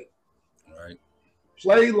on tape. All right.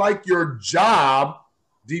 Play like your job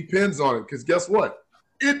depends on it, because guess what?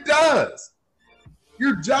 It does.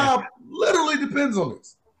 Your job literally depends on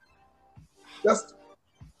this. That's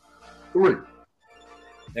 3.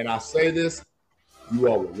 And I say this, you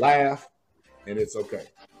all will laugh, and it's okay.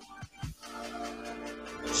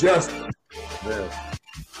 Just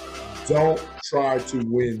don't try to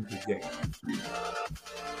win the game.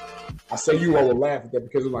 I say you all will laugh at that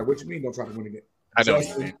because it's like, what you mean don't try to win the game? I know what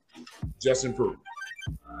you mean. Just improve.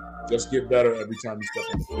 Just get better every time you step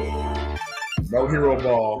on the field. No hero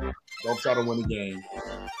ball. Don't try to win the game.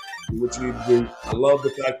 Do what you need to do. I love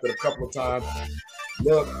the fact that a couple of times,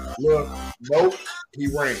 look, nope, he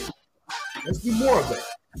ran. Let's do more of that.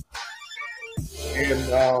 And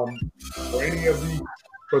for any of the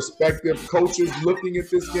prospective coaches looking at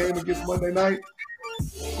this game against Monday night,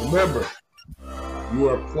 remember, you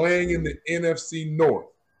are playing in the NFC North.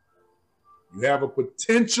 You have a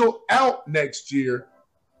potential out next year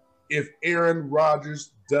if Aaron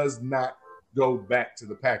Rodgers does not go back to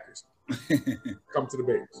the Packers. Come to the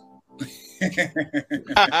Bears.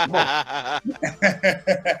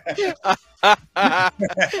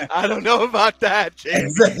 I don't know about that,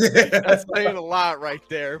 James. That's saying a lot right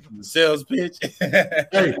there. Sales pitch.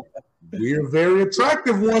 Hey, we're very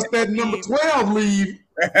attractive once that number 12 leave.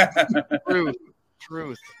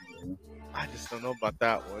 Truth. I just don't know about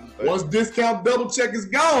that one. But... Once discount double check is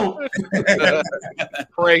gone.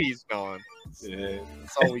 Praise gone. Yeah.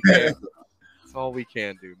 That's all we can do. That's all we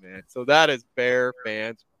can do, man. So that is Bear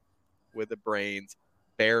fans with the brains,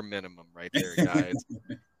 bare minimum right there, guys.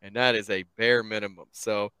 And that is a bare minimum.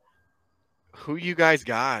 So who you guys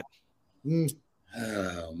got?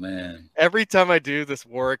 Oh, man. Every time I do this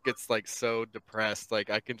work, it's like so depressed. Like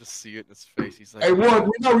I can just see it in his face. He's like, hey, Warwick,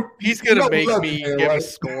 he's going to make me give a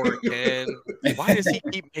score again. Why does he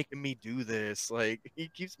keep making me do this? Like he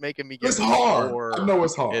keeps making me give it's a hard. score. I know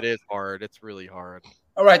it's hard. It is hard. It's really hard.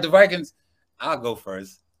 All right, the Vikings, I'll go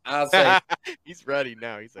first. I'll say he's ready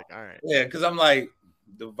now. He's like, all right. Yeah, because I'm like,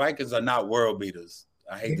 the Vikings are not world beaters.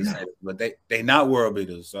 I hate to say it, but they not world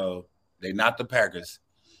beaters, so they not the Packers.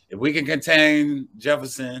 If we can contain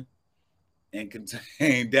Jefferson and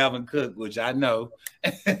contain Dalvin Cook, which I know.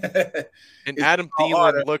 And Adam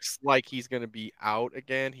Thielen looks like he's going to be out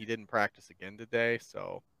again. He didn't practice again today,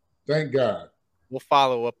 so thank God. We'll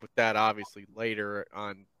follow up with that obviously later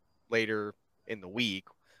in the week.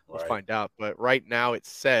 We'll find out. But right now it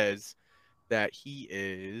says that he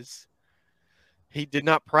did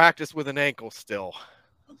not practice with an ankle still.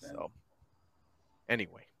 Okay. So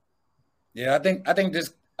anyway. Yeah, I think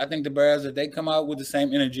the Bears, if they come out with the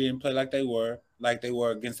same energy and play like they were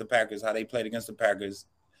against the Packers, how they played against the Packers,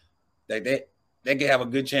 they could have a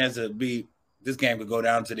good chance to be. This game could go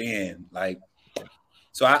down to the end.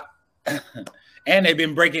 And they've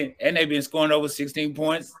been scoring over 16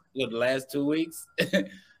 points for the last 2 weeks.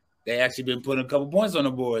 They actually been putting a couple points on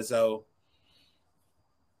the board. So,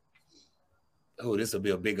 this will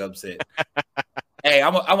be a big upset. Hey,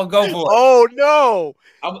 I'm gonna go for it. Oh no!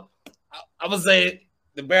 I'm gonna say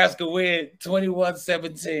the Bears could win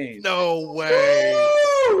 21-17. No way!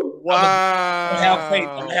 Wow! I'm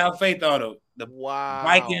gonna have faith on them. The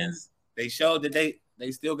Vikings, they showed that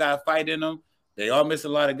they still got a fight in them. They all miss a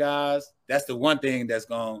lot of guys. That's the one thing that's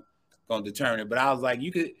gonna determine it. But I was like,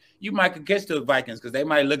 you might could catch the Vikings because they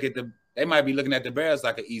might be looking at the Bears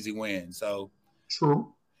like an easy win. So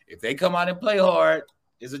true. If they come out and play hard,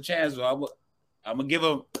 there's a chance. I'm gonna give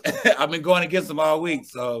them. I've been going against them all week.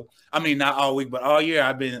 So I mean, not all week, but all year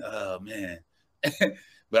I've been. Oh man.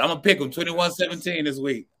 But I'm gonna pick them 21-17 this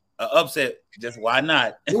week. An upset. Just why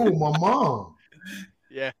not? Oh, my mom.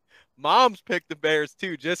 Yeah. Mom's picked the Bears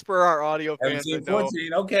too, just for our audio fans.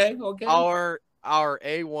 17-14. Okay. Our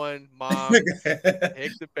A1 mom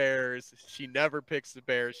picked the Bears. She never picks the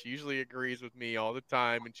Bears. She usually agrees with me all the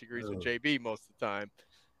time, and she agrees with JB most of the time.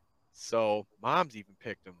 So Mom's even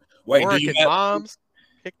picked them. Wait, do you have Moms?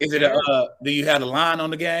 Is it do you have the line on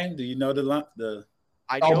the game? Do you know the line?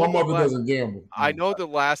 I know my mother doesn't gamble. I know the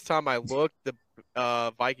last time I looked, the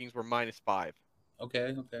Vikings were -5.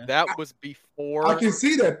 Okay. That was before. I can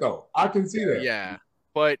see that though. I can see that. Yeah,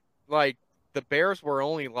 but like the Bears were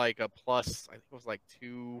only like a plus. I think it was like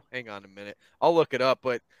 2. Hang on a minute, I'll look it up.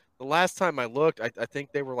 But the last time I looked, I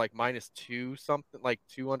think they were like -2 something, like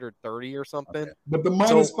 230 or something. Okay. But the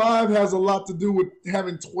 -5 has a lot to do with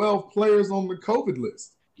having 12 players on the COVID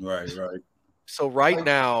list. Right. So right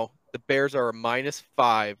now the Bears are a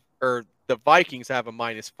 -5, or the Vikings have a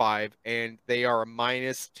 -5, and they are a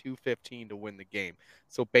 -215 to win the game.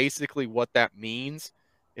 So basically what that means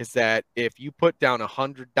is that if you put down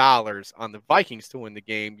 $100 on the Vikings to win the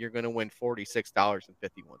game, you're going to win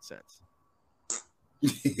 $46.51.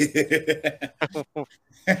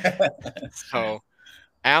 So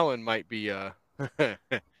Allen might be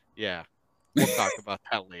yeah. We'll talk about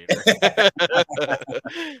that later.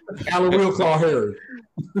 Allen will call Harry.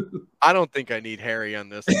 I don't think I need Harry on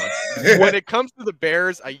this one. When it comes to the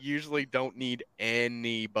Bears, I usually don't need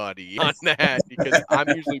anybody on that because I'm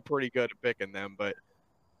usually pretty good at picking them, but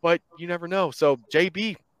you never know. So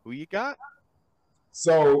JB, who you got?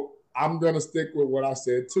 So I'm gonna stick with what I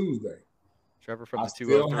said Tuesday. Trevor from the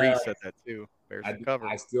 203 said that too. Bears to cover.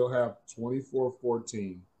 I still have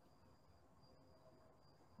 24-14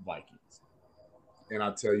 Vikings. And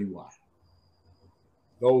I'll tell you why.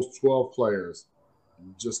 Those 12 players,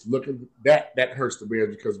 just looking, that hurts the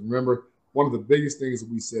Bears because remember, one of the biggest things that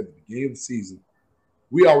we said at the beginning of the season,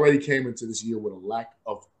 we already came into this year with a lack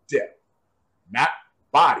of depth, not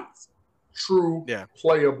bodies, true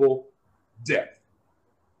playable depth.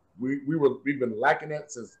 We've been lacking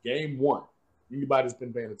that since game 1. Anybody's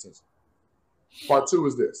been paying attention. Part 2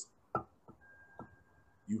 is this.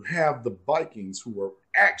 You have the Vikings who are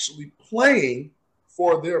actually playing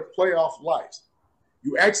for their playoff lives.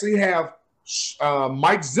 You actually have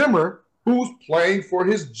Mike Zimmer, who's playing for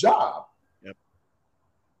his job. Yep.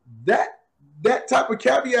 That type of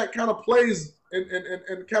caveat kind of plays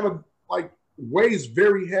and kind of like weighs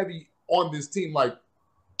very heavy on this team. Like,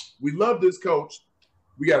 we love this coach.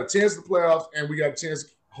 We got a chance to playoffs, and we got a chance to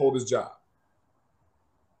hold his job.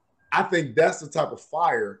 I think that's the type of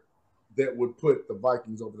fire that would put the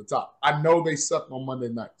Vikings over the top. I know they suck on Monday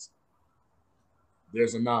nights.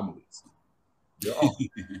 There's anomalies. There are.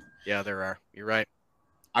 Yeah, there are. You're right.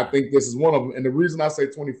 I think this is one of them. And the reason I say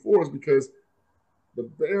 24 is because the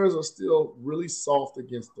Bears are still really soft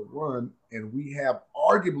against the run, and we have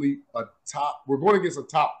arguably we're going against a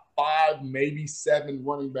top 5, maybe 7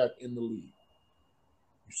 running back in the league.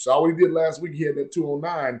 You saw what he did last week. He had that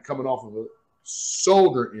 209 coming off of a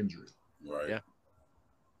shoulder injury. Right. Yeah.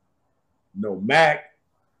 No Mac.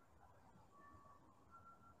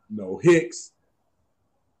 No Hicks.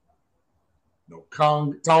 No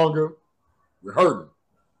Tonga. We're hurting.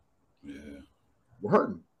 Yeah. We're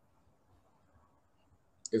hurting.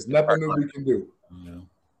 It's nothing that we can do.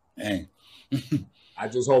 Dang. I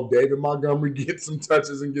just hope David Montgomery gets some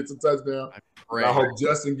touches and gets a touchdown. And I hope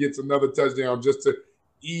Justin gets another touchdown just to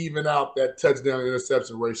even out that touchdown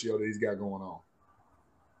interception ratio that he's got going on.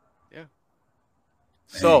 Yeah.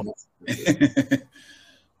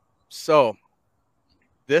 So,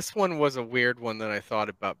 this one was a weird one that I thought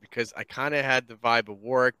about because I kind of had the vibe of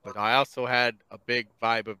Warwick, but I also had a big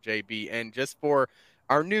vibe of JB. And just for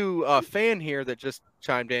our new fan here that just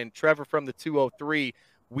chimed in, Trevor from the 203,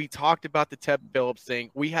 we talked about the Ted Phillips thing.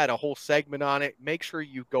 We had a whole segment on it. Make sure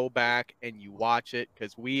you go back and you watch it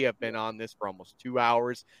because we have been on this for almost 2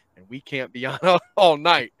 hours and we can't be on all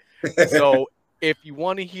night. So if you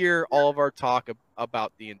want to hear all of our talk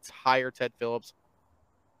about the entire Ted Phillips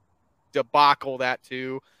debacle, that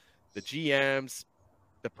too, the GMs,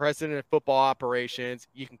 the president of football operations,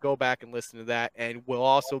 you can go back and listen to that. And we'll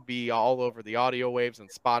also be all over the audio waves and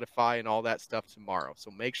Spotify and all that stuff tomorrow.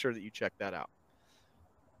 So make sure that you check that out.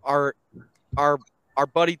 Our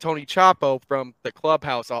buddy Tony Chapo from the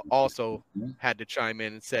clubhouse also had to chime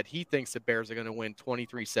in and said he thinks the Bears are going to win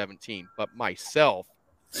 23-17, but myself.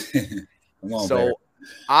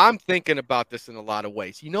 I'm thinking about this in a lot of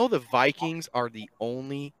ways. You know, the Vikings are the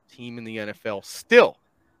only team in the NFL still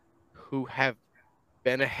who have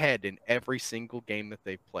been ahead in every single game that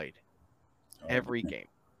they've played. Every game.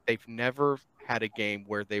 They've never had a game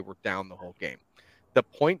where they were down the whole game. The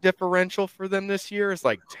point differential for them this year is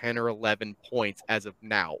like 10 or 11 points as of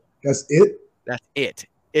now. That's it? That's it.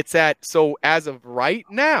 It's so as of right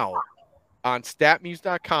now on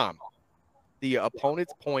statmuse.com, the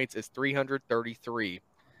opponent's points is 333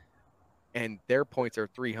 and their points are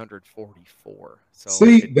 344.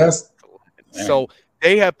 So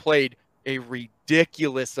they have played a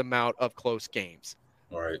ridiculous amount of close games.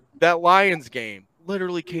 All right. That Lions game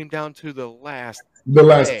literally came down to the last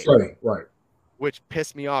play, right? Which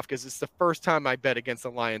pissed me off because it's the first time I bet against the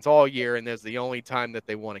Lions all year, and there's the only time that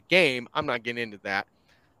they won a game. I'm not getting into that,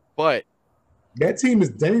 but that team is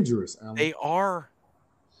dangerous, Alan. They are,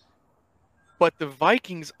 but the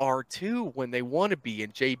Vikings are too when they want to be.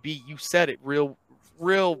 And JB, you said it real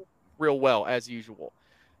well as usual.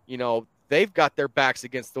 You know, they've got their backs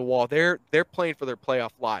against the wall. They're playing for their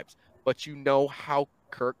playoff lives, but you know how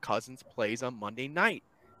Kirk Cousins plays on Monday night.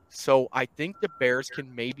 So I think the Bears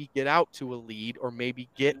can maybe get out to a lead or maybe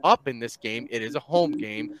get up in this game. It is a home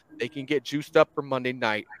game. They can get juiced up for Monday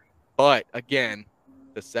night. But again,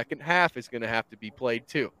 the second half is going to have to be played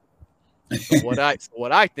too. So what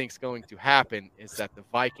I think is going to happen is that the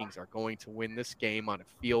Vikings are going to win this game on a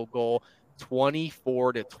field goal,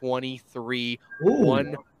 24-23,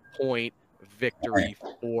 1 point victory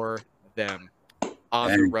for them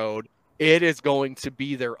on the road. It is going to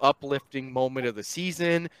be their uplifting moment of the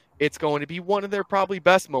season. It's going to be one of their probably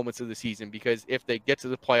best moments of the season because if they get to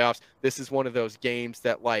the playoffs, this is one of those games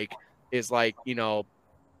that is you know,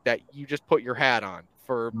 that you just put your hat on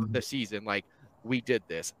for the season. Like, we did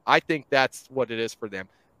this. I think that's what it is for them.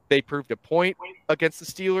 They proved a point against the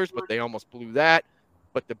Steelers, but they almost blew that.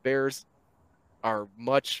 But the Bears are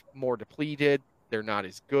much more depleted. They're not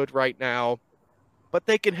as good right now, but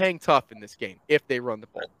they can hang tough in this game if they run the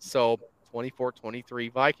ball. So 24-23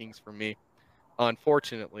 Vikings for me.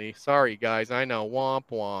 Unfortunately, sorry guys, I know, womp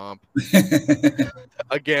womp.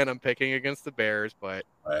 Again, I'm picking against the Bears, but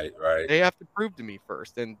right. They have to prove to me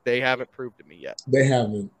first, and they haven't proved to me yet. They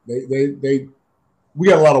haven't. We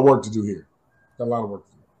got a lot of work to do here. Got a lot of work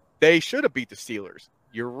to do. They should have beat the Steelers.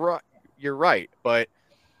 You're right, but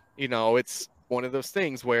you know, it's one of those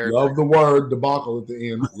things where love the word debacle at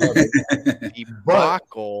the end. Love it.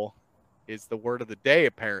 Debacle is the word of the day,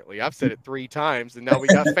 apparently. I've said it 3 times, and now we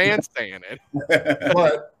got fans saying it.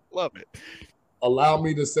 But love it. Allow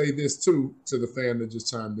me to say this, too, to the fan that just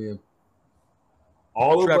chimed in.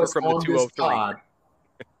 All Trevor of us from on the this pod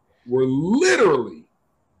were literally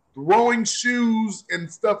throwing shoes and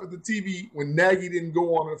stuff at the TV when Nagy didn't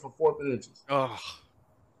go on it for 4th and inches. Oh.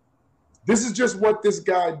 This is just what this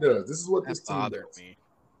guy does. This is what this team does. Me.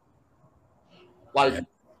 Like,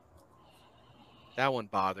 that one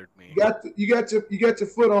bothered me. You got your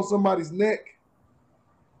foot on somebody's neck,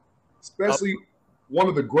 especially one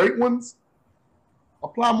of the great ones.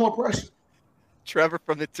 Apply more pressure. Trevor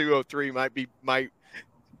from the 203 might be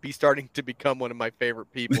starting to become one of my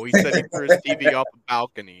favorent people. He said he threw his TV off a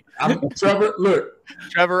balcony. Trevor, look.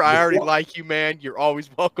 Trevor, I already like you, man. You're always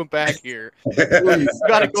welcome back here. Please. You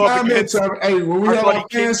got to go up against Trevor. Hey, when we have our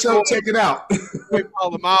fan show, check it out.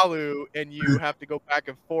 Palamalu, and you have to go back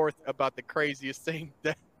and forth about the craziest thing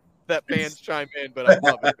that fans chime in, but I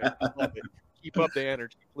love it, man. I love it. Keep up the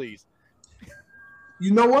energy, please.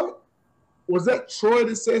 You know what? was that Troy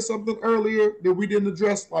that said something earlier that we didn't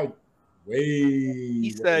address? Like,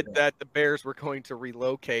 He said that the Bears were going to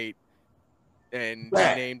relocate, and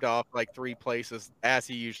he named off like 3 places as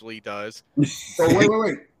he usually does. So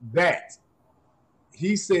wait. That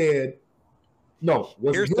he said. No,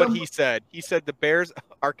 here's what he said. He said the Bears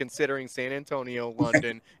are considering San Antonio,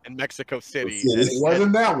 London, and Mexico City. It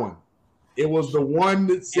wasn't that one. It was the one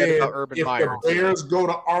that said if the Bears go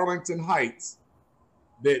to Arlington Heights,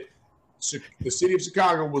 that the city of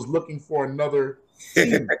Chicago was looking for another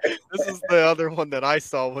team. This is the other one that I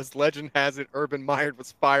saw. Was legend has it Urban Meyer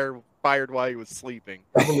was fired while he was sleeping.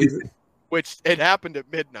 I believe it. Which it happened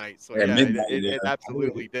at midnight. So yeah, midnight, it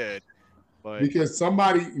absolutely did. But because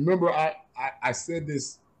somebody, remember, I said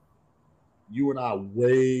this, you and I,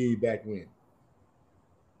 way back when.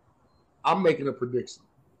 I'm making a prediction.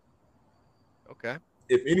 Okay.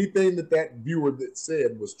 If anything that viewer that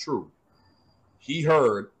said was true, he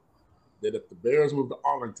heard that if the Bears moved to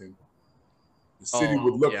Arlington, the city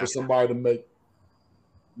would look for somebody to make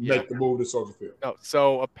the move to Soldier Field. No,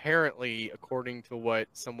 so apparently, according to what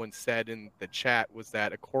someone said in the chat, was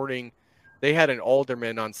that they had an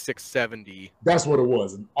alderman on 670. That's what it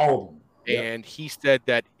was, an alderman. And he said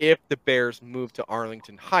that if the Bears move to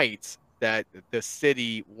Arlington Heights, that the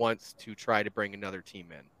city wants to try to bring another team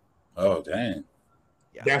in. Oh, dang.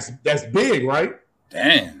 Yeah. That's big, right?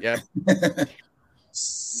 Damn. Yep.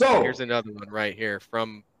 So here's another one right here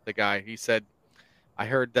from the guy. He said, I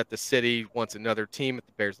heard that the city wants another team if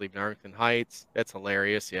the Bears leave Arlington Heights. That's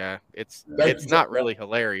hilarious. Yeah. It's not really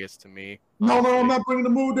hilarious to me. No, I'm not bringing the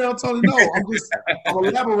mood down, Tony. No, I'm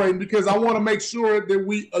elaborating because I want to make sure that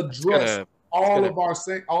we address all of our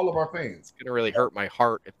fans. It's gonna really hurt my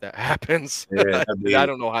heart if that happens. Yeah, I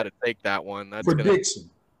don't know how to take that one. That's prediction.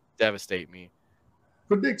 Gonna devastate me.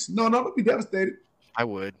 Prediction. No, don't be devastated. I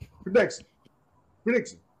would. Prediction.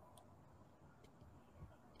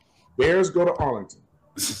 Bears go to Arlington.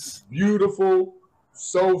 Beautiful,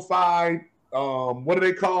 SoFi. What do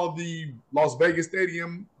they call the Las Vegas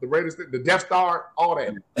Stadium? The Raiders, the Death Star, all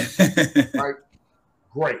that. Right?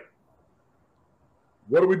 Great.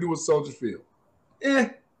 What do we do with Soldier Field?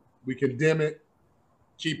 We condemn it,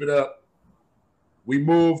 keep it up. We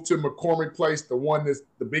move to McCormick Place,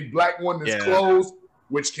 the big black one that's closed,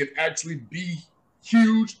 which can actually be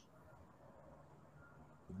huge.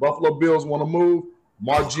 The Buffalo Bills want to move.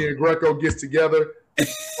 Mark Giangreco gets together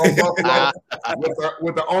from Buffalo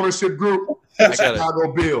with the ownership group, the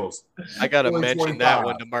Chicago Bills. I got to mention that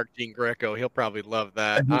one to Mark Giangreco. He'll probably love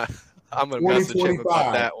that. I'm going to message him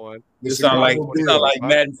about that one. It sounds like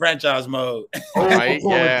Madden franchise mode. Right?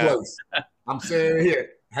 Yeah. I'm saying here.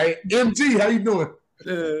 Hey, MG, how you doing?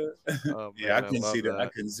 Oh, man, I couldn't see that. I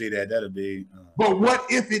couldn't see that. That'd be. But what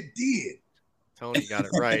if it did? Tony got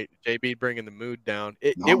it right. JB bringing the mood down.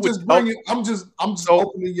 I'm just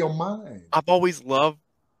opening your mind. I've always loved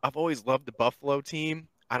the Buffalo team.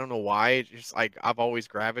 I don't know why. It's just like I've always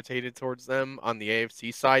gravitated towards them on the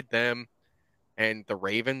AFC side, them and the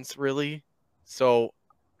Ravens, really. So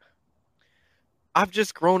I've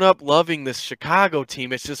just grown up loving this Chicago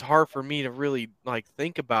team. It's just hard for me to really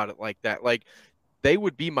think about it like that. Like they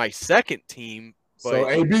would be my second team. But so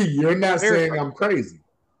AB, you're not saying I'm crazy.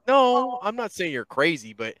 No, I'm not saying you're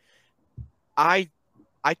crazy, but I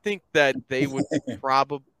think that they would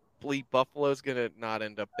probably Buffalo's gonna not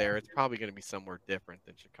end up there. It's probably gonna be somewhere different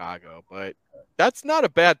than Chicago, but that's not a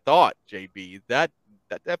bad thought, JB. That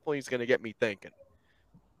definitely is gonna get me thinking.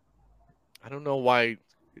 I don't know why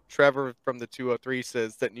Trevor from the 203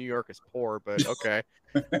 says that New York is poor, but okay.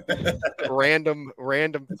 random.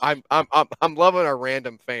 I'm loving our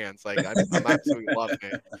random fans. Like I'm absolutely loving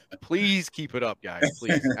it. Please keep it up, guys.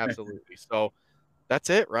 Please, absolutely. So that's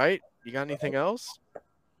it, right? You got anything else?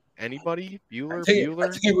 Anybody? Bueller?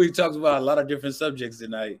 I think we talked about a lot of different subjects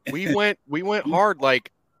tonight. We went hard.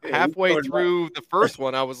 Like halfway through the first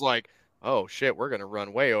one, I was like, oh shit, we're gonna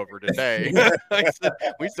run way over today.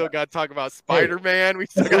 We still got to talk about Spider-Man. We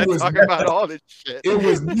still got to talk about all this shit. It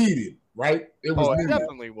was needed, right? It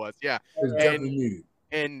definitely was. Yeah, it was definitely needed.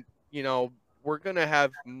 And we're gonna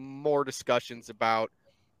have more discussions about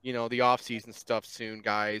the off-season stuff soon,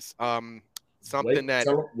 guys. Wait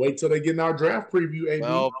till they get in our draft preview, AB.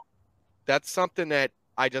 Well, that's something that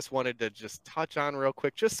I just wanted to just touch on real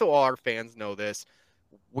quick, just so all our fans know this.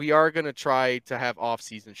 We are going to try to have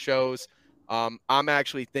off-season shows. I'm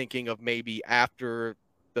actually thinking of maybe after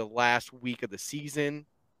the last week of the season,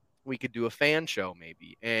 we could do a fan show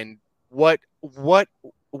maybe. And what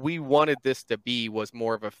we wanted this to be was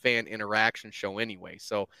more of a fan interaction show anyway.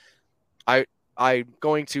 So I'm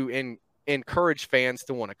going to encourage fans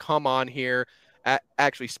to want to come on here,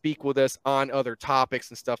 actually speak with us on other topics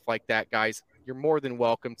and stuff like that, guys, you're more than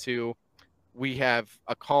welcome to. We have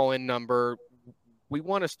a call-in number. We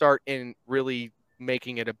want to start in really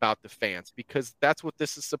making it about the fans, because that's what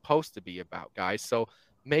this is supposed to be about, guys. So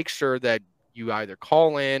make sure that you either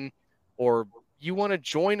call in, or you want to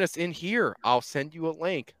join us in here. I'll send you a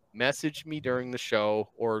link. Message me during the show,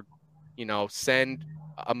 or, send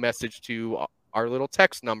a message to our little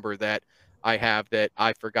text number that I have that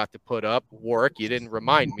I forgot to put up. Warwick, you didn't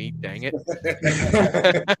remind me. Dang it.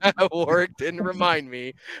 Warwick didn't remind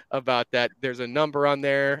me about that. There's a number on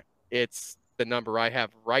there. It's the number I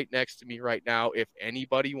have right next to me right now. If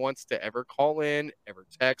anybody wants to ever call in, ever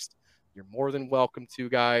text, you're more than welcome to,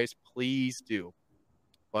 guys. Please do.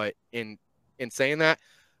 But in saying that,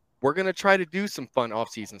 we're going to try to do some fun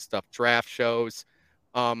off-season stuff, draft shows,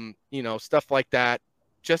 stuff like that,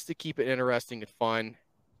 just to keep it interesting and fun.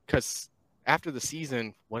 Because after the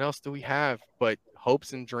season, what else do we have but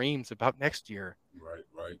hopes and dreams about next year?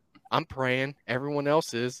 Right. I'm praying. Everyone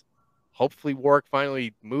else is. Hopefully Warwick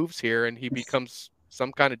finally moves here and he becomes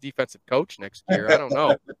some kind of defensive coach next year. I don't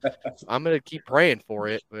know. I'm going to keep praying for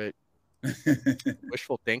it, but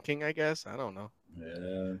wishful thinking, I guess. I don't know.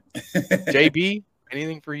 Yeah. JB,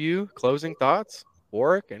 anything for you? Closing thoughts?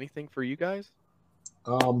 Warwick, anything for you guys?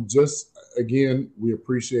 Just again, we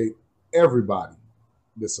appreciate everybody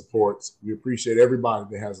that supports. We appreciate everybody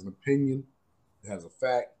that has an opinion, that has a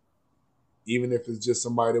fact, even if it's just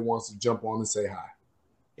somebody that wants to jump on and say hi.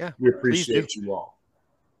 Yeah, we appreciate you all.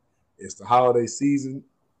 It's the holiday season.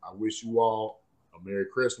 I wish you all a Merry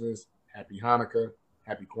Christmas, Happy Hanukkah,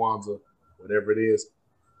 Happy Kwanzaa, whatever it is.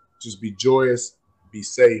 Just be joyous, be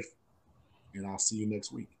safe, and I'll see you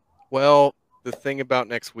next week. Well, the thing about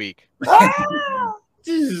next week.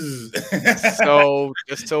 So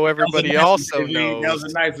just so everybody also knows, that was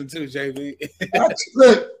a nice one too, JB.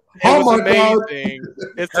 It was amazing.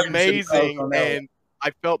 It's amazing, and I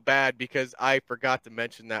felt bad because I forgot to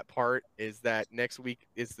mention that part. Is that next week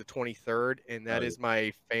is the 23rd, and that is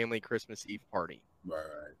my family Christmas Eve party. Right.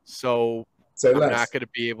 So I'm not going to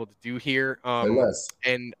be able to do here.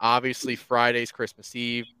 And obviously Friday's Christmas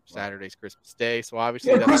Eve, Saturday's Christmas Day. So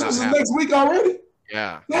obviously that's Christmas is next week already.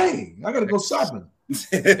 Yeah. Dang, I got to go shopping.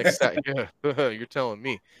 You're telling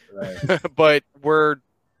me. Right. But we're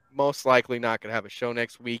most likely not going to have a show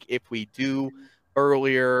next week. If we do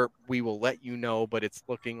earlier, we will let you know, but it's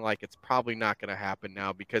looking like it's probably not going to happen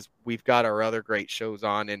now because we've got our other great shows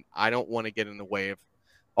on, and I don't want to get in the way of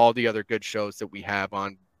all the other good shows that we have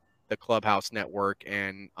on the Clubhouse Network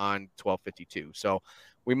and on 1252. So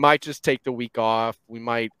we might just take the week off.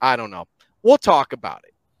 I don't know. We'll talk about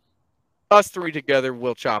it. Us three together,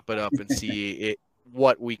 we'll chop it up and see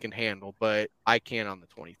what we can handle, but I can't on the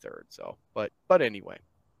 23rd. So, but anyway,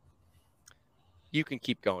 you can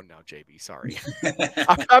keep going now, JB. Sorry,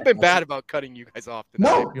 I've been bad about cutting you guys off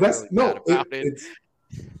tonight.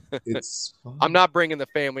 It's I'm not bringing the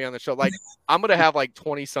family on the show. Like I'm gonna have like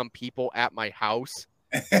 20 some people at my house.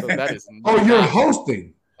 So that is. You're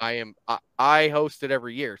hosting. I am. I host it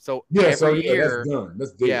every year. So yeah, every year. That's done.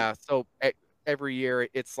 That's yeah. So every year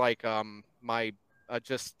it's like my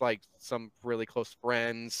just like some really close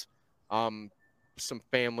friends, some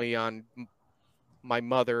family on my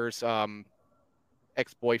mother's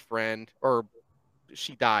ex-boyfriend, or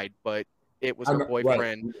she died, but it was her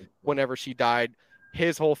boyfriend. Right. Whenever she died,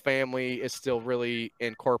 his whole family is still really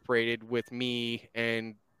incorporated with me,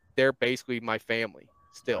 and they're basically my family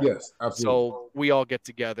still. Yes, absolutely. So we all get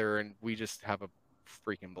together and we just have a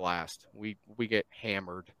freaking blast. We get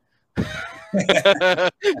hammered.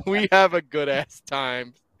 We have a good ass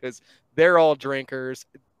time because they're all drinkers.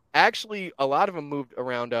 Actually, a lot of them moved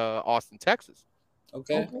around Austin, Texas.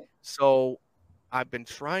 Okay. So I've been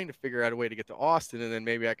trying to figure out a way to get to Austin, and then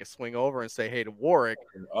maybe I could swing over and say hey to Warwick.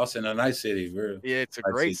 Austin, a nice city. Yeah, it's a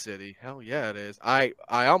great city. Hell yeah, it is. I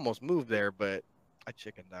almost moved there, but I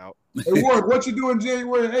chickened out. Hey Warwick, what you doing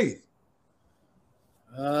January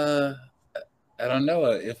 8th? I don't know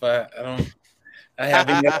if I have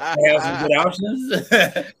some good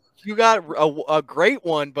options. You got a great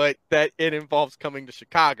one, but that it involves coming to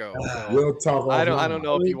Chicago. So we'll talk. I don't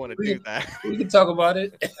know if you want to do that. We can talk about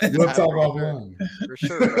it. We'll talk offline. For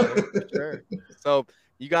sure, brother. For sure. So,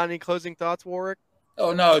 you got any closing thoughts, Warwick?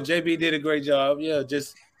 Oh no, JB did a great job. Yeah,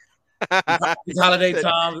 just it's holiday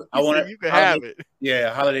time. I want you can have it.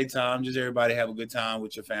 Yeah, holiday time. Just everybody have a good time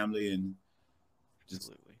with your family and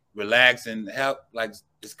just relax and have like.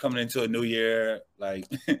 It's coming into a new year. Like,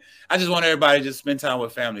 I just want everybody to just spend time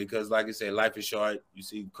with family because, like I said, life is short. You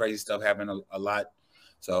see crazy stuff happen a lot.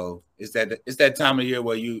 So it's that time of year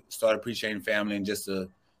where you start appreciating family and just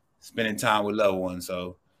spending time with loved ones.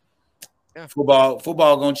 So Football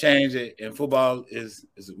gonna change it, and football is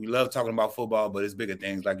we love talking about football, but it's bigger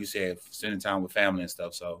things, like you said, spending time with family and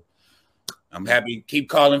stuff. So I'm happy. Keep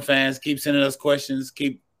calling fans, keep sending us questions,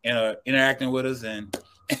 keep interacting with us. And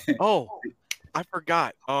oh, I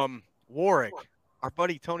forgot. Warwick, our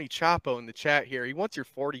buddy Tony Chapo in the chat here. He wants your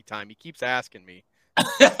 40 time. He keeps asking me.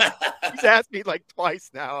 He's asked me like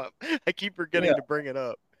twice now. I keep forgetting to bring it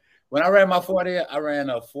up. When I ran my 40, I ran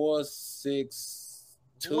a 4.62.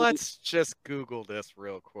 Let's just Google this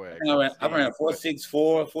real quick. I ran a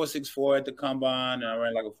 4.64 at the combine, and I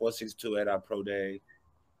ran like a 4.62 at our pro day.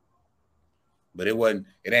 But it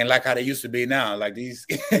ain't like how they used to be now. Like these.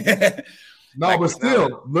 No, like, but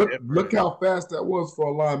still, look how fast that was for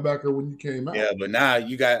a linebacker when you came out. Yeah, but now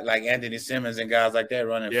you got like Anthony Simmons and guys like that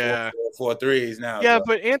running 4.3s now. Yeah, so.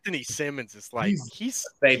 But Anthony Simmons is like he's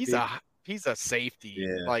a safety.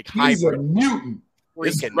 Yeah. Like he's a mutant.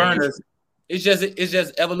 It's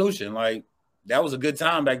just evolution. Like that was a good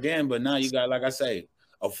time back then, but now you got, like I say,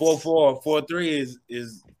 a 4.4, 4.3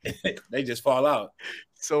 is they just fall out.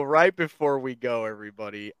 So right before we go,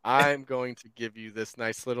 everybody, I'm going to give you this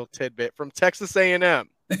nice little tidbit from Texas A&M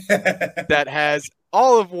that has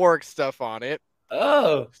all of Warwick's stuff on it.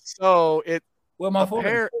 Oh, so it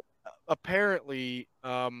apparently.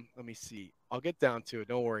 Let me see. I'll get down to it.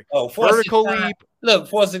 Don't worry. Oh, vertical leap. Look,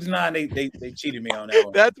 4.69. They cheated me on that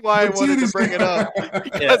one. That's why I wanted to bring it up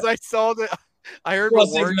because I saw that. I heard what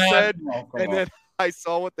Warwick said, and then I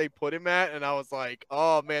saw what they put him at, and I was like,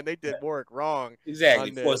 "Oh man, they did Warwick wrong."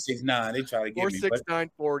 Exactly, 4.69. They try to get me 4.69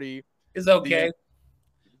 40. It's okay.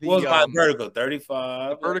 What was my vertical?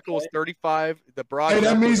 35. The vertical is 35. The broad. Hey,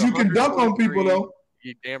 that means you can dunk on people, though.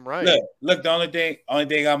 You damn right. Look. The only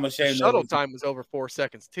thing I'm ashamed of. Shuttle time was over 4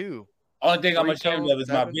 seconds too. Only thing I'm ashamed of is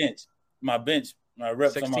my bench. My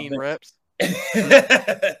reps. 16 reps.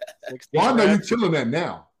 Well, I know you're killing that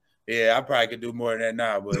now. Yeah, I probably could do more than that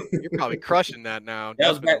now, but you're probably crushing that now. That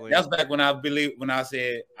was back when I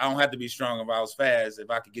said I don't have to be strong if I was fast.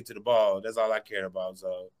 If I could get to the ball, that's all I cared about.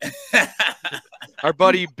 So our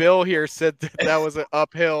buddy Bill here said that was an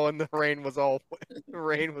uphill and the rain was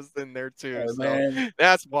in there too. So man.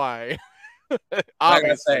 That's why. Like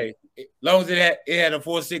I say, as long as it had a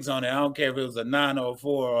 4.6 on it, I don't care if it was a 9 or a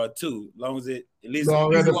 4 or a 2. As long as it at least.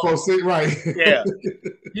 No, that's a 4.6, right? Yeah,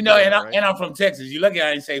 and I'm from Texas. You lucky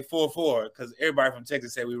I didn't say 4.4 because everybody from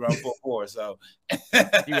Texas said we run 4.4. So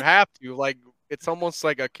you have to it's almost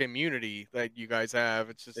like a community that you guys have.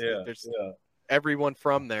 It's just there's everyone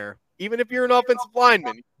from there. Even if you're an offensive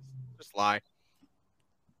lineman, just lie.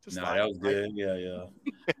 That was good. Yeah.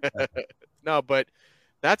 No, but.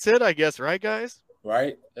 That's it, I guess, right, guys?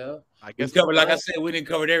 Right. Yeah. I guess we covered, like I said, we didn't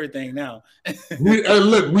cover everything now. We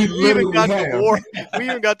even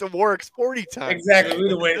got to Warwick's 40 time. Exactly.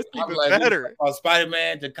 We went better.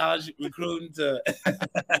 Spider-Man to college recruiting to.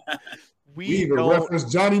 we even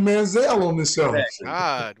referenced Johnny Manziel on this show.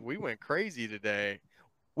 God, we went crazy today.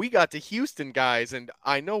 We got to Houston, guys, and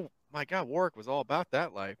I know. My God, Warwick was all about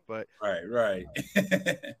that life, but right.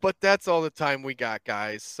 But that's all the time we got,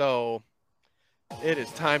 guys. So. It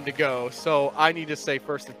is time to go. So I need to say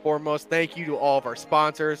first and foremost, thank you to all of our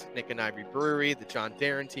sponsors, Nick and Ivy Brewery, the John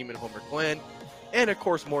Darren team in Homer Glen, and of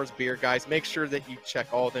course, Moore's Beer, guys. Make sure that you check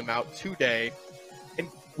all of them out today. And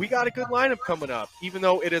we got a good lineup coming up, even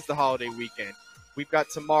though it is the holiday weekend. We've got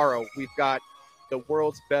tomorrow, we've got the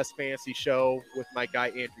world's best fantasy show with my guy,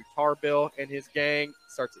 Andrew Tarbill and his gang.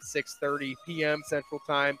 Starts at 6:30 p.m. Central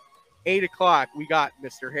Time. 8 o'clock, we got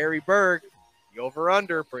Mr. Harry Berg. The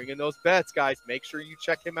over-under, bringing those bets, guys. Make sure you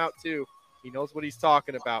check him out, too. He knows what he's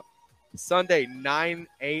talking about. Sunday, 9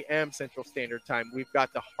 a.m. Central Standard Time, we've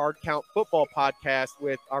got the Hard Count Football Podcast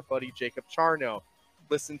with our buddy Jacob Charno.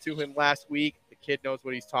 Listened to him last week. The kid knows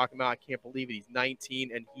what he's talking about. I can't believe it. He's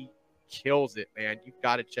 19, and he kills it, man. You've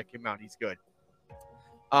got to check him out. He's good.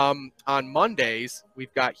 On Mondays,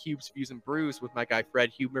 we've got Hube's Views and Brews with my guy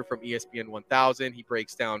Fred Huber from ESPN 1000. He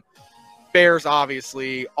breaks down Bears,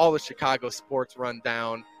 obviously, all the Chicago sports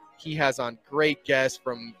rundown. He has on great guests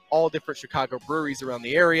from all different Chicago breweries around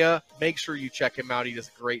the area. Make sure you check him out. He does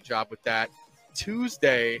a great job with that.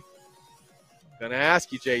 Tuesday, I'm going to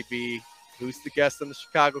ask you, JB, who's the guest on the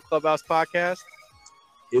Chicago Clubhouse podcast?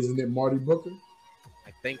 Isn't it Marty Booker?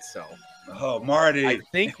 I think so. Oh, Marty. I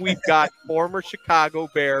think we've got former Chicago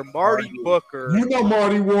Bear, Marty Booker. You know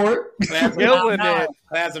Marty Ward. Killing it.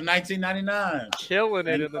 Class of 1999. Killing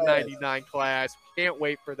it in the 99 class. Can't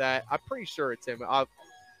wait for that. I'm pretty sure it's him.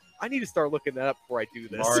 I need to start looking that up before I do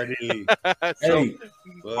this. Marty. Hey,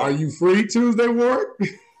 are you free Tuesday, Ward?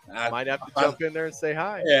 I might have to jump in there and say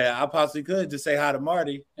hi. Yeah, I possibly could just say hi to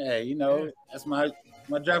Marty. Hey, that's my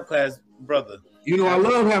draft class brother. You know, I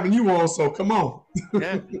love having you on, so come on.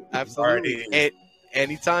 Yeah, absolutely.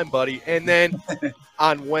 Anytime, buddy. And then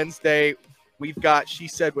on Wednesday, we've got She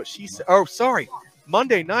Said What She Said. Oh, sorry.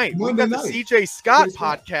 Monday night. We've got the CJ Scott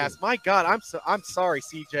podcast. My God, I'm sorry,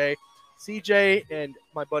 CJ. CJ and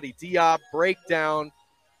my buddy Diop break down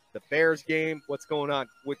the Bears game, what's going on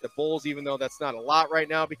with the Bulls, even though that's not a lot right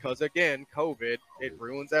now because, again, COVID, it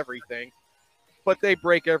ruins everything. But they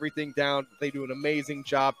break everything down. They do an amazing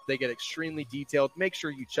job. They get extremely detailed. Make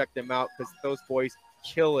sure you check them out because those boys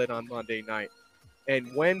kill it on Monday night.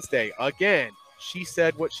 And Wednesday, again, She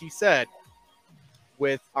Said What She Said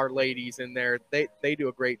with our ladies in there. They do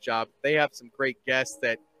a great job. They have some great guests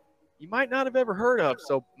that you might not have ever heard of,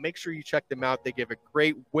 so make sure you check them out. They give a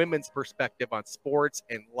great women's perspective on sports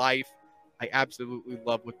and life. I absolutely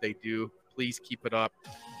love what they do. Please keep it up.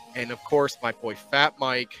 And, of course, my boy Fat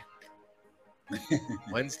Mike,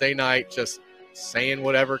 Wednesday night, just saying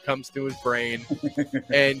whatever comes to his brain.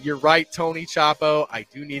 And you're right, Tony Chapo, I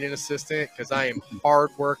do need an assistant because I am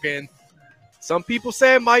hardworking. Some people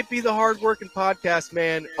say it might be the hardworking podcast,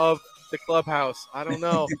 man, of the clubhouse. I don't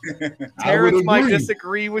know. Terrence might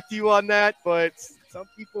disagree with you on that, but some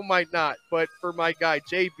people might not. But for my guy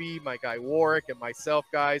JB, my guy Warwick, and myself,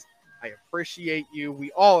 guys, I appreciate you.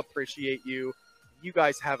 We all appreciate you. You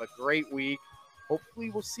guys have a great week. Hopefully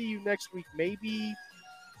we'll see you next week. Maybe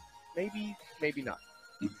not.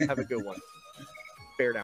 Have a good one. Bear down.